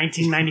out in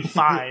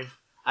 1995.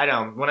 I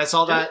know. When I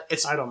saw that,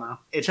 it's I don't know.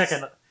 it's Check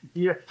it.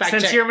 Fact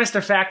Since check. you're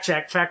Mr. Fact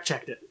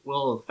checked it.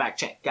 Will fact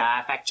check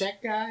guy, fact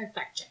check guy,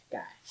 fact check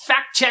guy.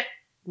 Fact check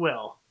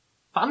Will.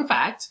 Fun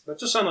fact. That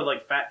just sounded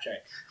like fat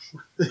check.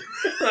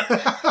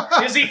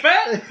 Is he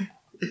fat?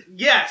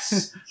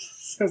 Yes.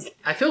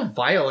 I feel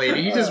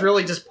violated. You just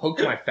really just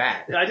poked my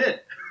fat. I did.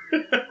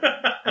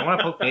 I want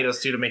to poke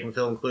Natos too to make him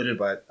feel included,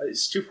 but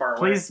It's too far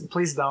away.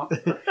 Please don't.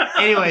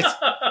 anyways,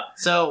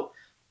 so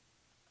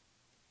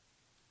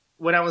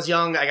when I was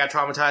young, I got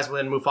traumatized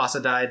when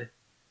Mufasa died.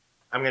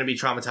 I'm gonna be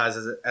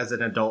traumatized as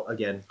an adult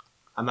again.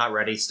 I'm not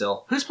ready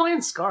still. Who's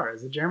playing Scar?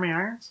 Is it Jeremy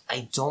Irons?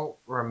 I don't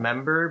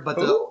remember, but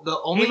Who? the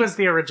only He was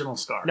the original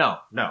Scar. no.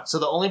 So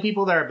the only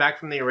people that are back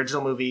from the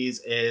original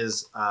movies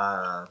is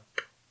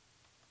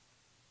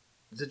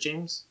it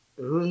James?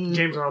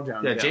 James Earl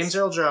Jones. Yeah, yes. James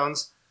Earl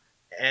Jones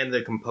and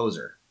the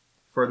composer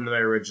from the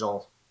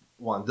original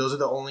one. Those are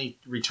the only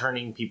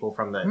returning people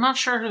from I'm the. not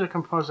sure who the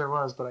composer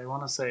was, but I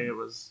want to say it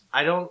was.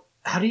 I don't.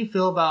 How do you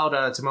feel about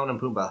Timon and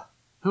Pumbaa?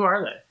 Who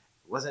are they?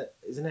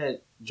 Isn't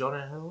it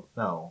Jonah Hill?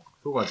 No.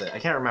 Who was it? I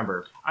can't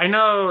remember. I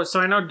know. So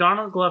I know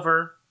Donald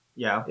Glover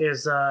Yeah.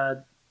 is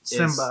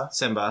Simba, Is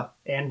Simba.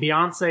 and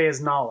Beyonce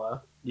is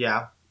Nala,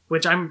 Yeah.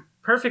 which I'm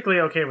perfectly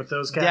okay with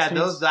those castings.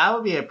 Yeah, that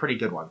would be a pretty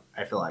good one,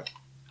 I feel like.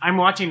 I'm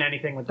watching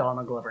anything with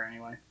Donald Glover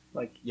anyway.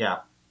 Like Yeah.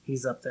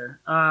 he's up there.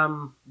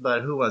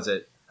 But who was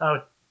it?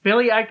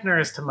 Billy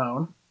Eichner is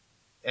Timon.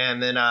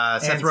 And then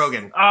Seth And-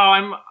 Rogen. Oh,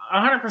 I'm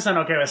 100%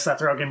 okay with Seth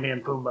Rogen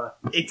being Pumbaa.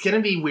 It's going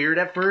to be weird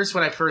at first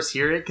when I first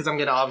hear it because I'm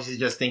going to obviously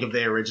just think of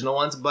the original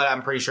ones, but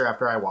I'm pretty sure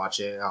after I watch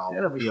it, It'll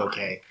I'll be be fine.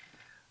 okay.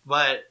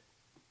 But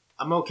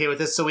I'm okay with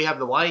this. So we have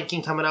The Lion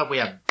King coming up. We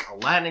have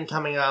Aladdin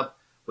coming up.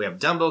 We have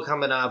Dumbo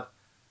coming up.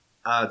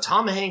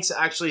 Tom Hanks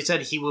actually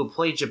said he will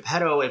play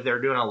Geppetto if they're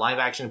doing a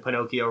live-action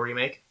Pinocchio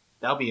remake.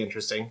 That'll be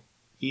interesting.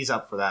 He's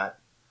up for that.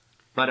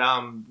 But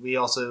we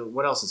also...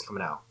 What else is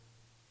coming out?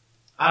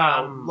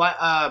 I don't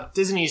know.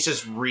 Disney's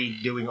just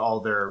redoing all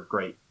their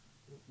great...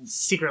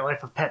 Secret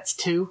Life of Pets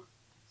 2.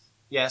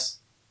 Yes.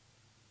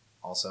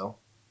 Also.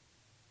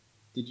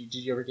 Did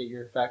you ever get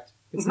your fact?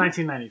 It's Mhm.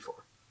 1994.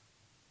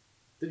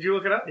 Did you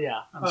look it up?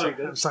 Yeah, Oh, you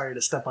did? I'm sorry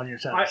to step on your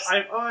toes.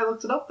 I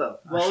looked it up though.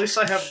 Well, at least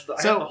I have the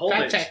So, whole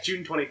fact date. check.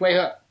 June 24th.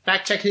 Wait,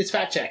 fact check his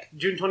fact check.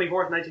 June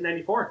 24th,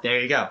 1994. There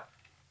you go.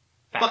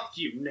 Fact. Fuck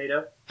you,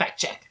 NATO. Fact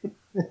check.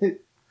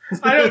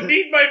 I don't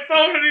need my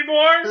phone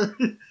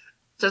anymore.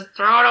 Just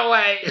throw it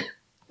away.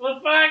 The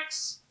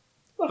facts.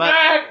 The But-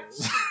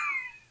 facts.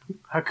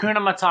 Hakuna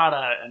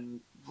Matata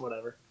and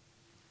whatever.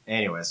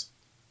 Anyways.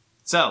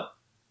 So,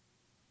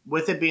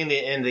 with it being the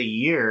end of the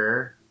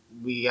year,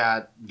 we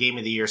got Game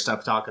of the Year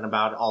stuff talking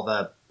about all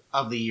the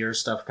of the year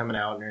stuff coming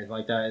out and everything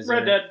like that. Is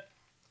Red there- Dead.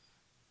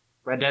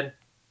 Red Dead?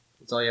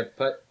 That's all you have to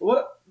put?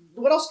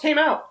 What else came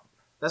out?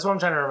 That's what I'm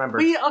trying to remember.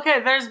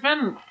 There's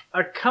been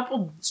a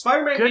couple.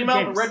 Spider-Man Good came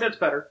out, games. but Red Dead's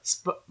better.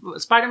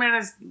 Spider-Man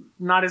is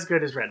not as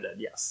good as Red Dead.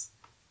 Yes.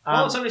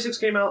 Fallout 76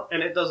 came out,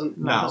 and it doesn't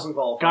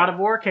qualify. God of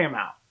War came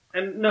out.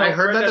 And no, I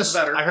heard Red that Dead's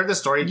better. I heard the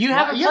story. You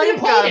haven't You played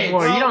God of War.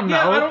 Well, You don't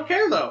yeah, know. I don't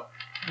care though.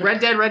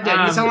 Red Dead. You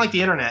Um, sound like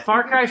the internet.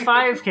 Far Cry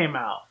 5 came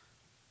out,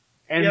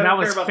 and Yeah, I that don't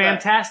was care about that.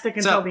 fantastic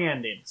until So- the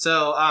ending.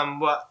 So,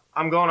 what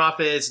I'm going off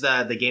is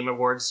the Game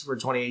Awards for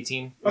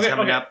 2018 is Okay,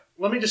 coming okay. up.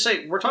 Let me just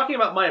say, we're talking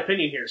about my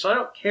opinion here, so I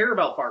don't care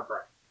about Far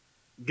Cry.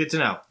 Good to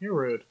know. You're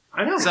rude.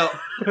 I know. So,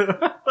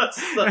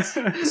 that's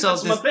so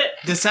that's my bit.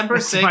 December My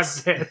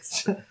 6th.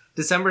 bits.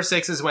 December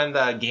 6th is when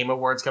the Game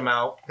Awards come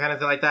out, kind of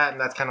thing like that, and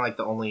that's kind of like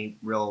the only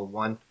real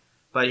one.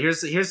 But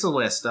here's the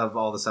list of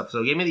all the stuff.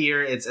 So, Game of the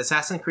Year, it's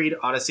Assassin's Creed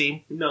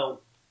Odyssey, No,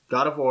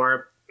 God of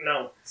War.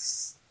 no.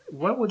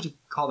 What would you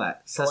call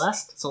that?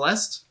 Celeste?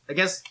 Celeste? I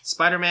guess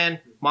Spider-Man,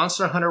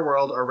 Monster Hunter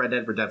World, or Red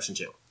Dead Redemption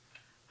 2.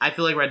 I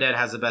feel like Red Dead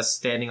has the best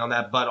standing on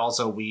that, but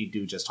also we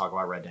do just talk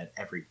about Red Dead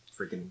every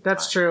freaking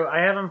That's time. true. I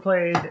haven't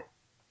played.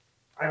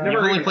 I've You've never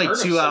only even played heard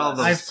of 2 out of Celeste.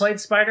 those. I've played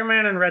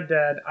Spider-Man and Red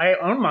Dead. I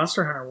own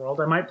Monster Hunter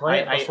World. I might play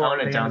it I before own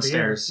the it end of the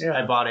year. downstairs.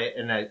 I bought it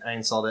and I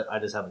installed it. I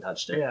just haven't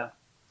touched it. Yeah.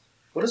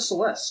 What is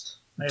Celeste?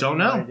 I have Don't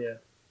no know. idea.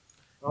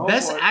 Oh,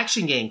 Best boy.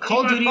 action game. Keep Call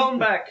of my Duty. phone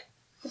back.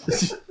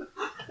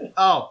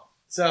 Oh,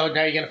 so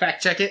now you're going to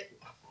fact check it?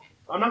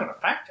 I'm not gonna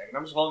fact check it.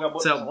 I'm just holding up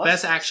what So, Celeste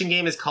best is. action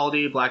game is Call of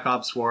Duty Black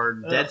Ops 4,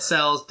 Dead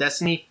Cells,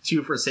 Destiny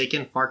 2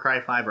 Forsaken, Far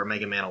Cry 5, or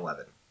Mega Man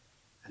 11.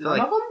 I feel None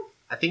like of them?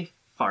 I think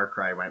Far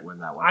Cry might win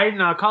that one. I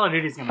know Call of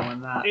Duty's gonna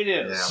win that. It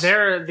is.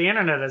 Yeah. The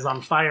internet is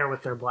on fire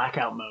with their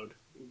blackout mode,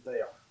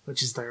 They are.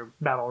 which is their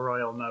battle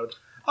royale mode.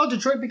 Oh,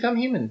 Detroit Become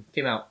Human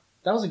came out.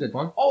 That was a good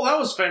one. Oh, that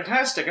was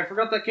fantastic. I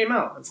forgot that came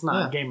out. It's not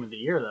Yeah. a game of the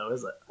year though,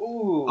 is it?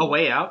 Ooh. A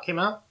Way Out came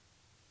out?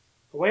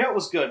 The Way Out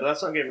was good, but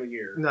that's not Game of the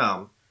Year.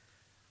 No.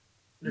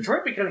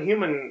 Detroit Become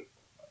Human,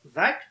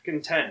 that could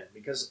contend,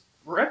 because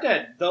Red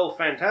Dead, though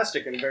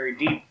fantastic and very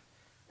deep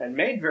and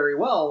made very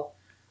well,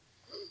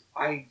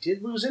 I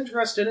did lose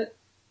interest in it.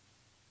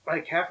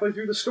 Like halfway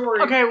through the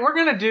story. Okay, we're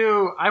gonna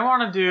do. I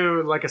want to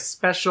do like a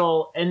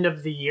special end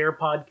of the year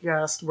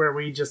podcast where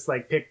we just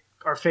like pick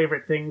our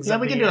favorite things. Yeah,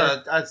 of we the can do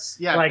year.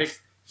 yeah, like big-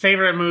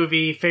 favorite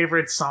movie,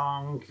 favorite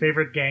song,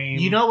 favorite game.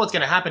 You know what's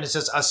gonna happen is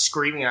just us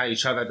screaming at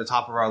each other at the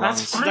top of our lungs.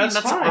 That's fine. That's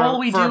That's fine. all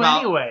we do about,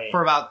 anyway.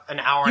 For about an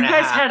hour You and a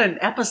guys half. had an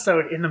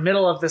episode in the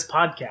middle of this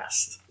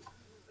podcast.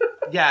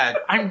 Yeah.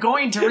 I'm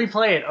going to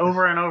replay it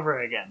over and over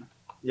again.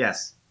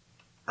 Yes.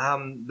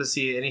 But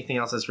see, anything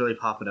else that's really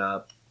popping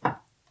up?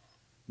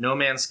 No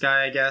Man's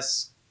Sky, I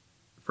guess,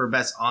 for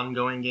best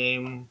ongoing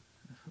game.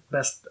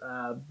 Best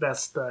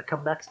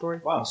comeback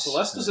story. Wow,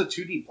 Celeste is a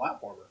 2D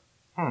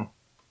platformer.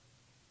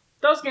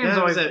 Those games Yeah,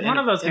 always. it's One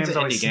of those it's games an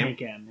always indie game.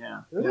 sneak in.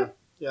 Yeah. Really?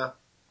 Yeah.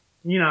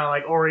 You know,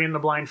 like Ori and the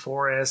Blind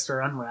Forest or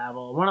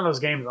Unravel. One of those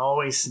games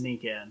always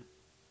sneak in.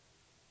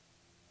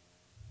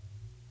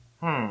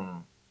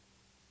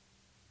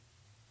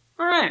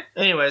 All right.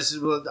 Anyways,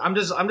 well, I'm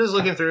just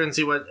looking through and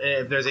see what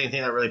if there's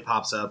anything that really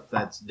pops up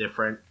that's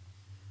different.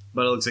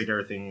 But it looks like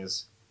everything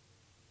is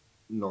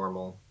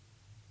normal.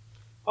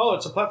 Oh,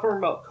 it's a platform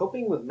about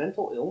coping with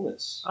mental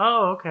illness.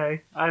 Oh,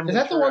 okay. Is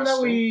that the one that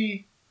Interesting.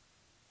 we?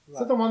 Is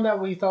that the one that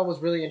we thought was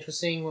really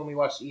interesting when we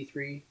watched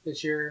E3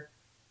 this year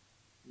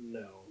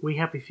No. We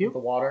Happy with Few? the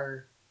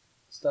water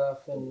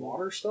stuff The and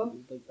water stuff?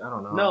 like, I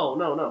don't know.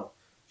 No.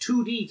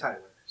 2D,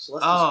 Tyler.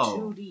 Celeste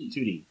Oh, is 2D.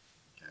 2D.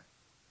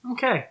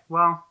 Okay.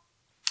 Well,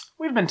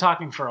 we've been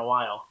talking for a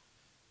while.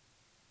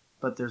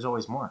 But there's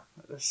always more.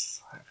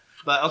 This,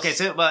 But okay,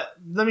 but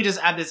let me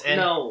just add this in.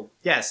 No.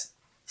 Yes.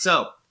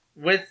 So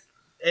with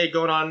it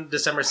going on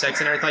December 6th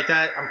and everything like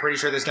that, I'm pretty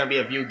sure there's going to be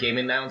a few game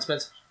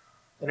announcements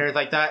and everything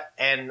like that.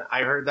 And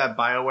I heard that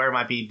BioWare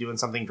might be doing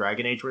something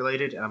Dragon Age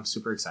related, and I'm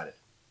super excited.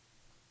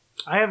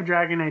 I have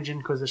Dragon Age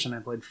Inquisition. I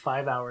played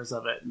 5 hours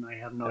of it, and I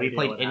have no Have idea. you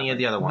played what any of happened.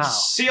 the other ones? No.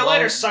 See you Well,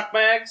 later,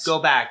 suckbags. Go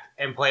back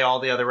and play all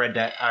the other Red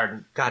Dead.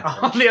 God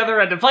damn All it. the other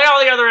Red Dead. Play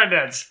all the other Red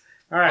Deads.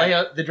 All right.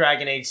 Play the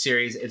Dragon Age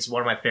series. It's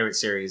one of my favorite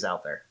series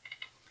out there.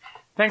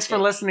 Thanks for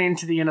listening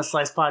to the In a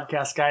Slice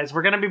podcast, guys.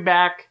 We're going to be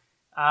back.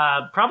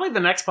 Probably the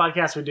next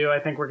podcast we do, I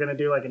think we're going to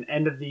do like an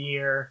end of the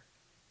year.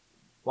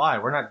 Why?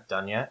 We're not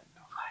done yet.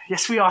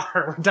 Yes, we are.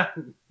 We're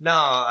done. No,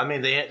 I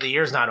mean, the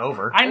year's not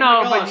over. I Oh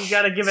know, my but gosh. you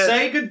got to give it.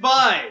 Say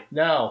goodbye.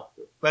 No.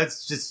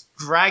 Let's just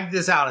drag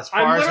this out as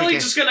far I'm as we literally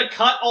can. just going to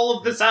cut all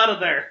of this out of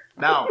there.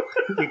 No,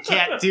 you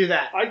can't do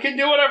that. I can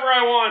do whatever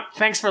I want.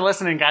 Thanks for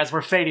listening, guys.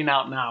 We're fading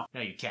out now.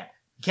 No, you can't.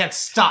 You can't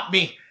stop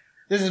me.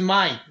 This is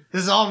mine.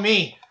 This is all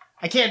me.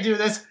 I can't do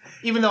this,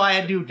 even though I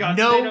had to do God,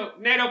 no.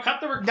 NATO,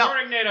 cut the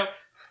recording, NATO.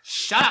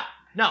 Shut up.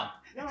 No.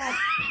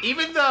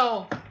 Even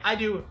though I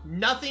do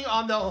nothing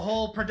on the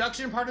whole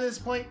production part of this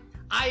point,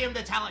 I am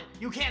the talent.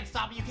 You can't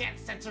stop me. You can't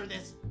censor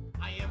this.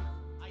 I am.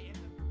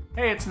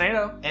 Hey, it's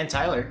NATO. And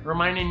Tyler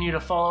Reminding you to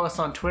follow us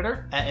on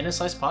Twitter, at In a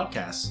Slice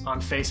Podcast, on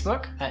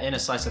Facebook, at In a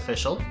Slice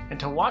Official, and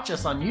to watch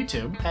us on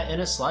YouTube. at In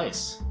a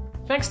Slice.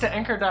 Thanks to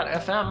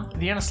Anchor.fm,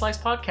 the In a Slice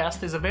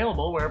podcast is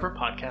available wherever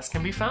podcasts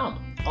can be found.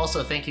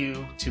 Also, thank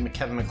you to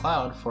Kevin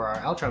McLeod for our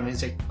outro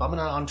music, Bumming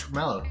on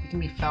Tremelo. It can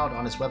be found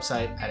on his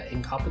website at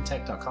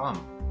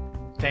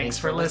incompetech.com. Thanks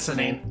for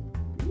listening.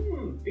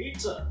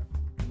 Pizza.